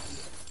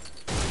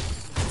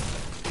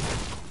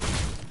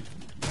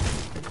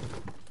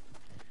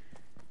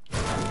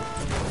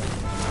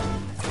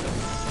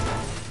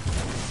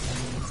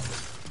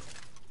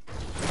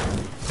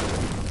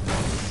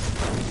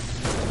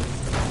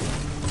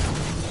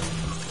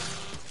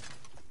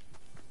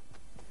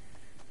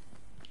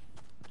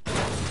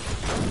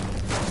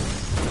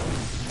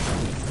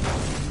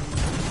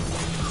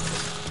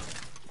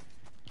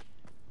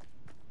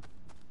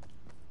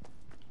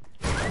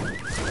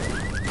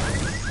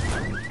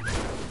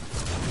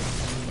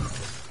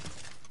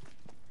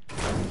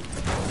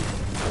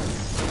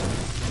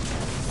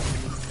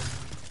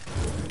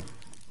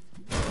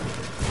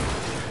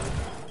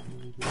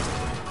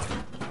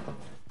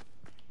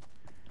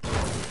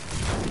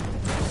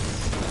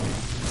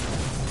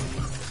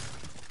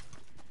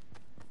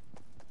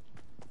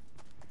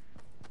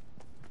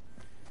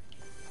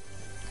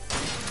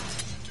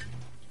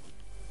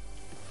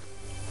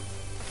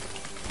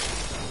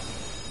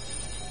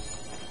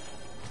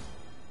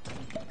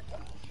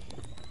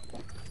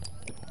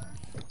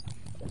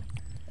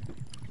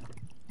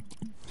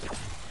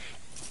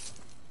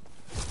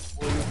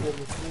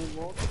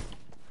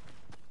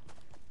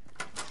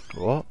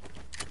 What?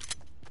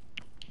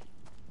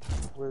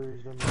 Where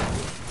is them?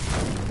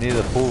 Near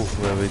the pool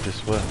where we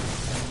just were.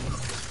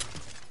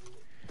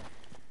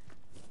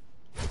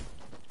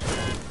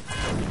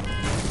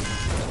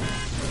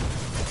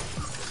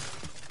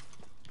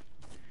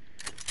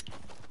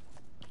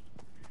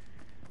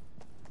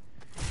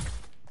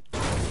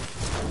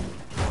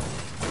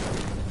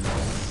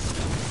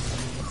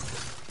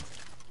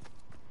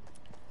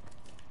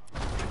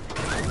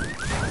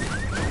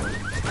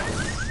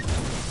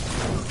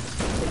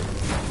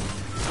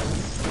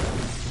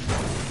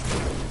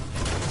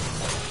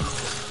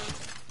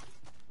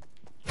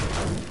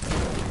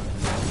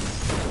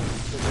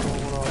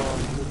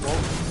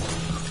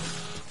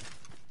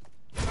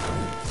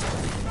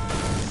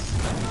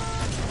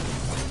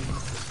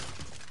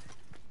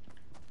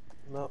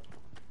 No.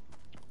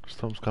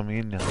 Storm's coming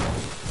in now.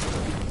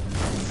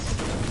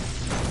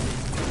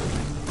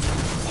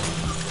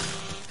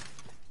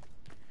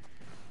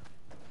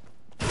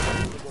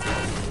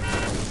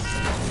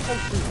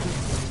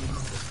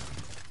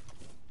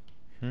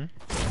 Hmm?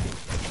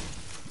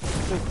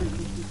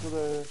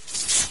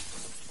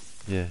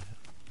 Yeah.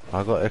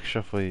 I got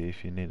extra for you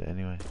if you need it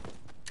anyway.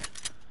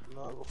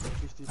 No, I got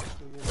 50 just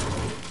for you.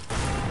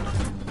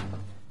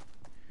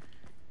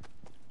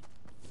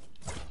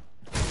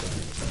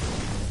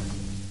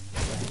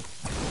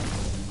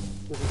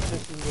 There's a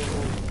chest in there.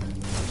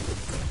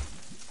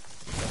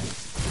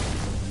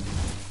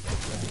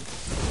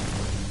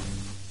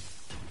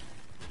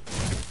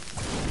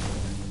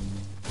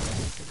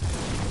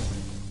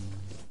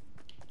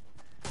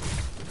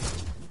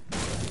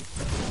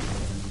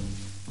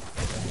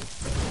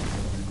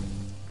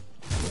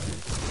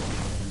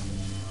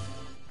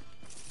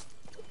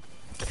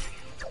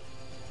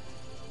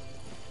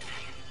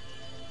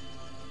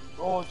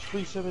 Oh, it's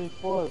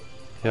 375.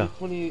 Yeah.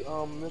 20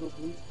 metal,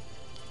 please.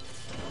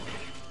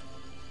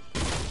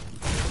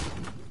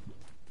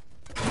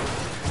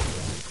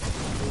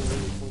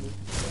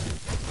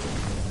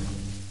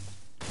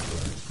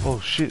 Oh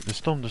shit, the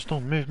storm, move.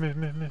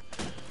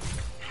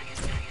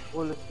 Oh,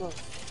 let's go.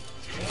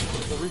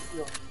 The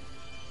refill.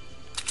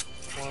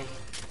 One.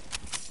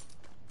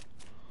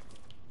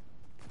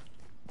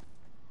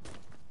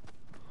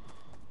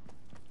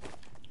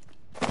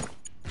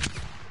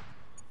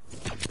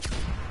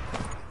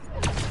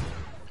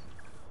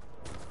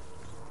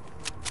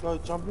 Go,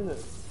 jump in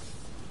it.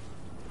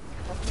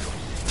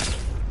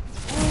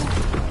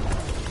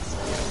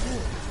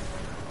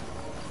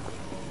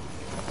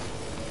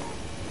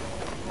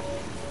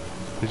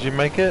 Did you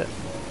make it?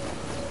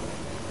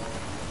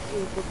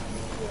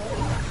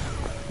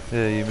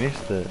 Yeah, you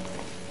missed it.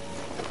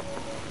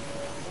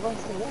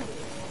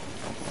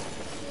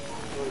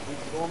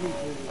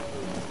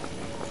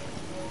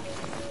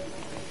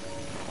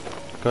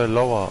 Go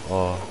lower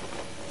or...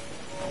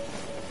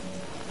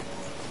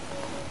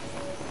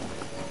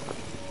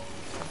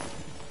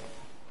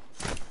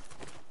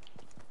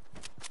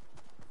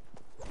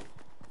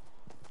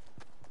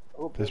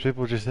 There's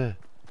people just there.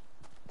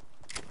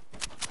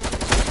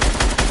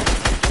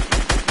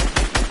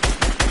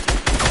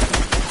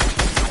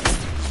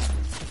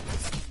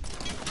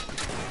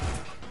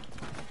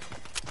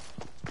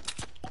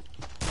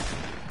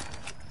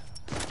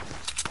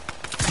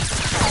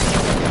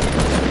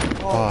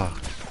 Oh,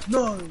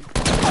 no!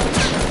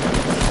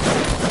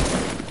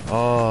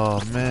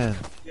 Oh man.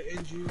 Get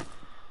injured.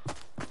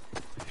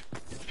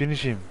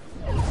 Finish him.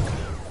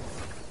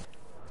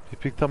 He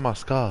picked up my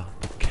scar.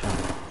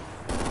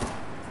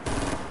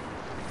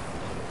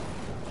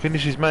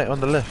 Finish his mate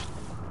on the left.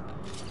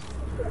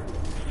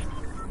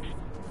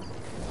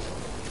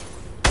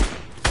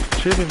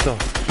 Shoot him though.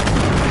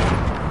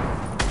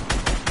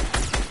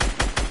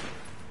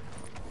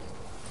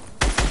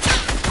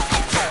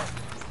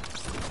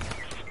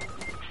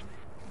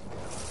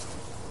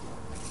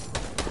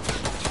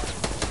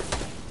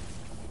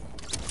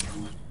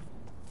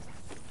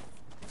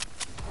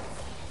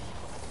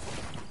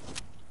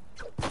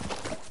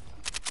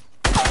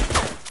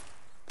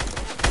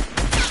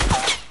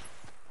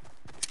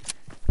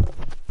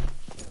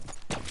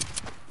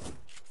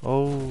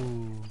 Oh,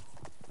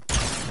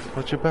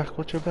 watch your back,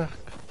 watch your back.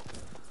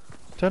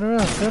 Turn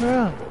around, turn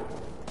around.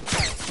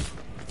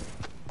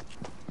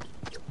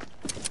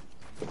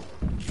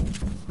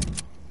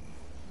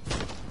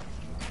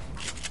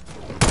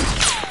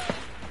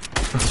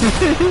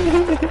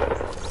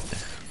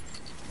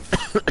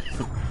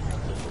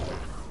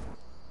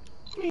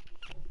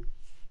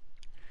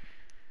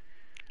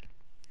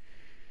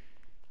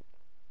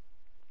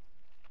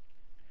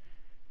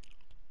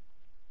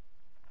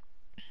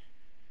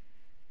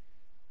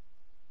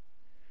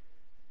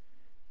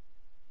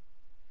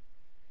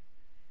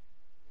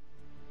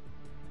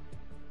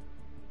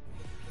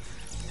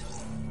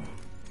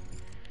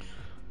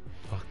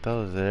 Fuck, that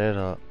was it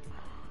up.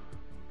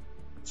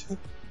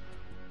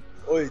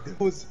 Oi, there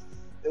was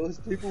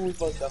people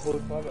with us that whole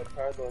time at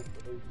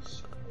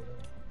Paradise.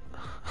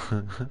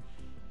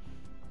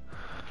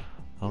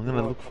 I'm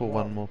gonna look for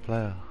one more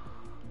player.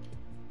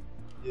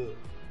 Yeah.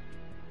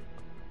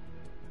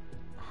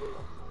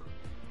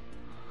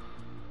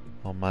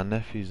 Oh, my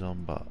nephew's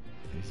on, but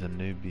he's a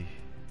newbie.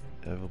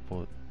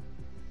 Everport.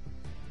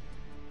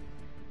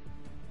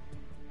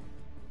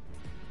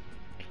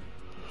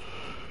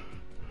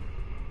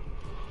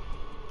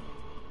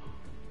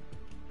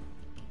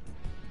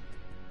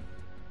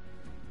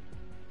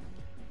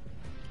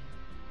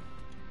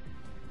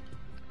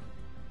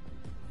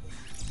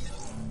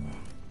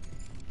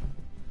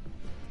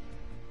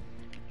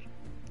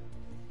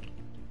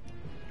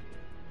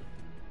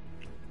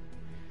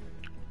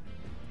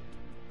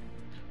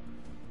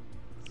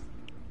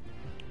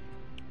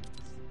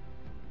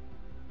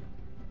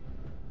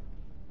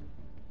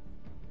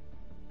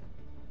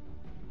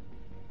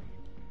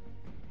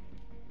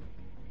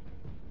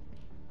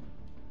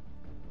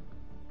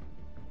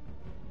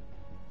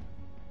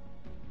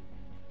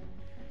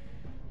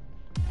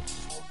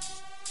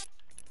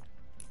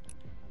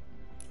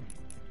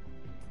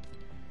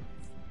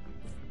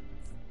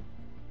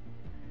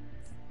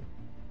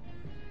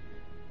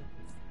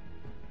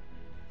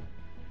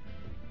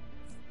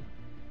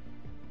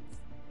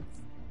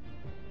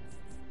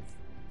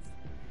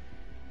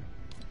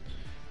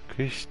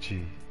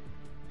 Christy,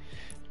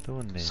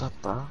 doing there? What's up,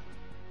 bro?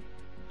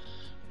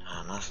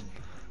 Ah, nothing.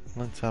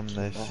 Long time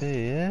no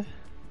see, yeah?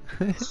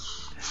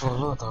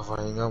 Falou,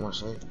 tava aí,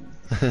 mas aí.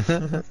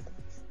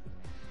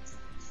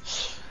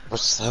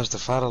 How's the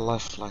father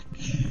life like?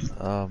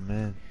 Oh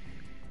man,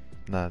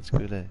 nah, it's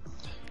good, eh?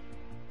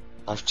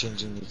 Life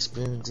changing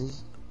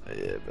experience, eh?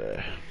 Yeah,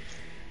 bro.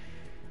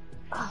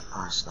 Ah,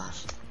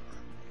 nice.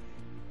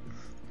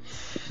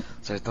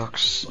 So,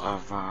 docs,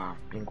 I've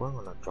been going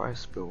on a dry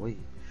spell, eh?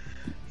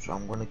 So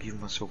I'm gonna give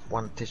myself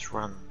one test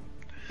run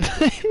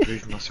to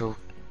prove myself.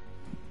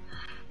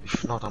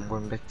 If not, I'm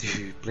going back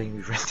to playing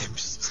with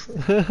randoms.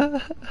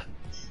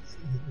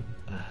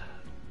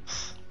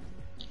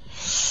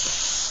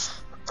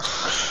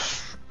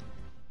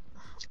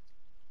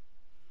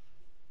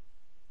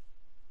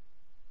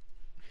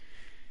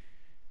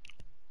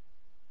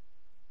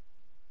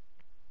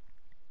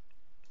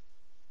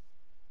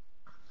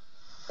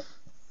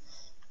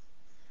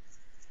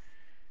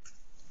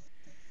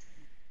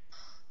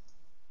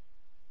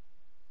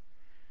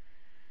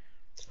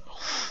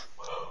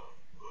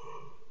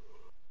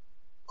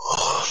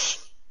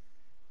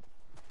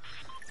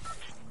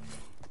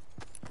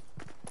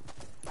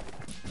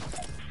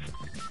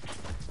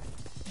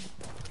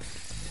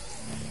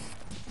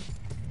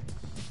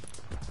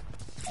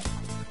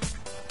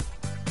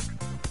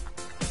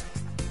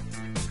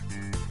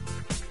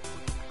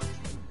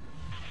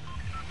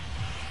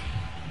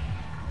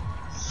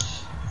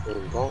 There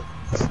we go.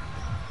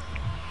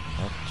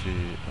 Up to.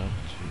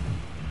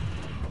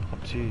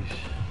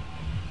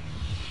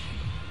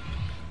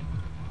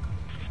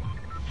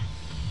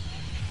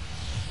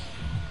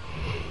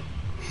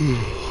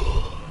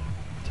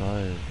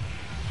 Tired.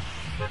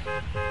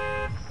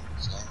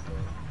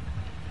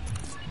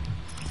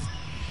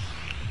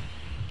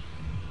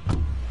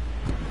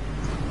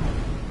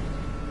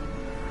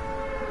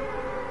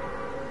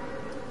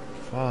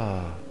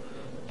 Fuck.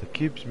 The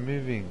keeps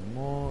moving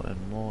more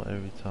and more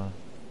every time.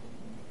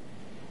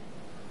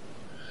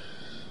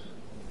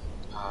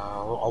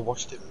 I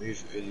watched it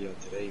move earlier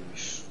today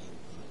with.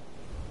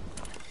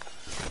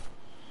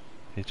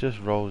 It just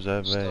rolls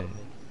over.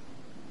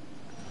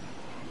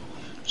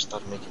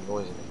 Start making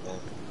noise in it then.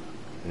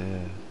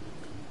 Yeah.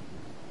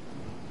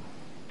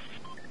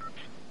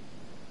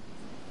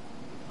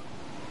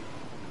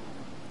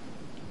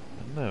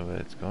 I don't know where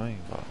it's going,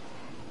 but.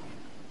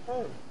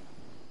 Hey.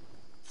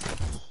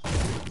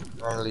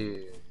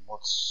 Apparently,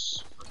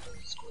 what's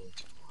going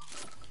to.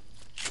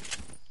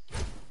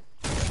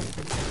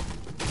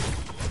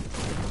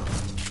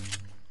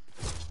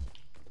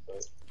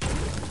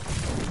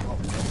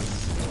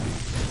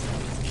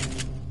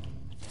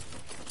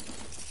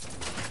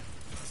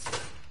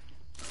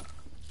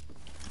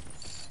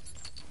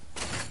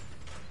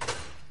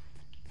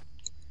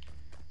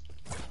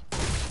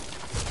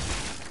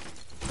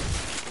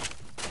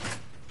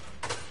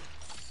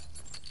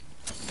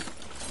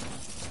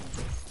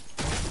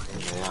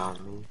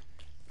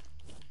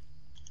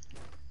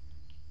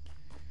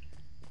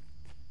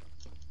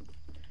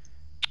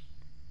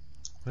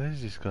 Where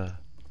is this guy?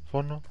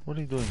 Fono, what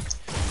are you doing?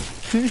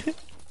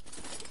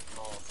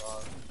 Oh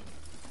god.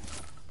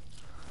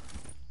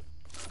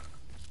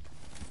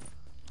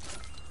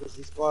 There's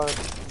this guy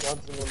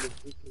dancing on the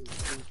freaking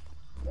street.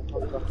 That's how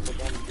he got the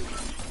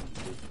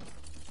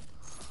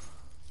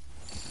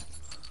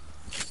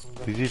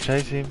damn. Did you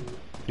chase him?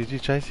 Did you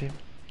chase him?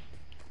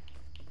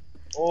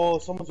 Oh,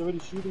 someone's already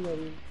shooting at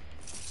him.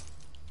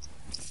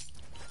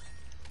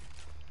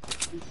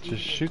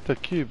 Just shoot the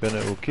cube and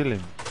it will kill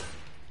him.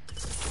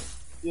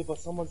 Yeah, but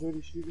someone's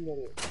already shooting at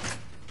it.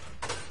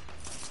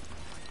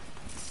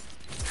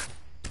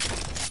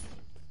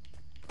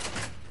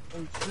 Oh,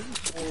 he's shooting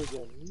forward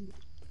at me.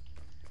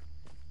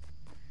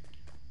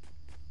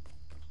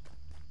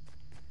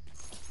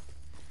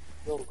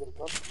 Yo, we got a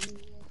gun for you.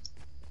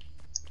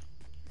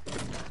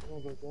 Oh,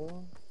 there we go.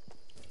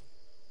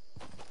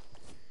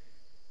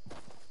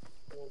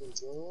 There we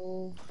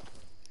go.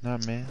 Nah,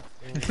 man.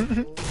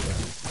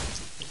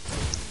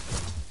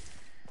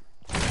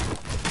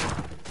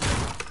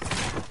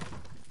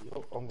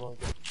 Yo, I'm going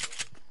to get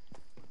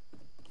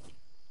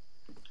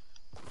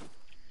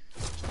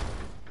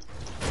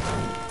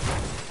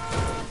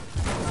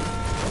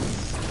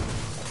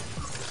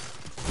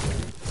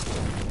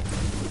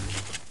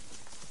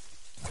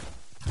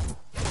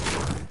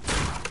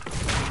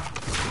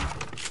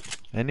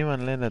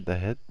Anyone land at the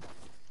head?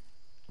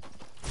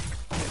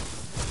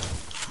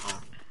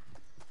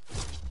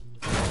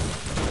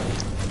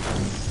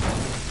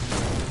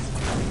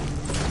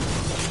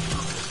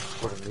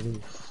 What a mini.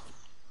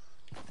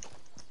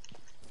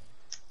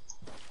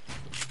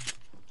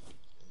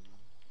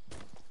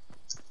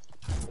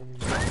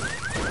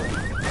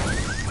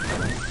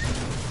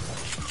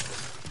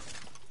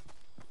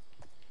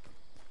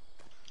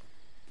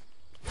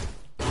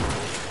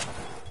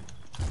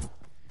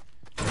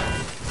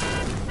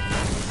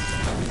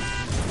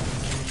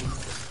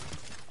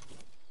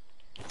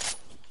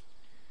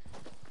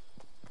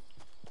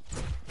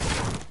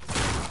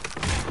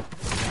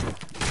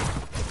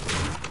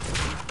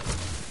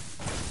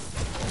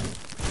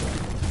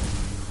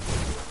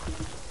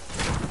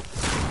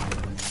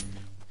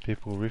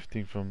 People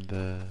rifting from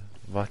the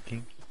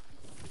Viking.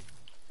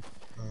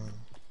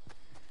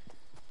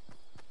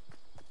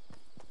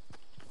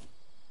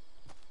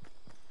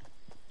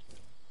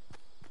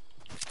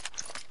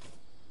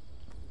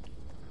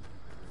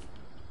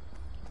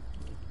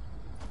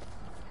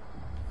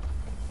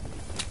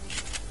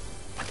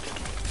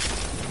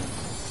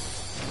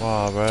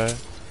 Wow, bro. I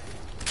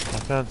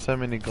found so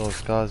many gold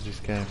scars this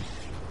game.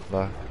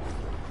 Like,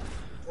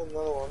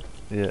 another one.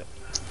 yeah.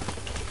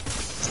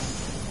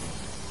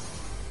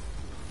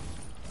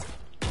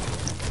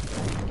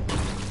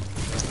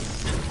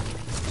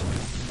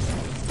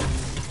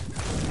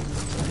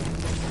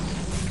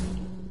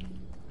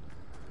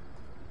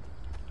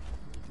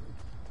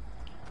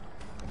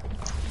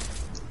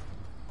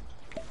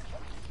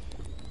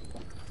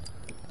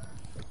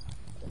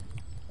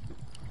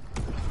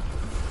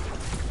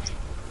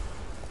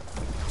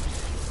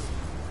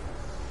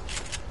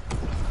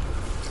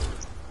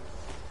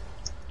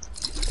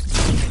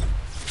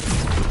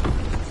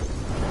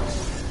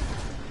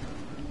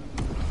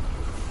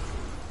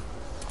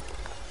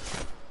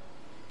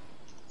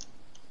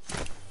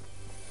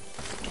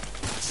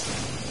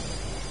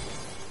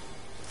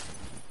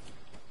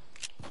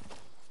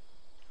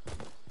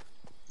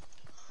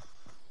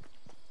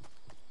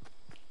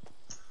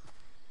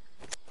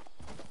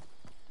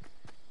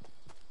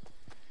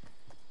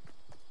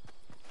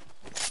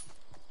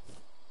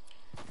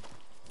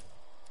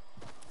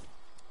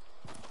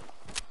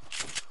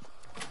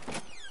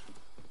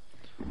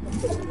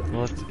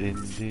 What's in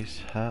this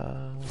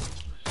house?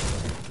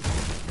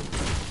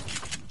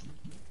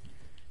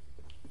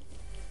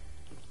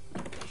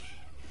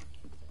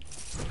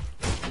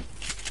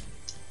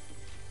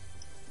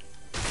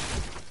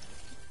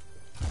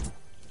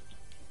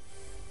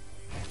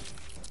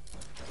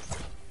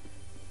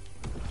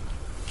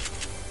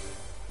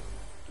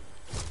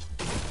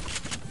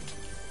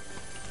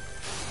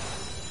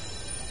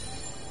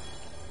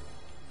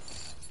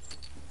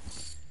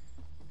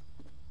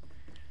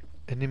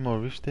 Any more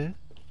rifts there?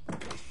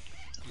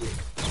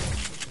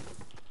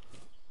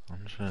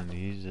 I'm trying to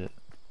use it.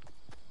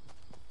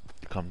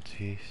 Come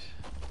tease.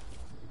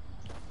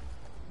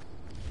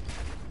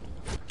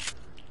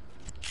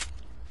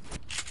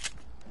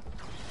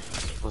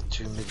 What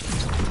 2 million?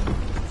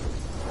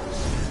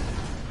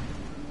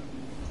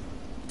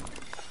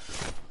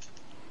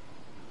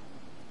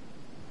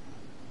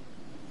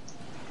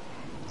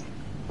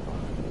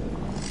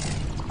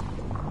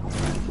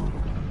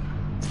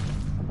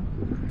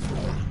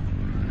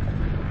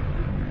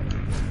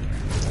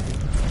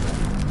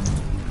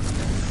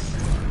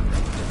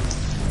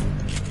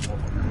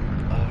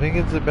 I think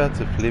it's about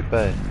to flip,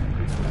 eh?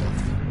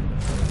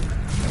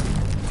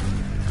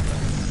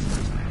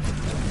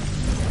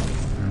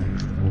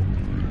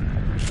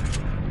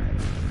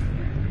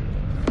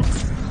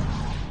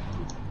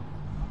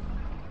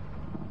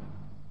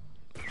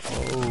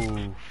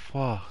 Oh,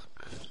 fuck.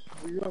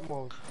 Where you at,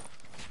 Mom?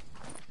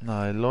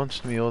 No, it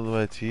launched me all the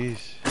way to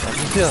east.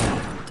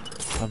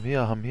 I'm here.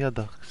 I'm here,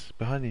 ducks.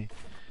 Behind you.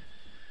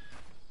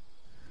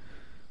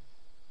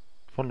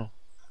 Follow.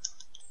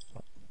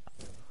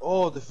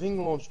 Oh, the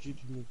thing launched you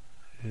to me.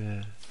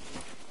 Yeah.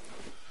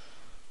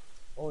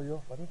 Oh,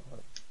 you're funny.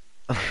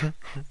 I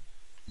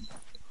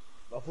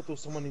thought there was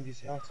someone in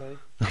this house, eh?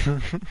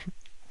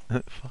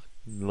 Fuck,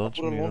 launched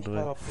I put a me all launch the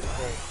pad way. up there,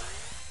 bro.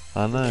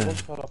 I There's a know.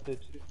 launch pad up there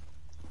too.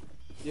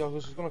 Yeah, I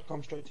was just gonna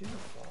come straight to you.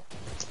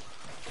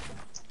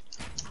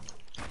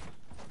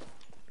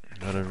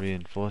 Gotta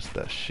reinforce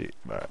that shit,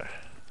 bro.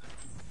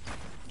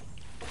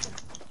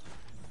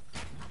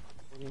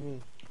 What do you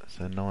mean?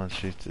 So no one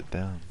shoots it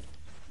down.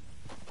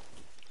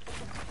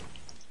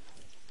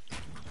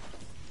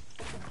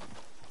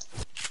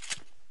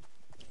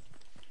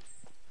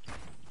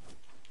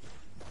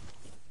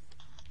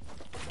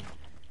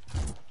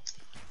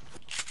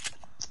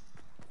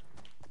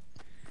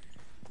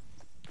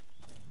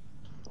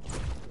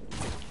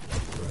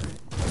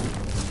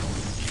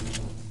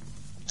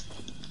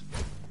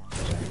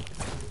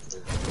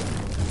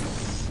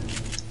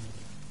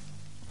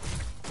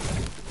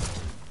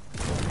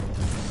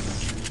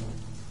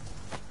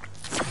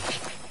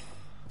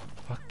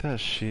 that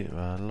shit,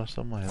 man. I lost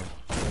all my health.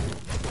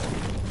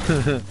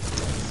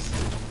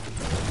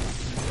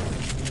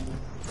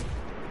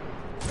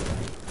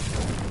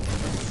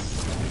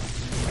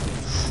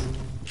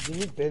 Do you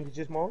need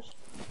bandages, Miles?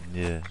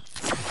 Yeah.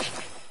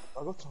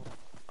 I got some.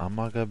 I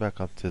might go back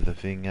up to the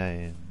thing,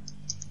 and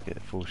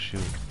get full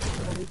shield.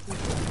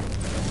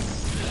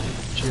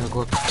 Gee, I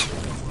got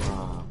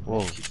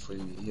Whoa. kit for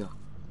you here.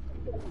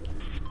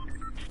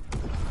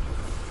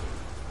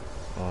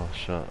 Oh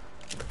shit.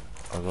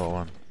 I got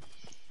one.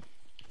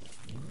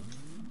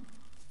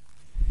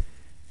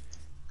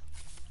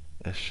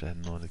 ايش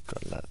هنوريك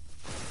ولا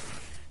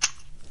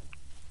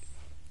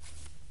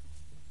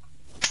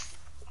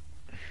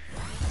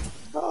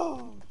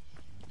Oh!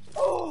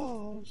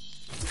 Oh!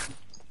 Shit.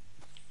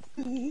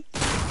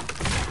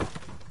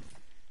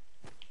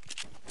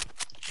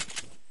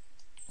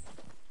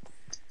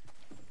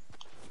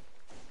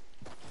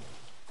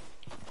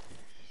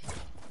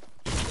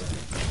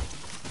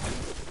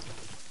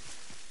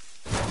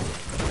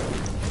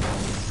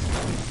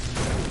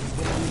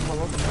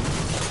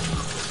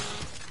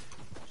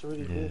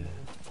 Yeah.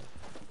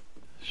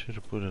 Should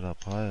have put it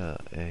up higher,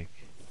 egg.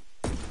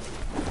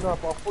 No,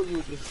 but I thought you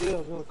were just there. I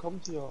was gonna come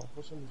to you. I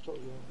was gonna shot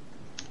you.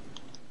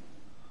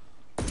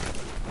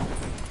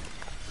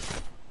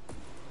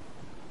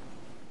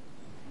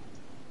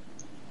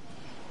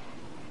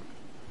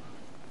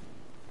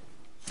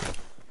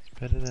 It's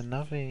better than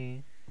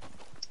nothing.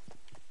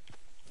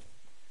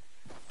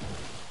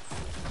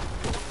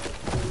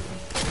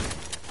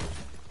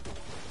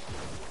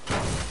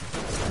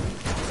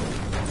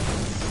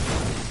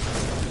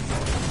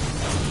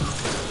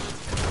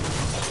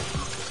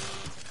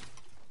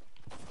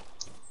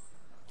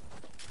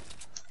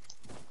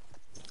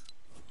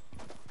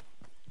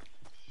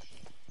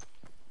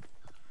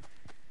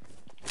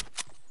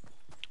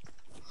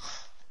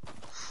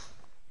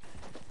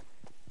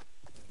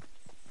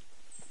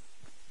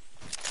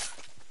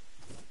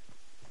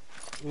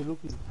 We're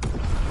looking.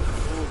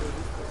 Oh,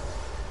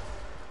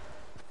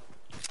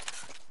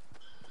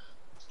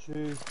 they're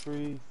looking. 2,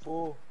 3,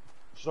 4.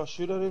 Should I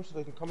shoot at him so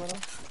they can come at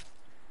us?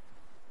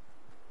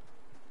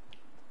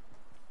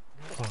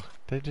 Fuck,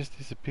 they just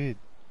disappeared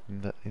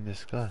in the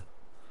sky.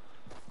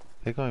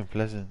 They're going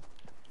Pleasant.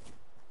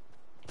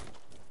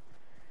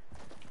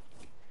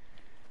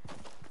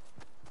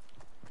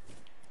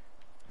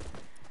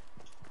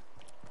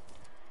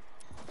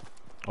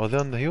 Oh, they're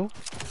on the hill?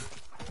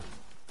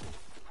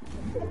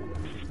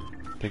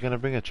 They're gonna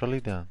bring a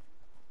trolley down.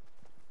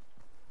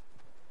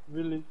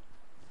 Really?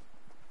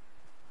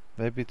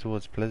 Maybe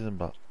towards Pleasant,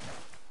 but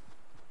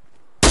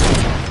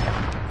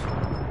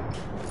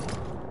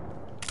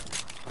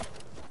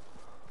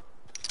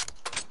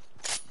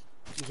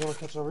You wanna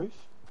catch a reef?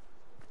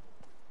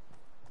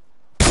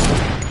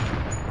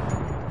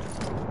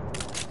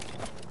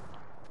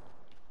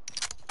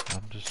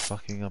 I'm just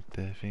fucking up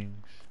their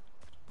things.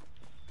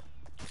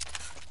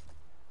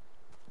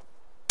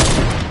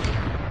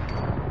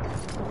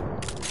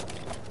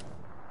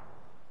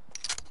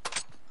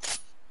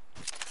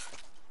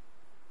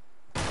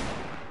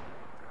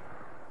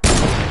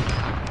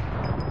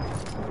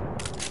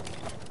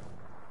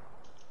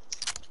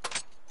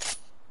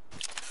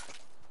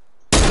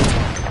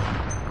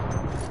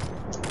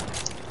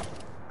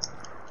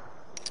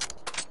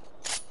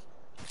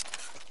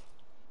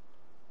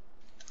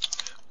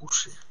 Oh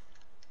shit.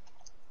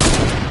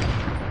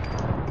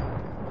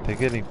 They're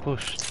getting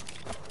pushed.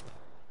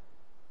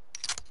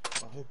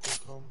 I hope they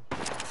come.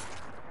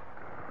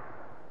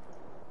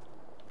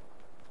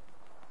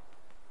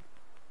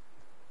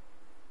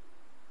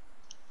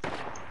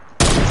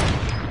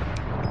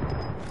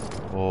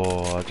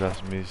 Oh, I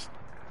just missed.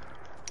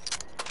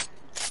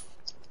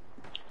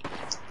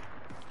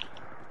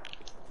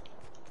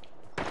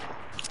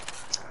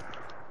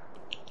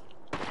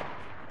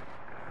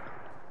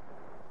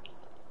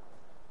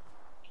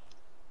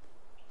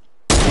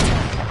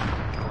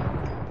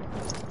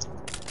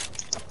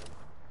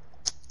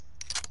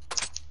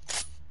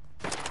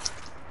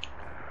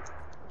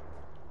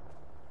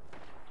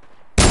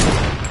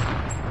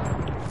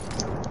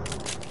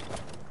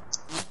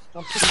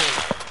 I'm putting it.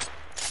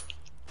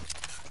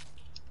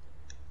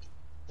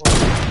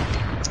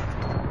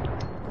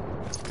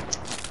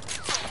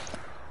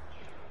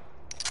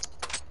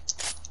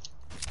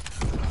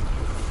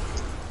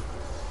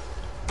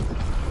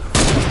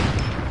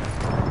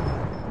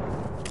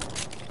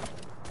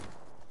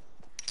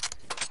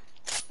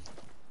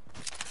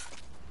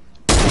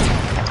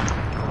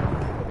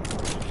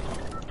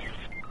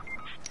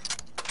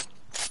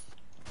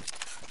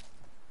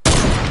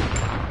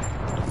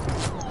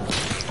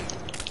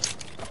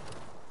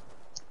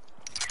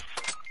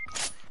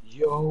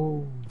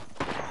 Yo.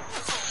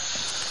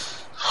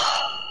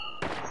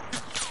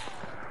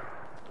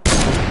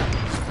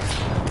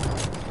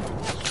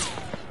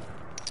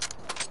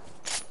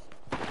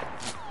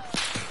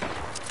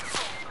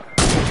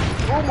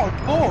 Oh my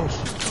gosh!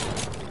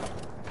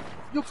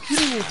 You're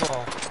kidding me,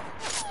 bro.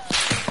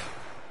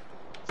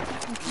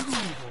 You're kidding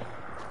me, bro.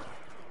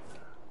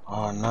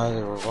 Oh, now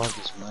they revived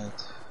this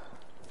mate.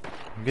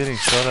 I'm getting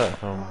shot at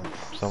from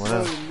someone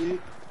else.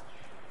 Lit.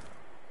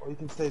 Or you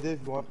can stay there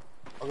if you want.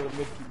 I got a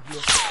med kit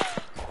here.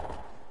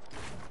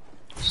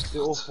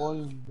 They're all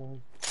following me,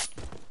 man.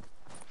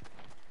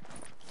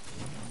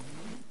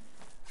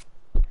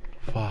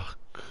 Fuck.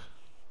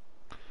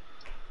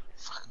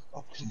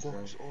 Up to the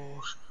box.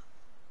 Oh.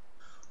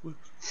 Wait.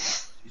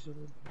 He's on the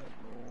no.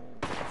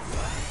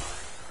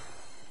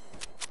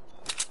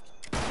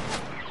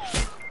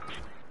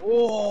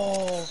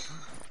 Oh.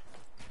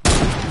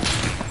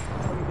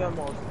 Coming down,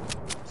 Miles.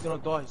 He's gonna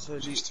die, so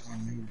Just to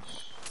remove.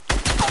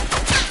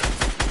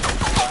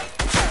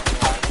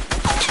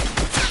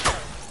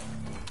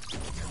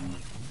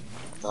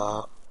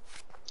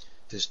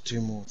 There's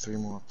 2 more, 3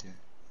 more up there.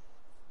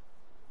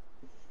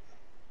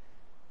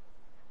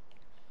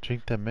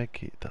 Drink that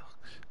medkit, dogs.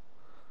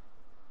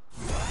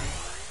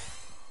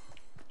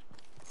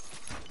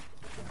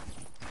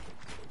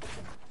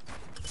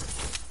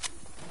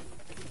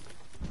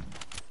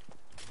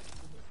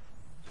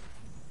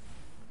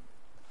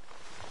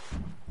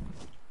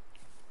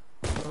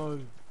 No.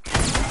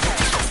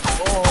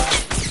 Oh.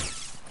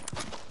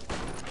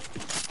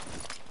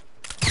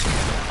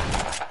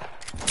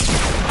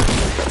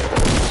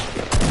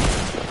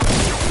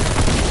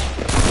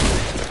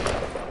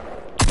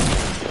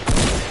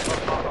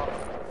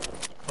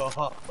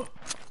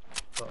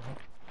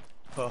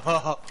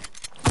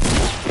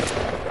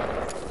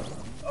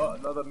 Oh,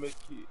 another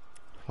medkit.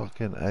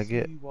 Fucking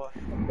agate. See what?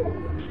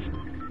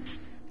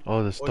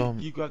 Oh, the Oh, storm.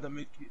 you grab that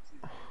medkit too.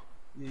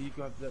 Yeah, you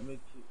grab that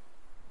medkit.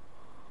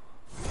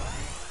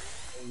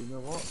 Oh, you know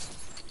what?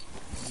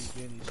 These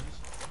bandages.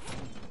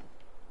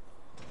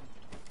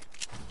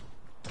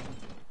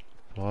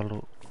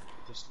 Swallow.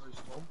 The slow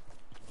storm.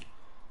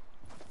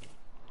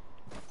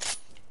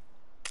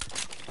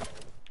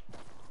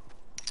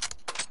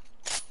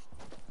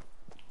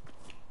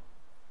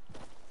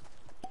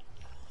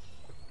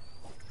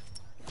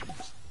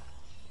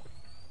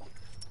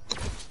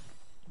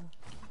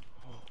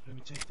 Oh, let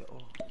me take that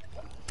off.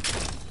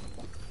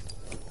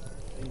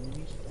 Hey,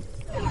 minis.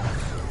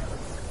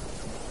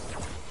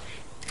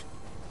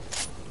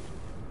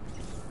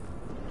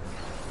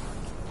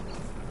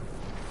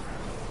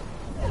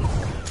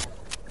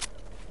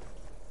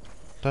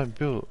 Don't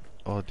build.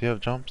 Oh, do you have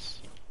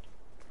jumps?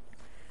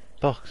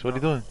 Docs, what are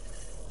you doing?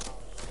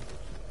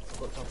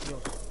 Got something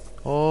else.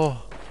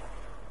 Oh.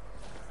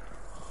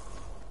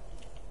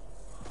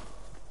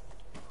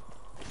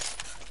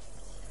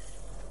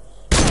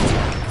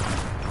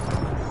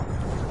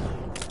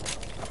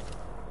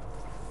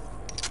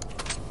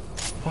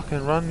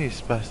 Fucking run, you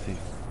spastic.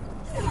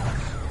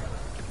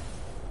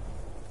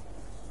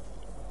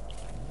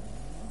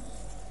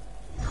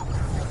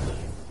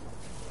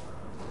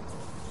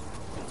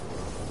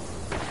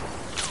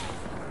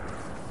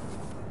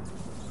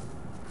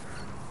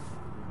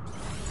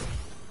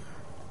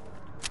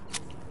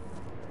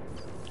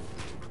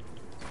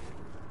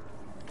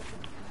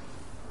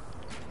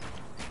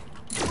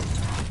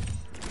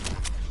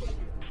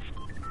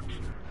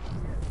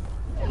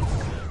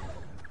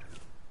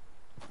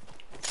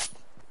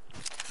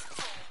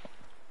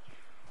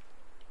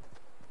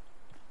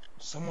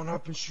 Someone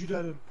up and shoot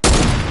at him.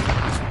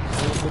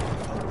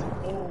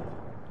 Oh.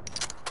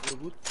 You're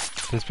good?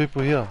 There's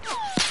people here.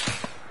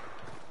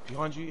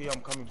 Behind you? Yeah,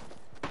 I'm coming.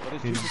 But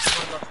there's Yeah. people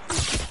behind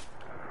us too.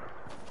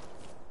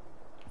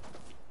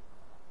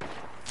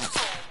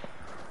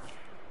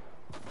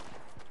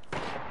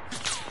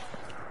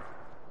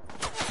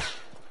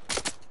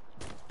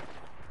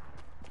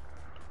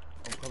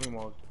 I'm coming,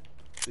 Miles.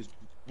 There's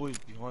boys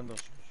behind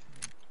us.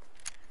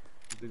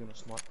 They're gonna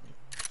snipe me.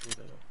 Sure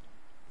they are.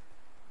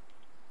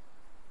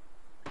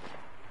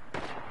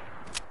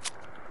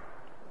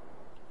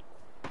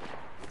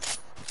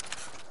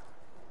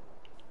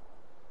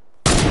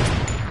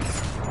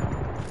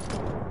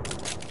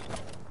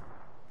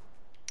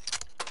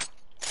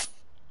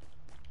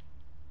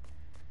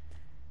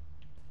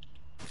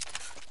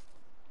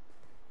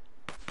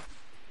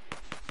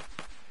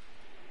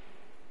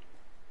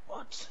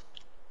 What?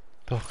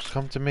 Docs,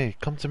 come to me.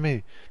 Come to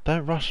me.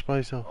 Don't rush by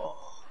yourself.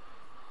 Oh.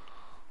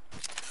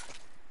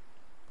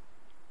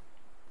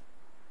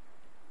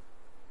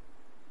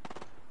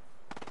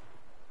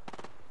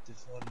 They're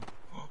fighting.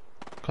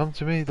 Come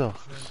to me,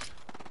 Docs.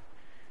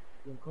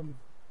 I'm coming.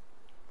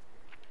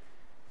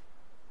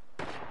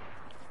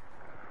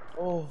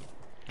 Oh.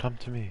 Come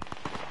to me.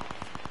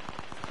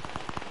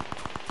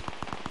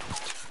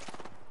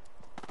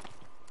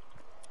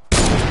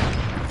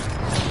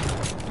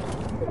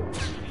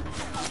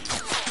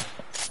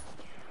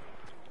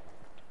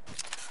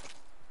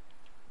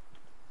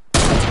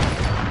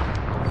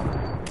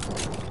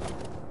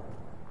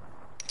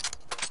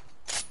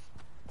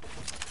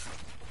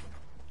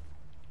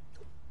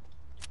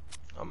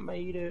 I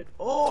made it.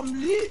 Oh,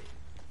 I'm lit.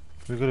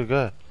 We gotta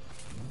go.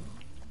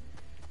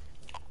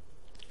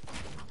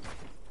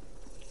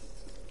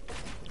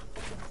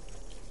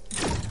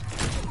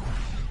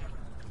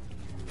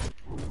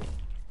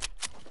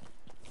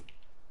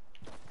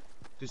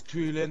 There's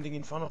 2 landing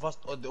in front of us.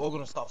 Oh, they're all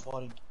gonna start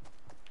fighting.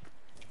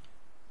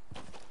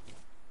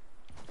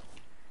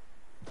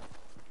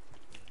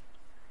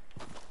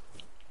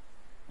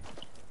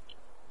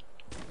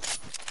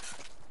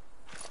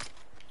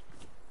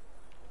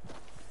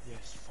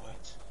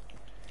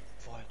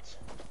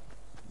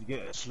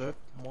 get a slurp,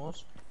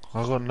 Mars?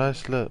 I got no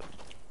slip.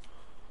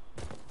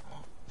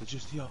 They're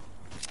just here.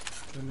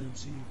 Turn and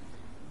see you.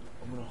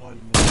 I'm gonna hide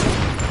them.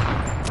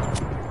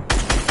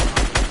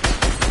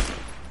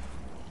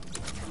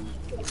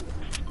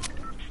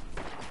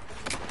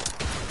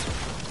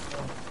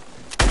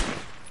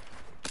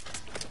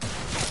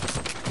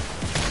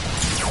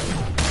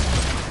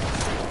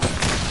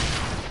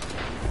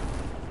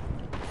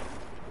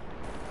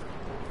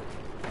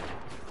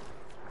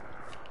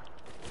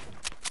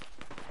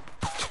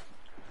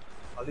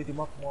 I'll lead him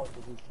up more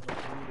because he's trying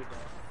to lead it down.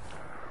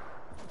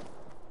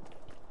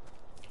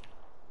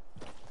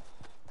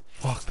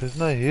 Fuck, there's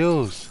no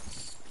heals.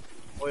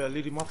 Oh yeah,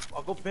 lead him up.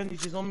 I got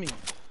bandages on me.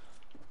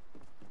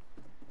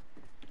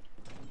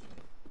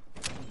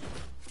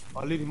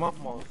 I'll lead him up,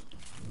 Mars.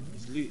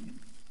 He's lit.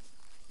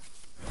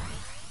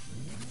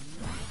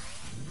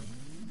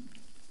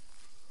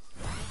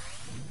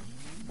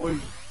 Oi.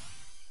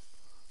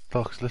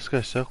 Docs, let's go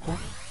circle.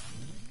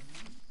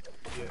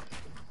 Yeah.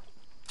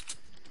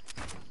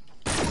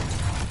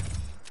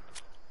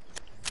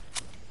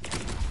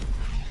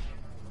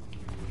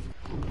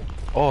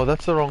 Oh,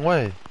 that's the wrong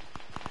way.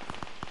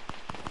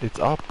 It's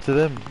up to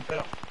them.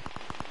 Better.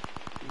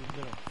 Even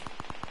better.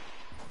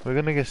 We're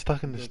gonna get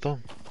stuck in the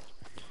storm.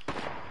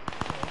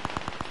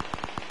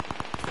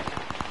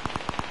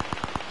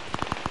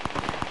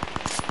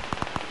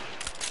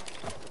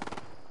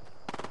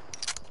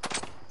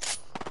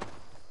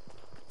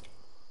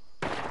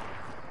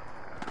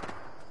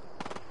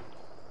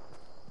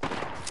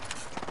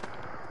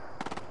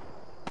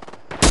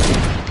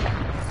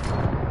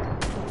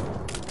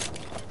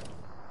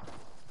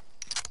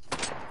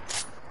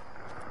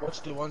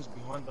 Watch the ones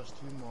behind us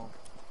too, Mark.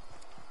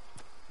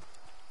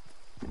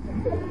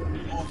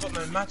 Oh, I've got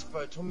no mats,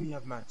 bro. Tell me you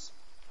have mats.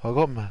 I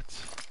got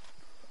mats.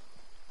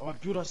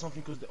 Alright, build us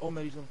something because the old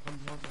maid's gonna come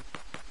behind us.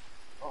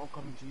 Oh, I'm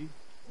coming to you.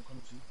 I'm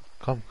coming to you.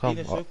 Come, In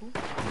a come. circle?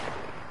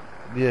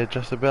 Yeah,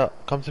 just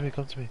about. Come to me,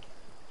 come to me.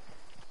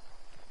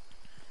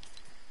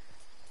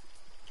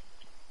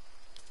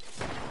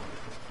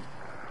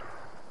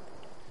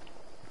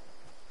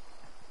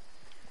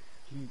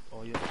 Can you...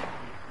 Oh, yeah.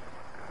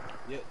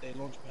 Yeah, they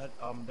launch pad.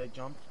 They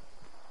jumped.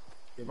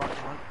 They're right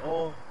front.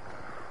 Oh.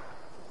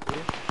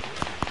 Yeah.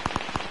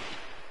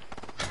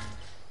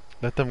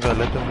 Let them go,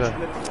 let them go.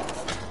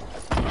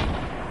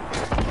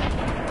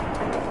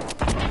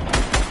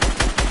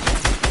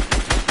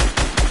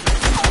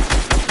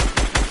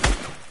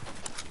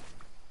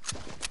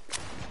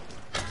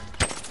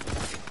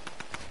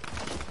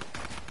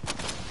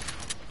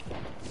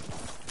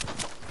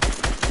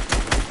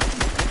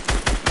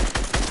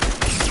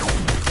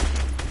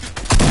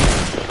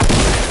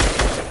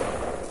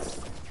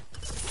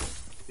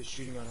 They're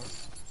shooting at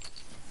us.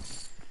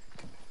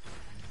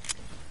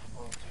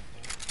 Oh, okay.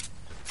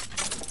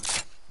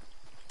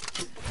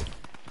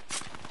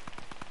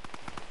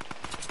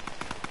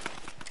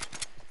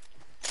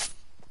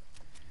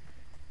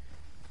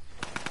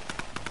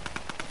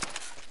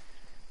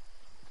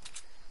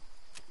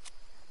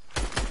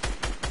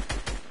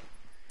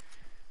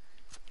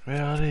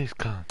 Where are these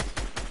cunts?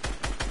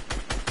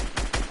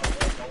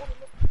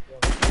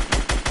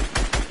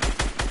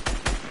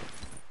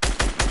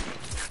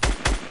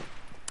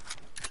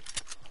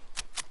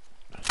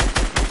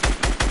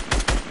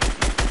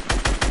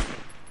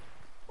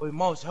 Wait,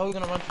 Mouse, how are we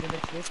gonna run to the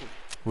next vehicle?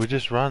 We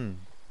just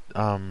run.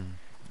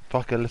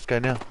 Fuck it, let's go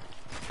now.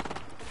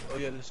 Oh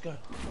yeah, let's go.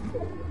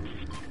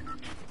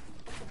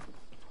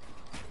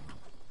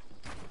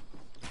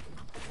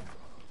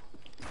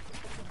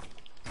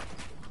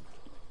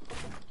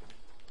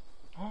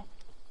 Huh?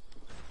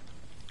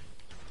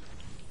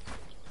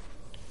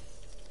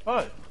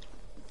 Oh.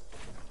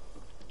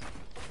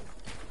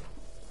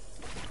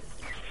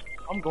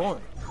 I'm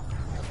going.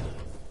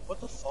 What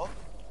the fuck?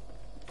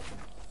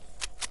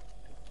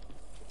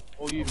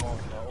 Oh you,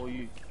 monster. Oh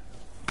you.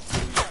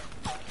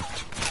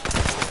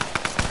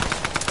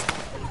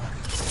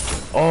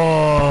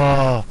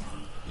 Oh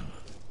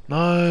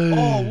no!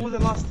 Oh, what was the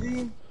last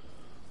team?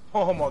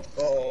 Oh my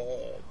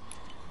god.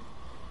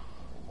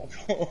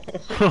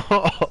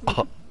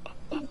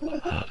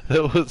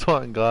 There was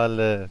one guy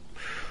left.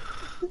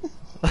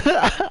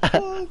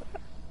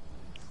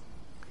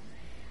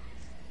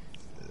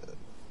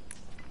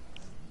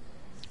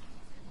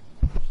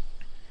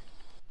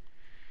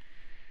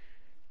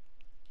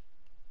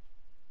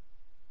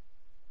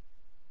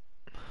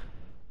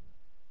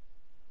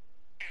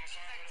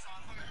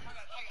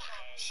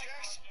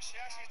 She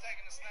actually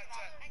taking the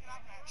Snapchat.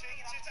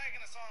 She's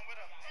taking the song with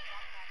her.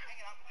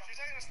 She's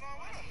taking the song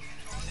with her.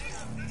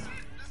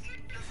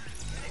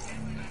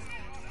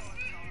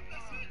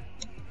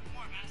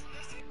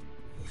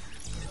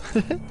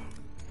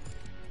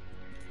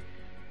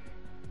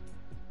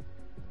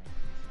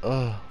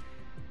 Oh.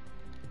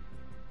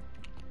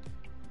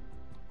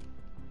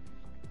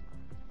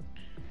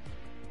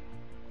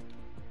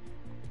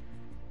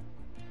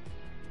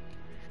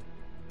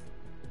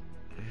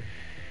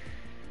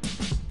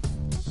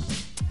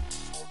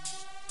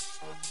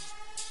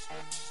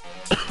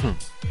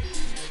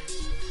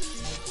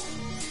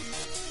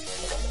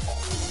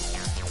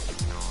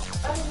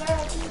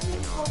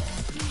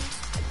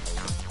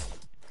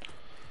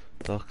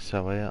 Docs,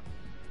 how are ya?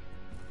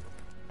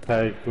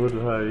 Hey, good,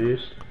 how are you?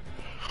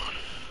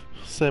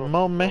 Same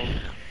old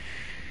me.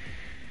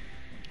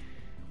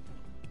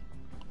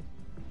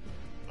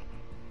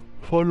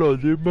 Follow,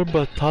 do you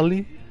remember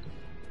Tully?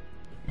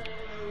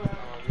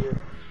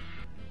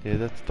 Yeah,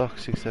 that's Doc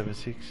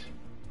 676.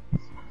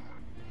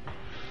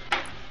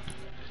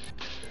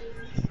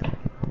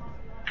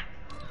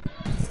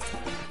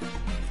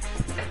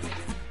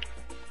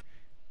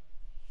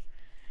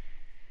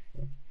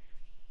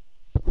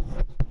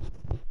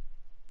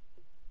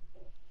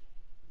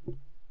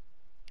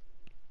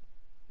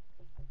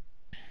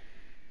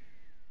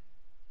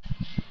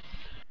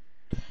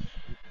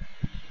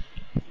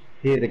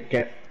 Here the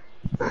cat.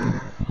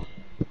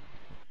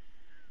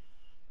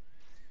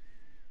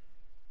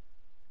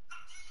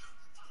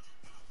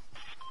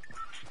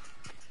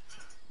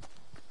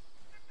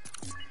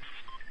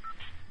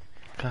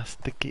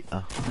 Sticky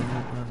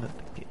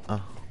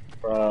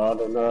Bro, I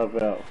don't know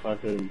about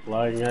fucking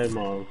playing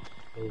A-Miles.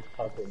 I'm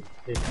fucking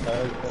pissed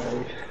out,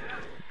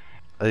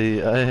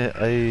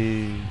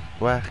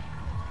 whack.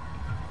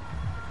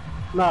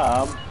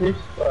 Nah, I'm pissed,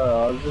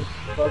 bro. I just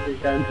fucking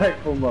came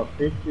back from my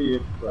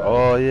 50th, bro.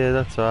 Oh yeah,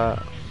 that's right.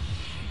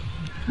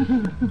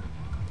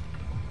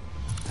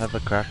 Have a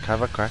crack,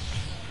 have a crack.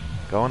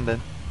 Go on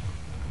then.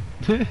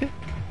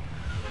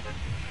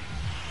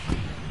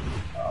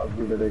 I'll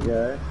give it a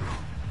go.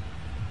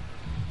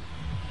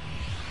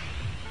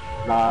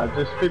 Nah, I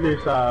just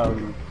finished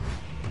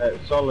that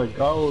solid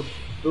gold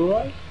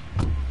duo.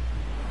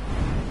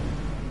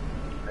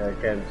 I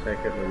came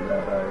second in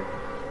that,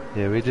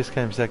 Yeah, we just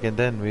came second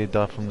then, we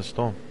died from the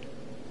storm.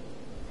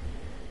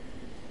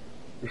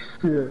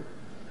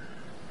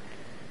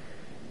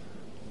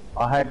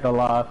 I had the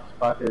last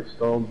fucking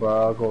storm,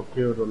 bro. I got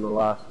killed on the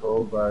last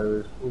storm, bro. It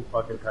was full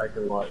fucking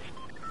taking like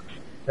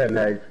 10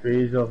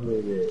 HPs off me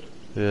there.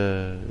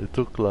 Yeah, it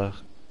took like,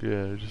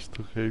 yeah, it just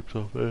took heaps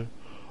off there.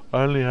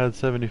 I only had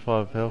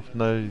 75 health,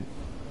 no,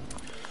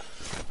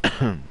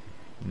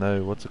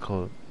 no, what's it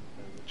called,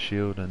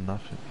 shield and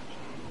nothing.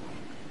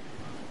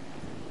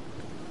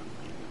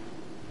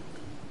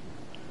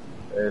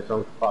 Yeah,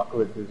 some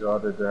fuckwit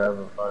decided to have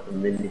a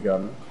fucking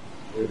minigun.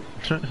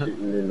 Just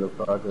sitting in the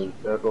fucking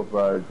circle,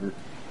 bro, just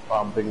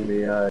pumping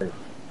me,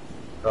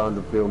 trying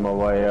to feel my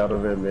way out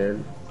of it,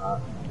 man. Nah,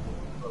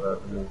 not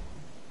happening.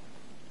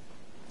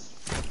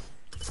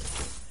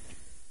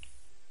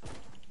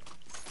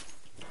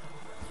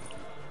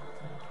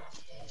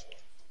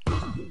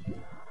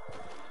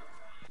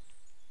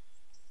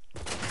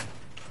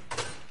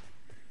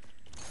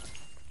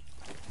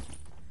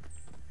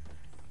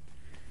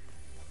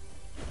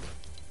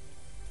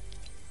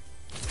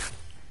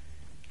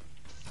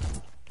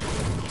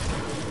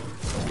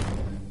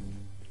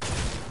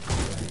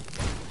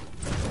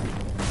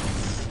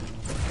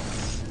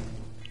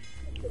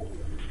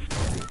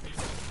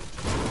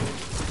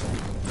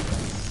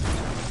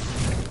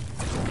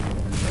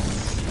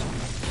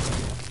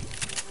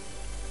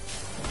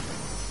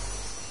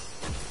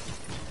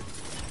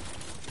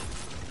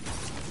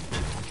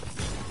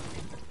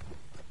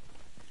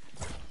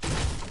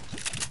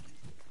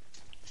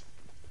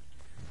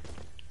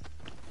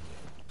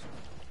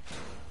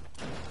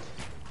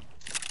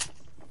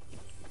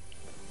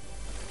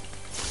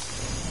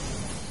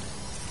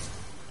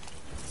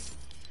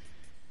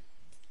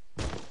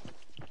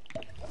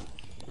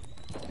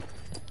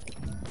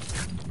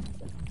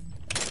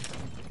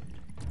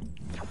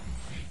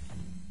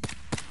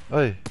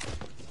 Oi.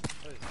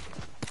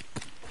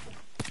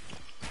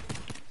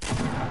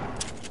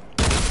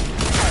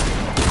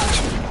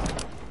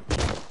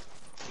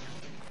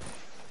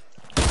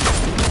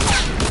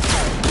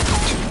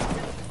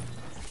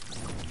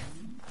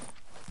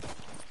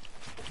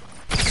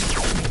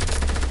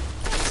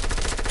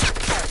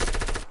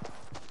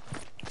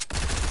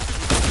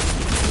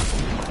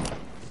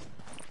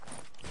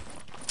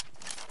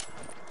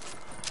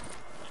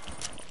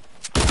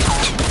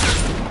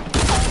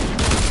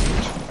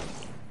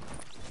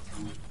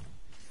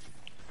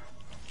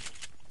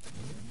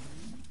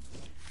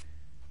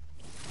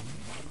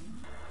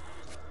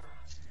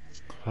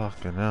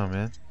 Fucking hell,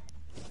 man.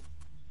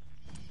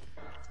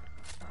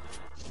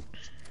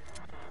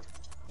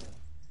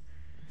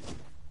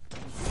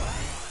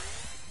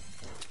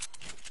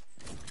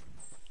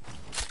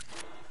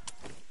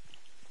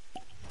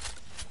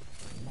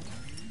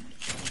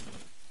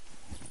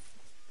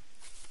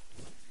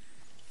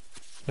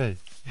 Hey.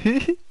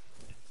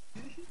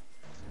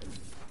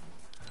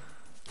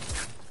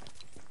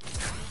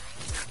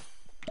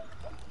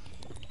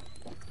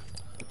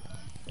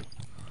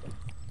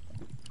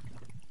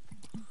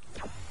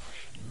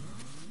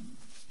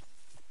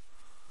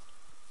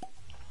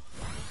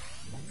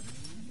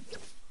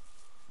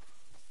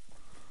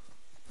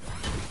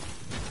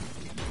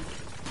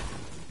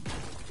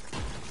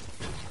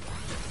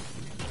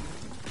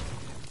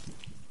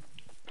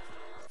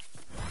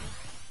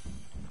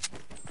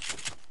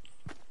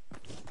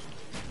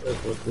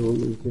 That's what the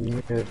woman's in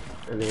here,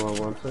 if anyone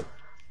wants it.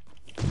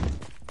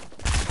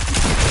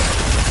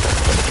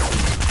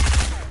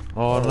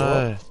 Oh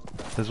no.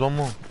 There's one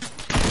more.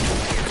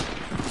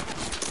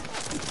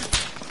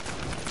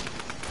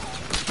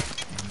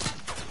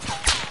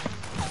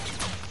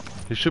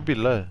 He should be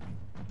low.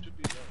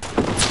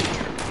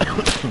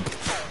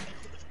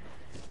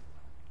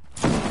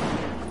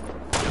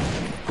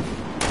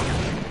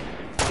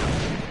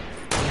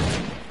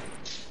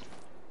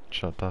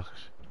 Shot.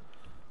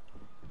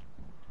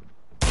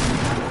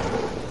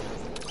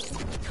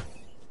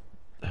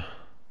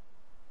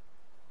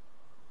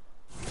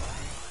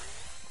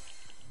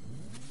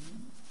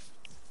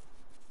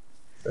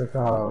 There's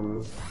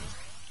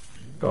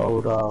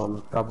gold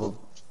double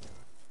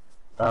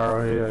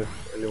barrel here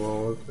if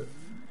anyone wants it.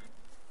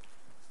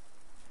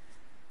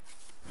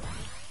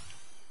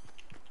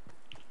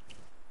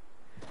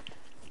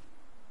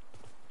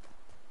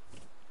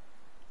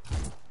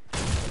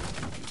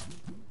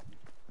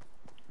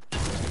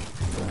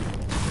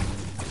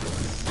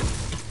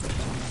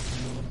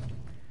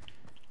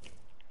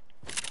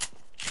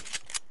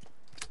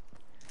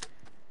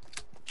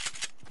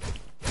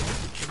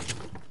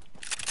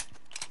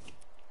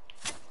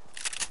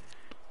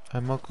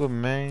 I'm not good,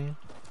 man.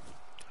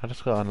 I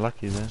just got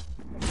unlucky there.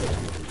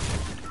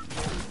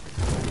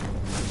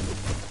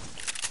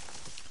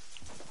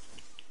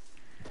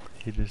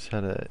 He just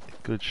had a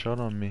good shot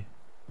on me.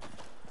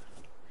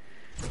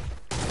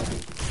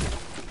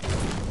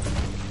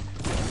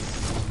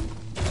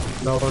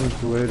 No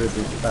one's looted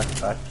this back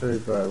factory,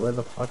 bro. Where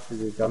the fuck did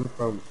he come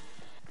from?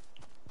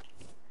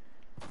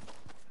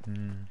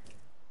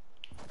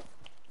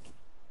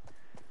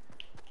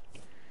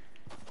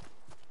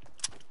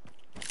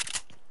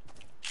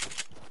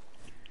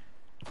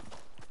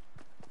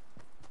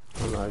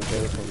 Oh no, I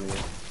get it from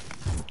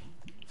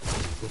here.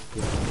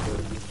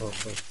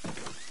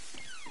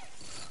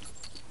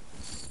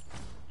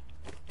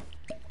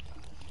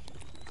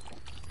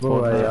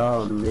 Bro,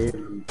 I am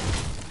in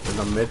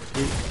a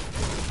medkit.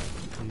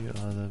 You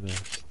are the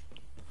best.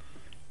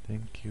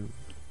 Thank you.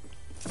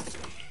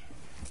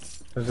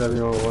 Does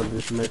anyone want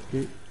this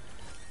medkit?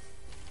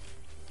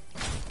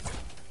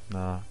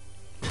 Nah.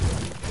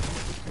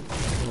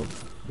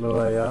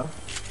 No, yeah.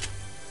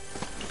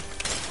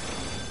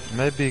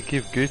 Maybe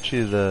give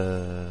Gucci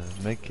the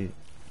make it.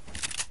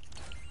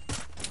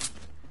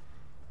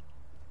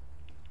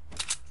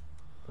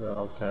 Yeah,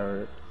 I'll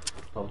carry it.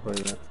 I'll bring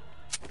it.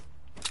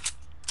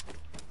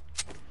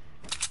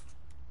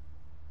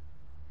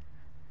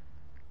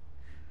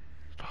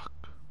 Fuck.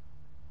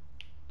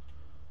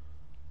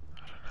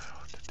 I don't know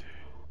what to do.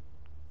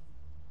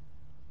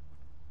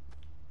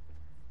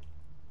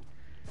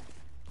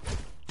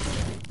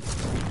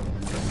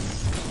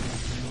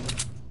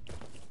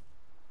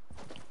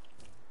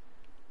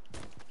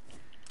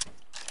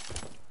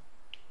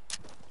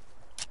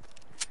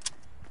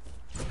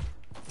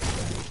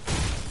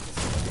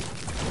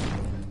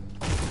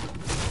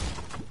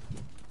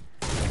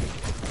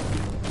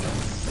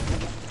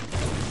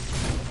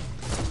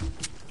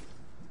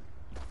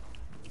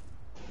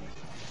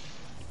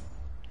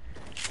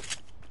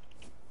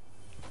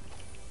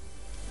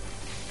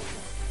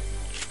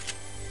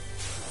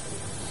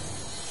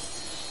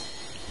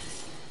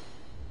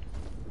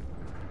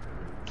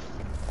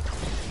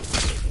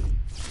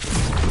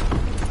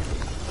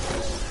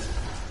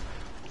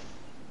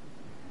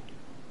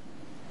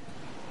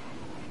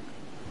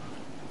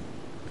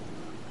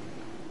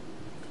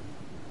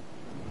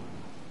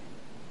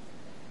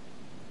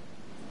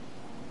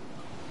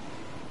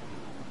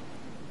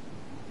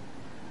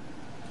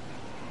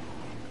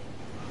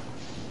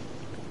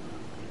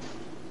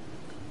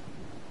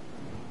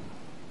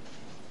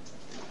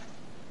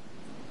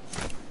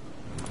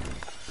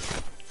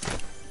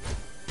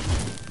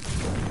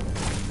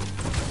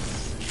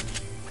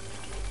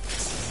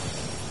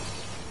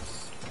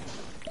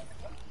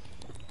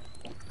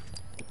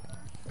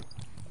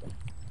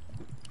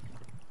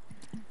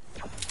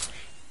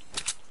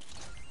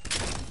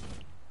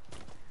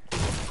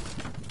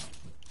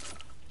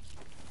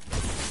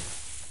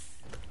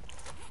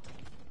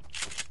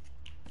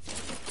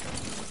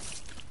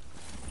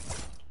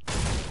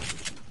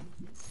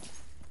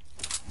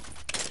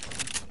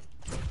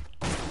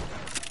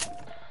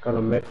 Got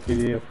a medkit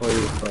here for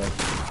you, bro.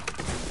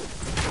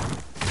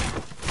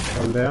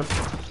 Come down.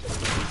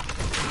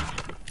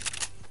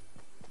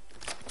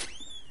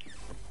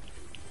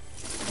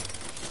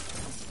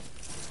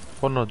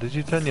 Oh no, did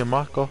you turn your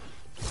mic off?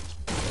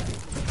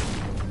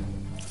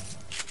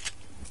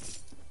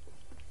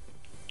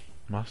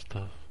 Must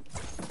have.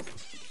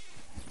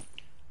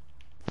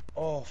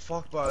 Oh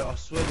fuck, bro! I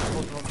swear this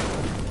whole time.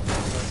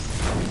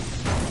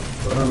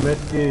 Got a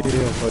medkit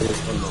here for you,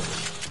 for now.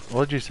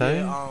 What'd you say?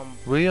 Yeah,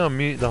 Were you on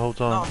mute the whole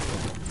time? No.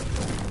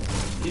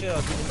 Yeah,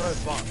 I didn't know,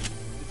 but the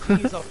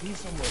thing is up here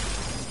somewhere.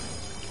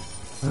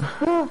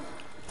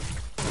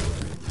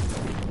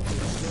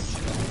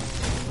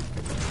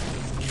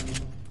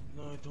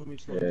 No, he told me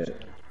it's not. Yeah.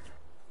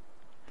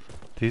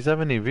 Do you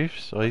have any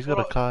riffs? Or he's got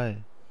a Kai?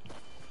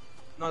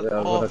 No, Yeah,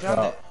 oh, I I've got a found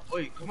car. it.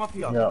 Wait, come up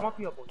here, Yeah. come up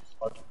here, boys.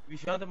 We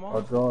found them all.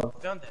 I'll draw.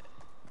 Found it.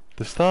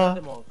 The Found star?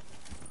 them all.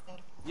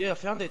 Yeah, I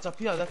found it. It's up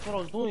here. That's what I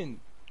was doing.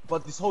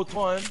 But this whole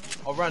time,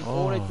 I ran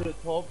all the way to the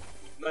top,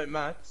 no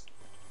mats.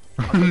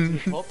 I get to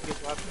the top, guess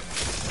what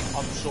happened?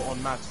 I'm short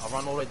on mats. I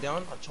run all the way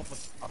down, I chop a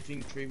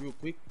thing tree real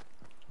quick.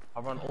 I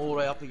run all the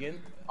way up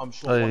again, I'm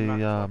short one Hey,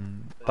 mat.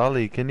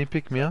 Dali, can you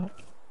pick me up?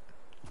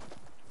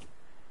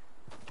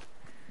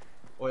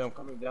 Oh yeah, I'm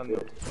coming down there,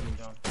 coming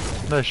down.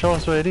 No, show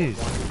us where it is.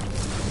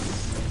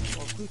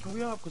 Oh quick,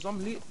 hurry up, cause I'm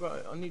late,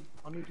 bro. I need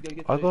to go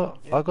get I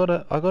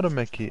the got a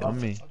med kit on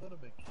me.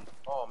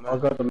 Oh I man,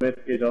 got the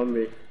medkit on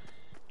me.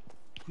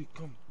 quick,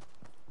 come.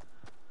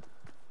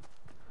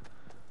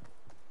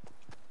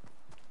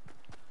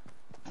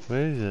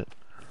 Where is it?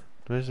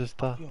 Where's the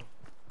stuff? Up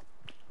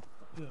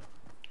here.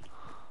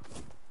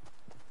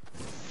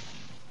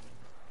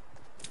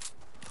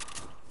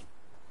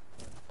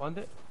 Find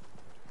it?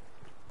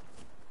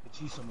 It's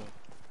here somewhere.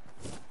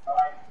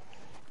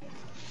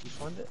 You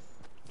find it?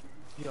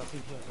 Here, I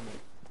think here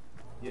somewhere.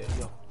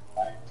 Yeah.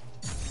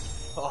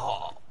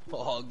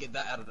 Oh, get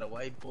that out of the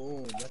way.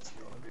 Boom, that's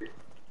done.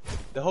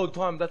 The whole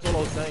time, that's all I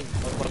was saying.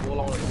 I was like,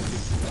 all I want to do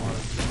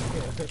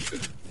is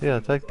this. Yeah,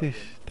 take this.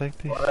 Take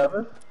this.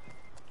 Whatever.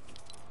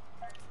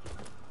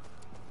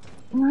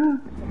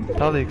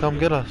 Dali, come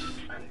get us.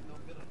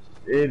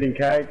 Eating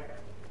cake.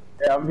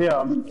 Yeah, I'm here.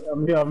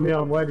 I'm here.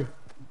 I'm waiting.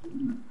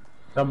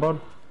 Jump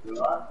on.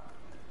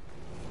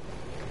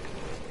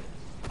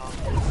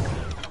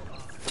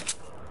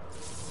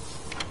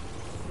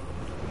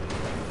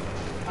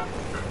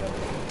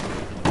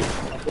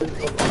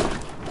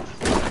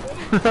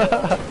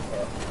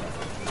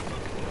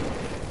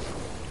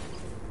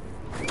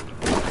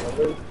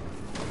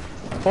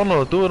 Oh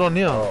no, do it on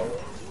here. Oh,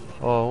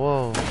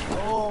 whoa.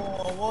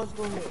 Oh, I was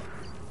doing it.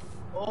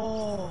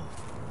 Oh.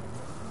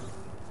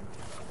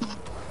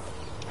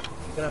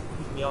 You're gonna have to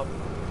pick me up.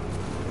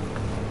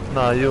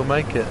 Nah, you'll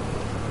make it.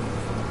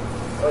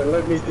 Hey,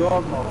 let me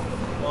drive now.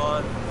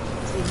 1,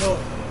 2, no.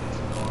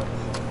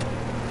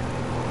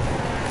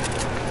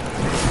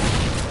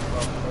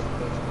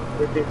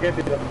 We can get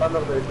in the front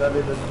of it, that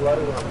is a slow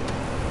one.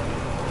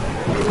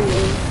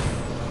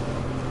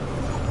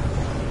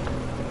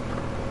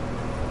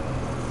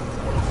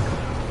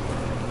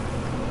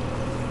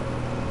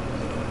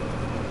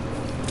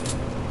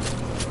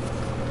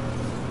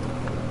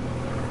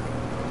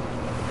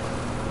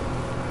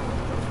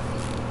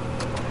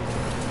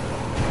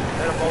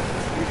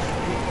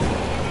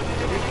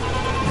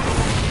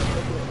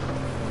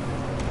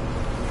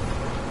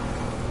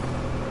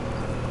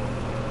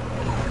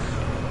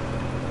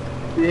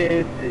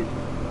 Yes.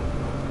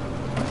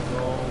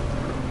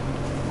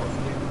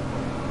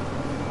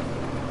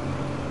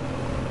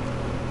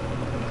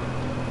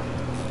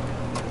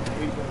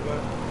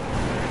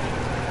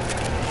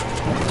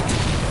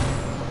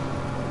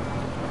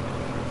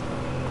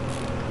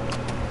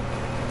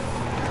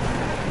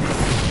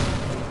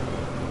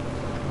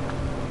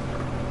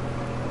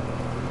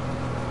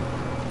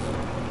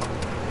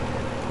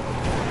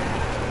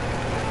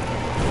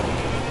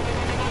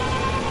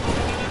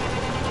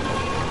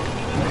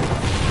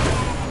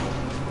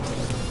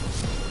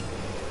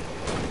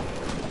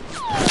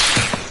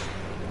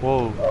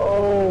 Whoa.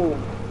 Oh,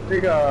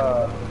 nigga.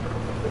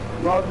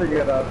 It's launching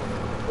at us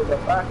from the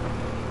back.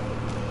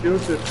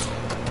 Shoot it.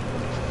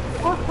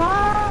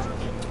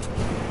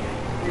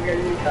 Nigga,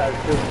 you guys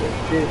shoot this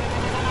shit.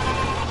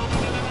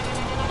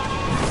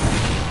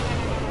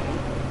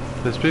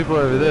 There's people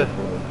over there.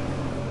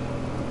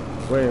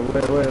 Wait.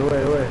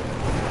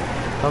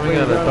 Coming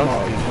out of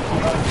Dusty.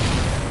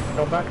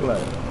 Come back,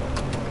 lad.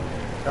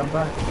 Come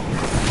back.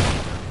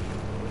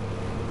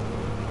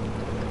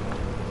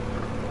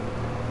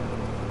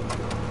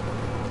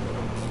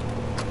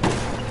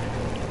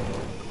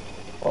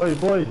 Oi,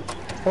 boy,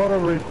 photo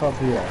reef up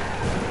here.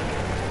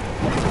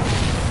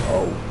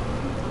 Oh,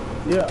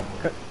 yeah,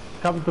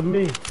 come to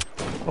me.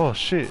 Oh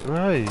shit,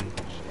 right.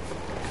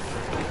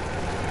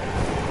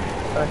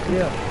 Back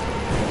here.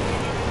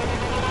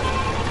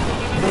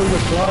 Pull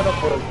your glider,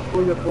 boy.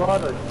 Pull your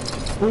glider.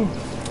 Boom.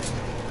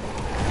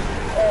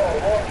 Oh,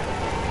 what?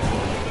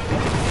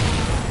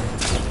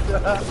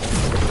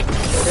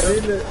 Get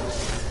in it.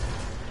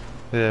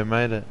 Yeah,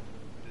 made it.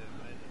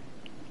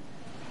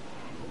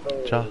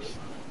 Just.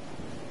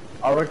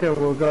 I reckon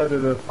we'll go to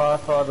the far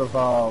side of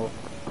our...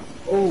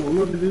 Oh,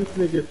 look at this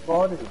nigga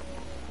spawning.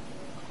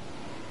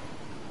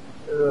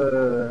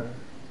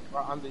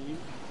 Right under you.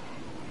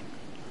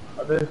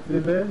 Are they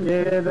still there?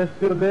 Yeah, they're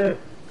still there.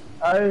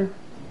 Hey,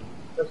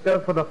 let's go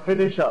for the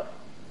finish up.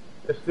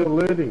 They're still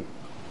looting.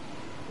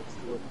 Let's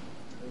do it.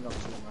 Clean up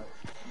too, mate.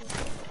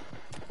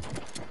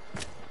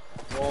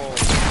 Whoa.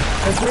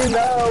 As we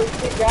know,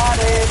 we got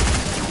it.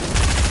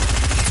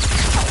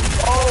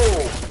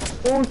 Oh,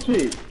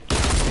 bullshit.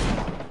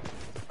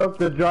 Look,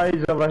 the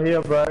Dre's over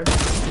here, bro.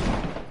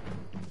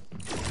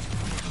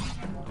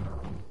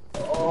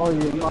 Oh,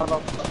 you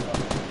motherfucker.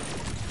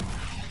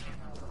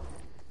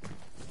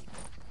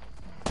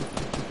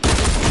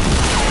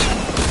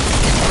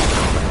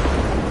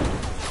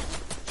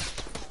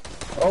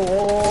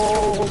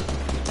 Oh,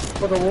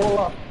 put the wall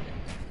up.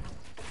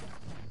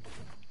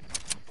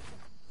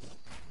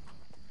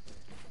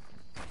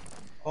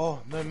 Oh,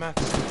 no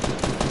mats.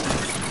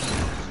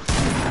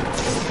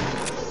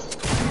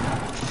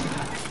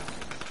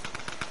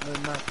 No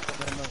mats,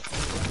 no mats.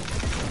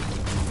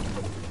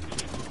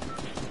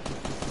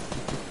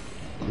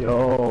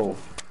 Yo.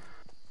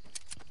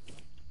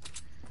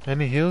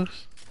 Any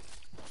heals?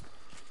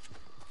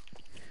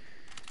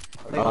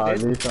 They all I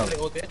dead. need some. They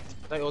all dead.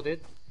 They all dead.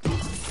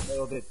 They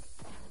all dead.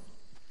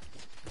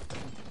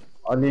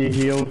 I need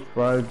heals,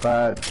 bro,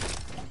 bad.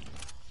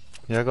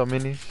 Yeah, I got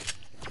minis.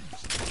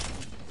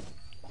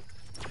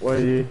 Where are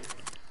you?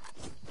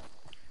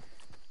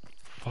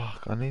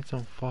 Fuck, I need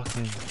some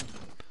fucking...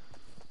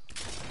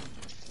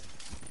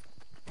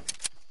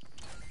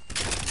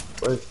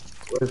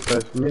 Where's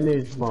those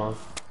minis, man?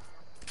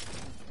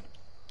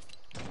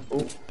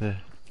 Oh, There.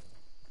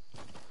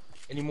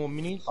 Any more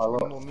minis? I Any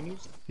got- more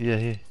minis? Yeah,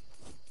 here.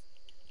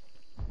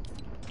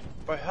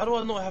 Bro, how do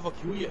I not have a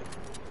kill yet?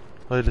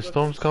 Wait, the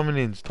storm's coming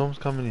in. Storm's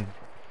coming in.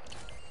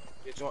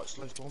 It's right,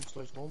 slow storm,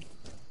 slow storm.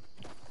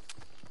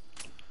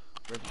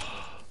 Ready.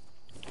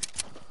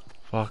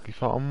 Fuck,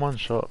 if I'm one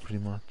shot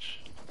pretty much.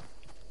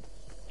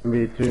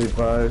 me too,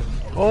 bro.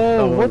 Oh,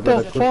 Someone what the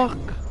get a quick- fuck?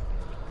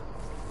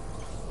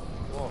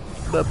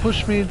 What? That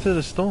pushed me into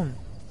the storm.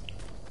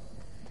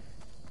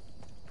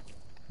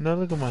 Now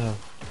look at my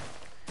health.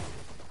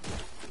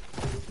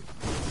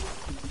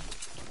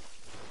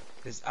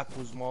 There's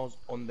apples, Miles,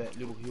 on that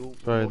little hill.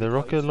 Bro, the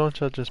rocket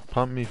launcher just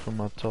pumped me from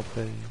my top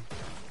A.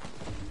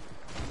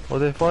 Oh,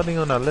 they're fighting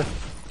on our left.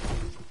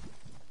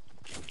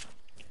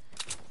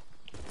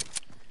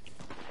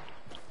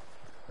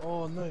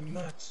 Oh no,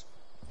 mats.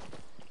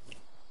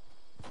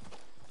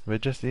 We're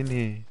just in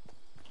here.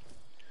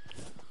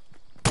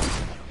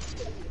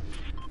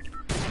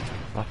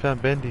 I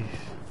found bendies.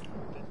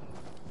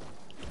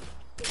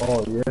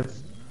 Oh,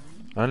 yes.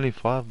 Only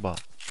 5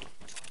 but.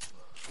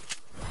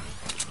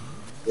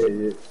 Yeah,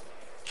 yeah.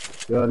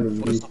 You only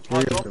What, need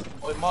supply 3 drop? of them.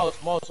 Oh,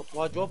 Miles,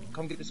 supply drop.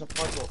 Come get the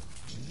supply drop.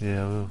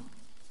 Yeah, I will.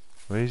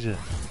 Where is it?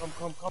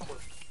 Come, boy.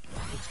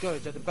 Let's go,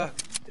 it's at the back.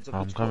 It's a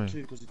I'm good coming. spot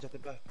too, because it's at the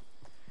back.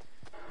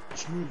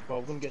 Smooth, bro.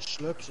 We're gonna get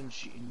slurps and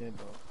shit in there,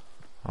 bro.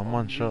 I'm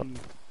one shot.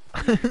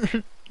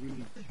 I'm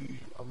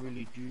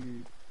really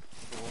due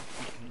for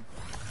freaking,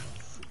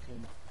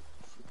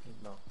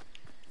 no.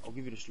 I'll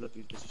give you the slurp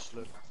if there's a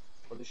slurp.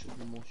 But there should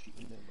be more shit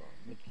in there, bro.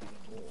 Medkit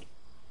and more.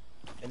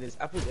 And there's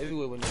apples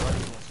everywhere when you're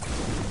running here.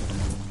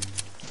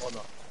 Oh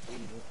no.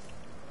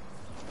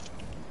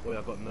 Boy,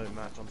 I got no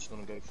match. I'm just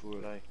gonna go through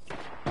it, eh?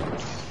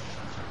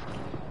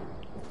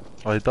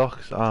 Oh,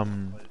 docs,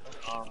 and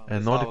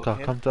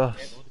Nordica, come to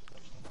us.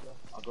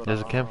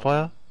 There's a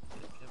campfire.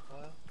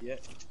 Yeah.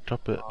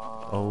 Drop it.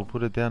 Oh, we'll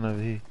put it down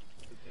over here.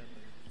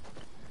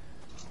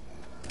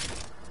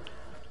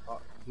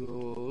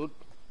 Good.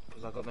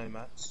 Because I got no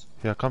mats.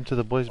 Yeah, come to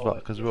the boys' butt,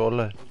 because we're all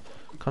low.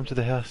 Come to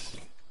the house.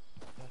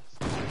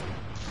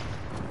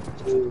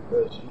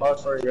 Smoke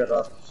for you,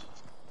 though.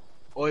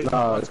 Oi,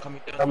 Nah, one's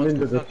coming down, come one's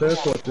into the coming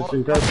down. circle, Come just on,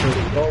 in case there's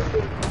a goal.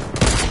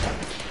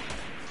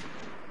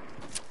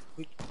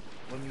 Quick,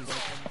 when you gonna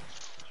come?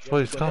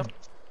 Boys, Yeah, come.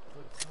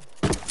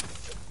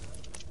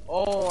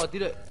 Oh, I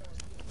did it.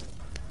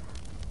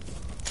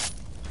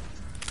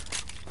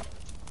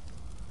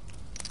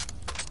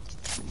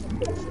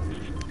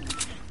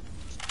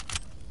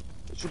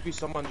 There should be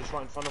someone just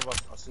right in front of us.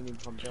 I seen him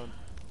come down.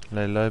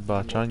 Lay low,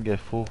 but try and get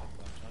full.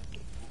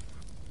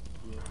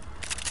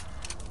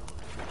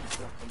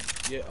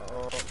 Yeah,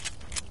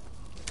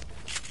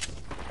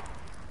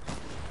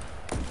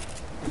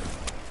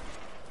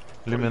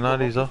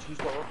 Illuminati's off. he's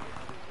got rocket.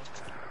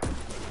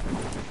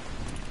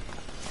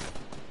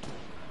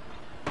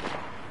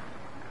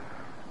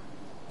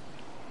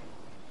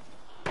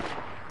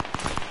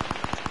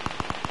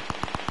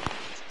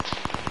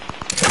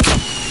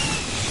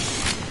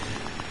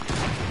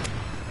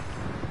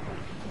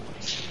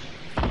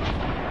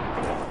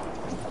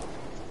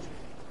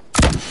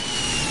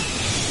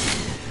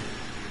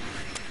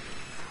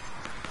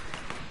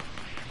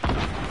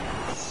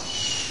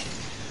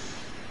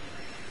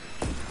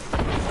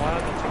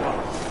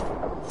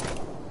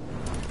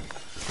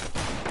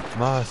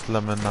 Nice,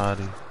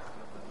 Illuminati.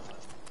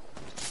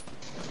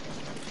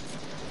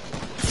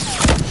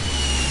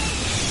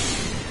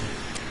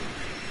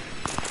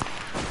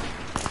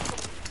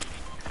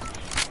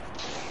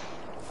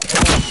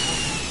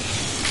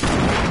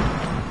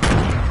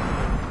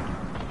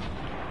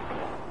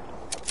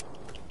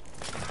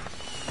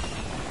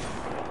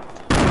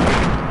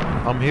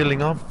 I'm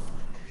healing up.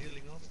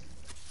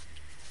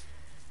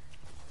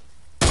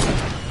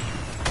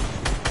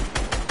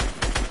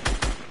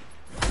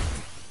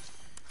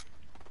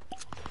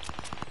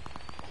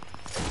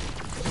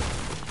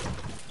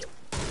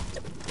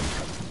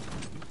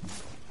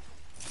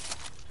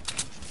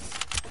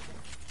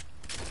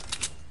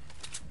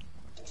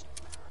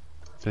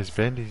 There's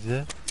bandies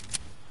there.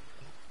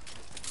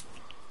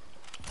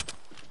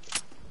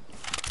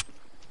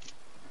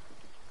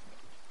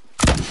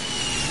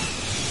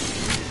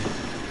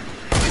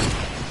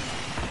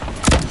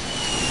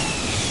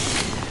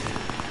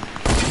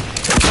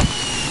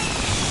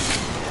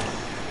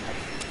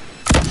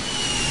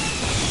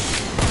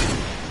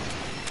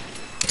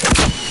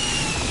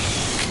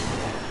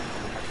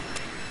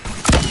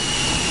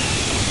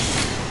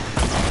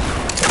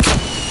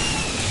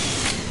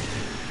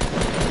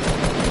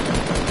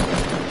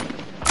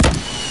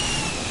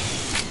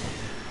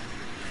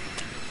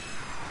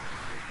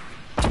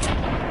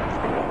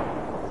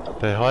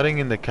 They're hiding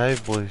in the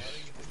cave, boys.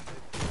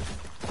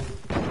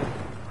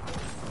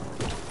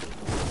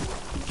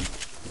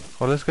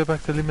 Oh, let's go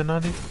back to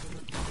Illuminati.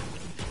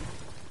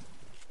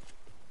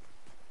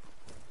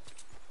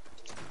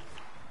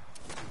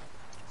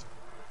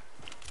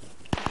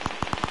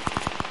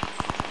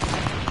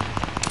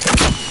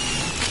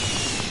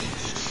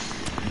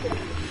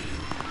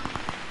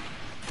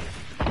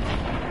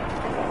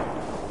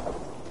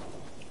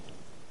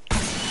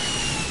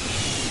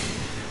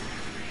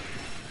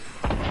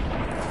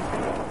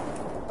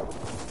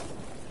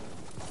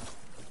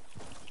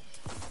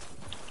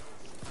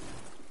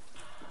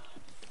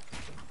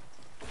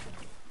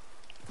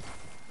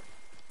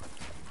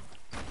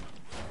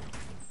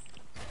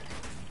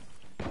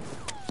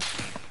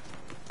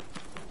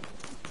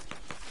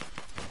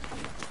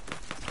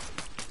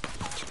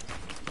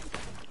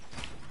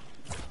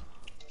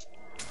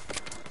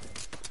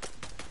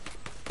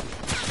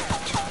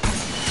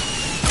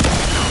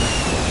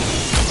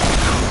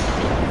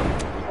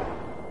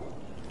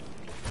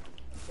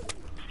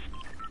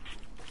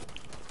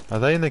 Are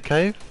they in the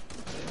cave?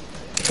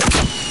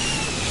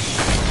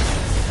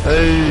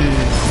 Hey!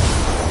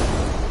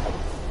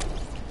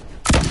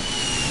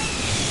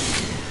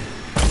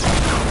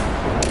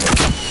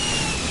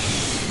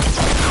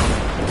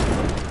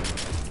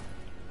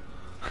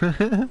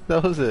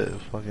 That was a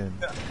fucking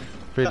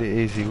pretty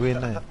easy win,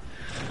 eh?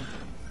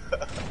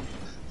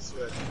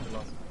 Swear, the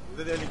last. Was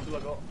that the only kill I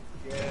got?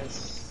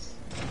 Yes.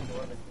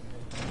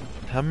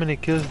 How many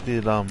kills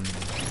did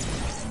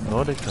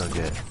Nordica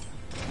get?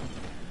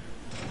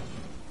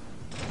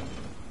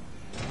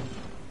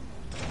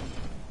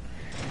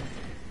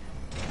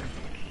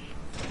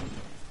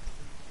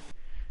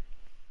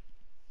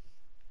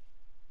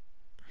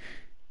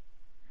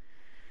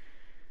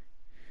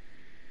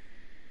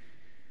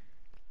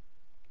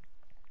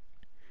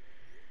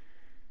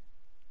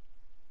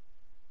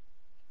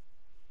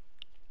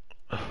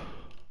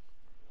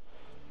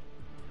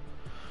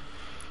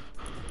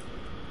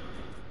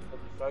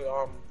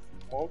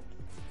 Mold?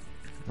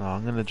 No,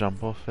 I'm gonna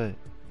jump off it.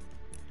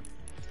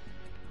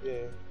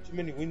 Yeah, too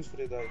many wins for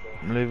the day,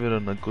 though. Leave it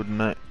on a good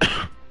night.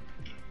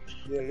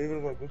 Yeah, leave it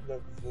on a good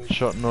note before.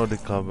 Shot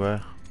Nordica, bro.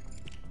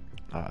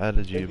 I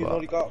added you, Thank you,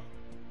 but Nordica.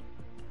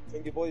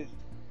 Thank you, boys.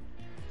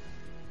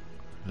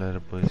 later,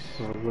 boys.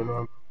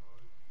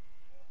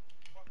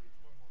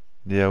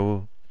 Yeah,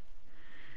 well.